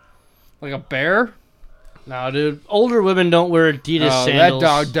 Like a bear? No, dude. Older women don't wear Adidas Oh, that sandals.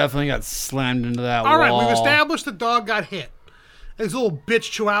 dog definitely got slammed into that All right, wall. we've established the dog got hit. And these little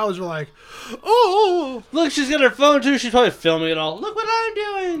bitch chihuahuas are like, oh. Look, she's got her phone too. She's probably filming it all. Look what I'm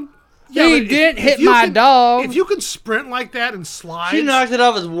doing. Yeah, He but didn't if hit you my can- dog. If you can sprint like that and slide, She knocked it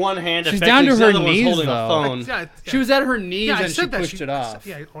off with one hand. She's effectively, down to 'cause the her other one's knees, holding though. a phone. Yeah, She was at her knees yeah, I and she said that. pushed it off.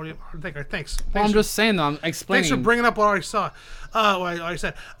 Yeah, thanks. Well, I'm just saying though. I'm Thanks explaining. for bringing up what I already saw. What I already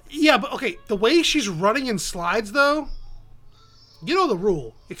said. Yeah, but okay, the way she's running in slides, though, you know the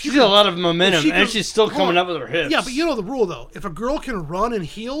rule. If you She's got a lot of momentum, if she and can- she's still hold coming on. up with her hips. Yeah, but you know the rule, though. If a girl can run in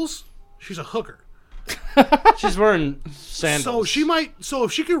heels, she's a hooker. She's wearing sandals. So she might. So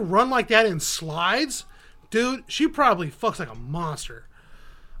if she can run like that in slides, dude, she probably fucks like a monster.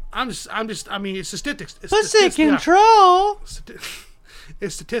 I'm just. I mean, it's statistics. It's Pussy statistics, yeah. control.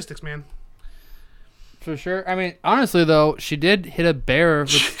 It's statistics, man. For sure. I mean, honestly though, she did hit a bear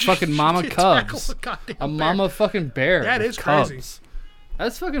with fucking mama She tackled cubs. the goddamn A bear. mama fucking bear. That with is crazy. cubs.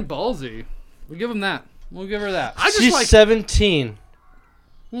 That's fucking ballsy. We'll give him that. We'll give her that. I just She's like 17.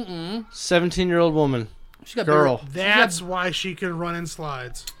 17-year-old woman. She got Girl. Bigger, that's why she can run in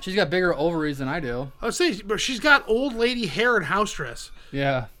slides. she's got bigger ovaries than I do. I would say, but she's got old lady hair and house dress.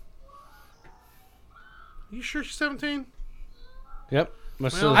 Yeah. You sure she's 17? Yep.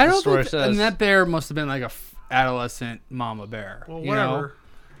 That's Well, what I the don't story think. says. And that bear must have been like a adolescent mama bear. Well, you know? whatever.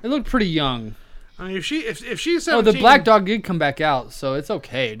 It looked pretty young. I mean, if she's 17, Oh, the black dog did come back out, so it's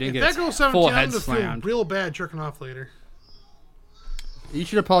okay. It didn't If get that its girl's 17, full I'm head gonna feel slammed. real bad jerking off later. You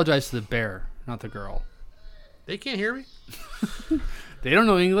should apologize to the bear, not the girl. They can't hear me. They don't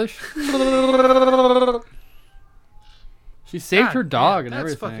know English. She saved God her dog damn, and that's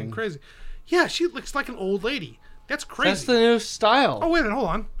everything. fucking crazy. Yeah, she looks like an old lady. That's crazy. That's the new style. Oh, wait a minute, hold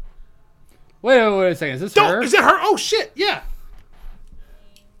on. Wait a second. Is this her? Don't, is that her? Oh, shit, yeah.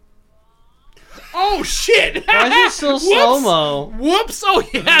 Oh, shit. Why is it still Whoops. slow-mo? Whoops. Oh,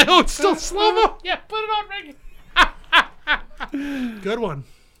 yeah. Oh, it's still slow-mo. Yeah, put it on, Rick. Good one.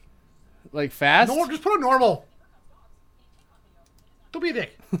 Like fast? No, just put it normal. Don't be a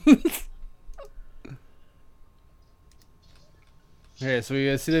dick. Okay, so we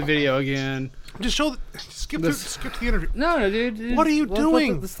gotta see the video again. Just show. Skip to the interview. No, dude. What are you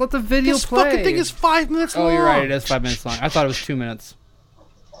doing? Let's let the video This play. fucking thing is 5 minutes long. Oh, you're right. It is 5 minutes long. I thought it was 2 minutes.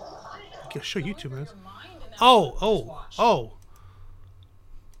 I'll show you 2 minutes. Oh,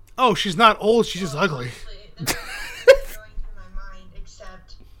 she's not old. She's just ugly. Going through my mind,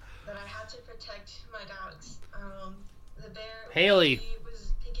 except that I had to protect my dogs. The bear. Haley. He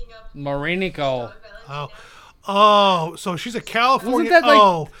was picking up Marinico. Oh, so she's a California. Wasn't that,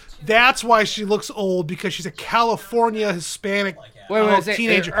 like- that's why she looks old, because she's a California Hispanic Wait,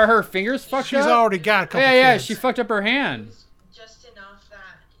 teenager. Are her fingers fucked She's up? already got a couple Yeah, kids. she fucked up her hand. just enough that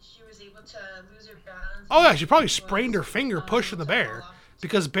she was able to lose her balance. Oh yeah, she probably sprained her finger pushing the bear,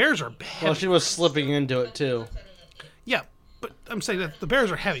 because bears are heavy. Well, she was slipping into it, too. Yeah, but I'm saying that the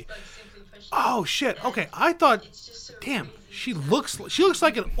bears are heavy. Oh shit. Okay, I thought. Damn, she looks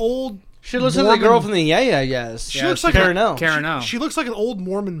like an old. She looks like the Mormon- girl from the Yeah Yes. She looks like a- Karen O. She looks like an old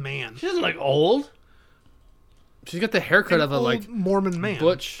Mormon man. She doesn't look old. She's got the haircut An of a old like Mormon man.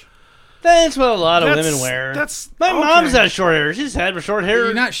 butch. That's what a lot of That's- women wear. that's- my okay. mom's had short hair. She's had short hair.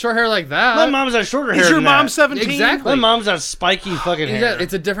 You're not short hair like that. My mom's had shorter hair. Is your than mom that. 17? Exactly. My mom's got spiky fucking hair.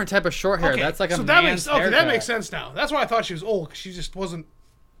 It's a different type of short hair. Okay, That's like a so man's that haircut. makes sense now. That's why I thought she was old, because she just wasn't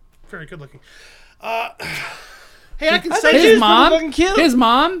very good looking. Hey, I can say think His She's mom. pretty fucking cute. His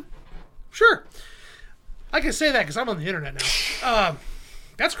mom. sure. I can say that because I'm on the internet now.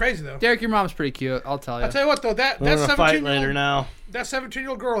 That's crazy though. Derek, your mom's pretty cute. I'll tell you. I'll tell you what though, that We're gonna fight 17 later now. that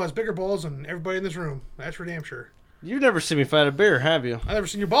 17-year-old girl has bigger balls than everybody in this room. That's for damn sure. You've never seen me fight a bear, have you? I've never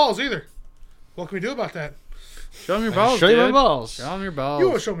seen your balls either. What can we do about that? Show him your balls, Show you my dude. balls. Show him your balls. You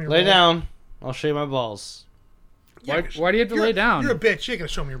want to show me your Lay balls? down. I'll show you my balls. Why do you have to You're- lay down? You're a bitch. You ain't gonna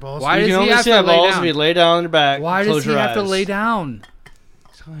show me your balls. Why You does can he only have see to my lay balls down? if you lay down on your back. Why close does he your have to eyes. lay down?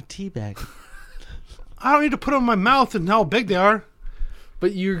 It's on a teabag. I don't need to put them in my mouth and how big they are.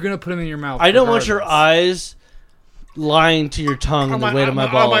 But you're gonna put him in your mouth. I don't want your regardless. eyes lying to your tongue in the weight of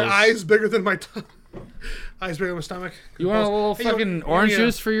my balls. Are my eyes bigger than my tongue? Eyes bigger than my stomach. You want a little Hey, you fucking want- orange yeah.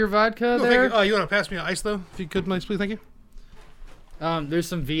 juice for your vodka No, thank there? you. You want to pass me ice though, if you could, please, thank you. There's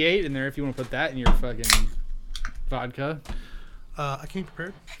some V8 in there if you want to put that in your fucking vodka. I came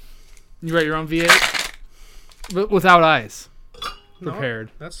prepared. You write your own V8, but without ice. No,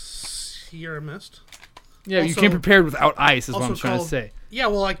 Prepared. that's Sierra Mist. Yeah, you Also- came prepared without ice. Is what also I'm trying to called- say. Yeah,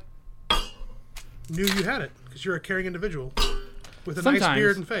 well, I knew you had it because you're a caring individual with a nice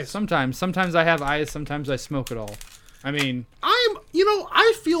beard and face. Sometimes I have ice. Sometimes I smoke it all. I mean,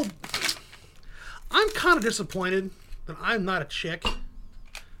 I feel, I'm kind of disappointed that I'm not a chick.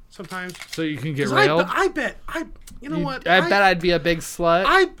 Sometimes. so you can get 'Cause railed. I bet, you know what? I bet I'd be a big slut.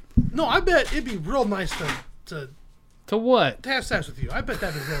 I bet it'd be real nice to To what? to have sex with you. I bet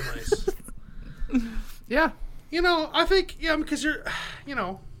that'd be real nice. Yeah. You know, I think, yeah, because you're, you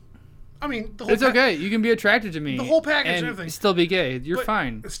know, I mean, the whole It's okay. You can be attracted to me. The whole package and and everything. still be gay. You're but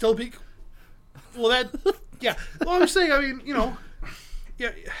fine. Still be. Well, that. Yeah. Well, I'm saying. I mean, you know.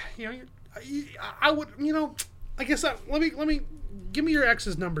 Yeah. You know. I would. You know. I guess that. Let me. Give me your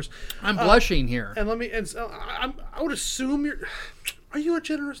ex's numbers. I'm blushing here. And let me. And so I would assume you're. Are you a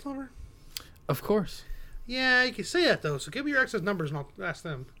generous lover? Of course. Yeah, you can say that though. So give me your ex's numbers and I'll ask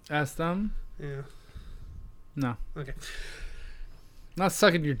them. Ask them. Yeah. No. Okay. Not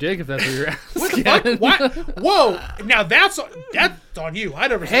sucking your dick if that's what you're asking. What the fuck? What? Whoa! Now that's on you. I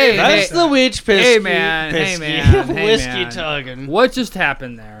never. Hey, said That's that. the witch pisky. Hey, man. Hey, man. Hey, Whiskey man. tugging. What just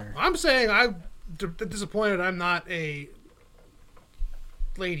happened there? I'm saying I'm disappointed I'm not a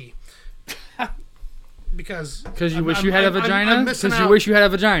lady. Because You wish you had a vagina? I'm missing Because you out. wish you had a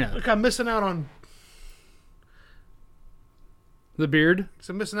vagina. Look, I'm missing out on. The beard?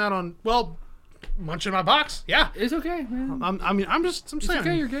 I'm missing out on. Well, munching my box. Yeah. It's okay, man. I'm It's saying.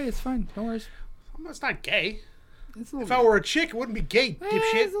 okay. You're gay. It's fine. No worries. It's not gay. It's a little If I were a chick, it wouldn't be gay, It's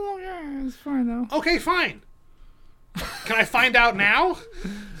dipshit. a little gay. It's fine, though. Okay, fine. Can I find out now?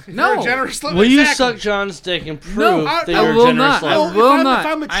 If No. You're a generous lover. Will you Exactly. suck John's dick and prove No, that I you're a will generous not. lover? I No, will if not.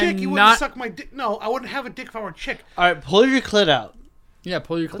 I'm a chick, I'm you wouldn't not- suck my dick. No, I wouldn't have a dick if I were a chick. All right, pull your clit out. Yeah,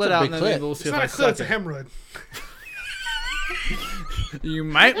 pull your That's clit a out big and then clit. maybe we'll see It's if not I a clit, suck it's a it. hemorrhoid. You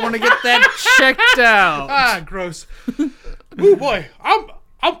might want to get that checked out. Ah, gross. Ooh, boy.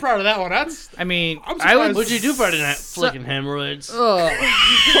 I'm proud of that one. That's. I mean, I'm I would. surprised. What'd you do for that flicking hemorrhoids? I'll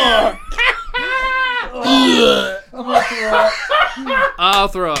throw up. I'll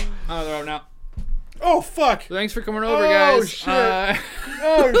throw up now. Oh, fuck. Thanks for coming over, Oh, guys. shit.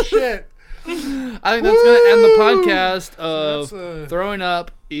 Oh, shit. I think that's going to end the podcast of That's, throwing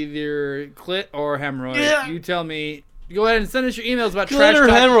up either clit or hemorrhoid. Yeah. You tell me. Go ahead and send us your emails about Clit trash or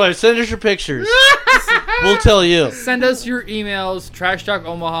talk. hemorrhoids? Send us your pictures. We'll tell you. Send us your emails,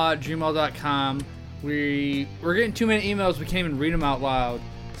 trashtalkomaha@gmail.com. We're getting too many emails. We can't even read them out loud.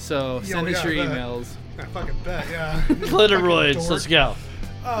 So send us your I bet. emails. I fucking bet, yeah. Clitoroids. Let's go.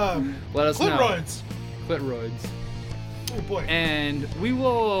 Let us know. Clitoroids. Clitoroids. Oh, boy. And we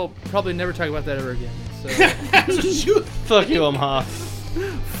will probably never talk about that ever again. So Fuck you, Omaha.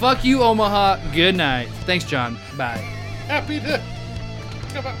 fuck you, Omaha. Good night. Thanks, John. Bye. Happy to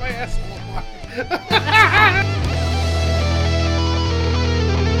come out my ass a little more.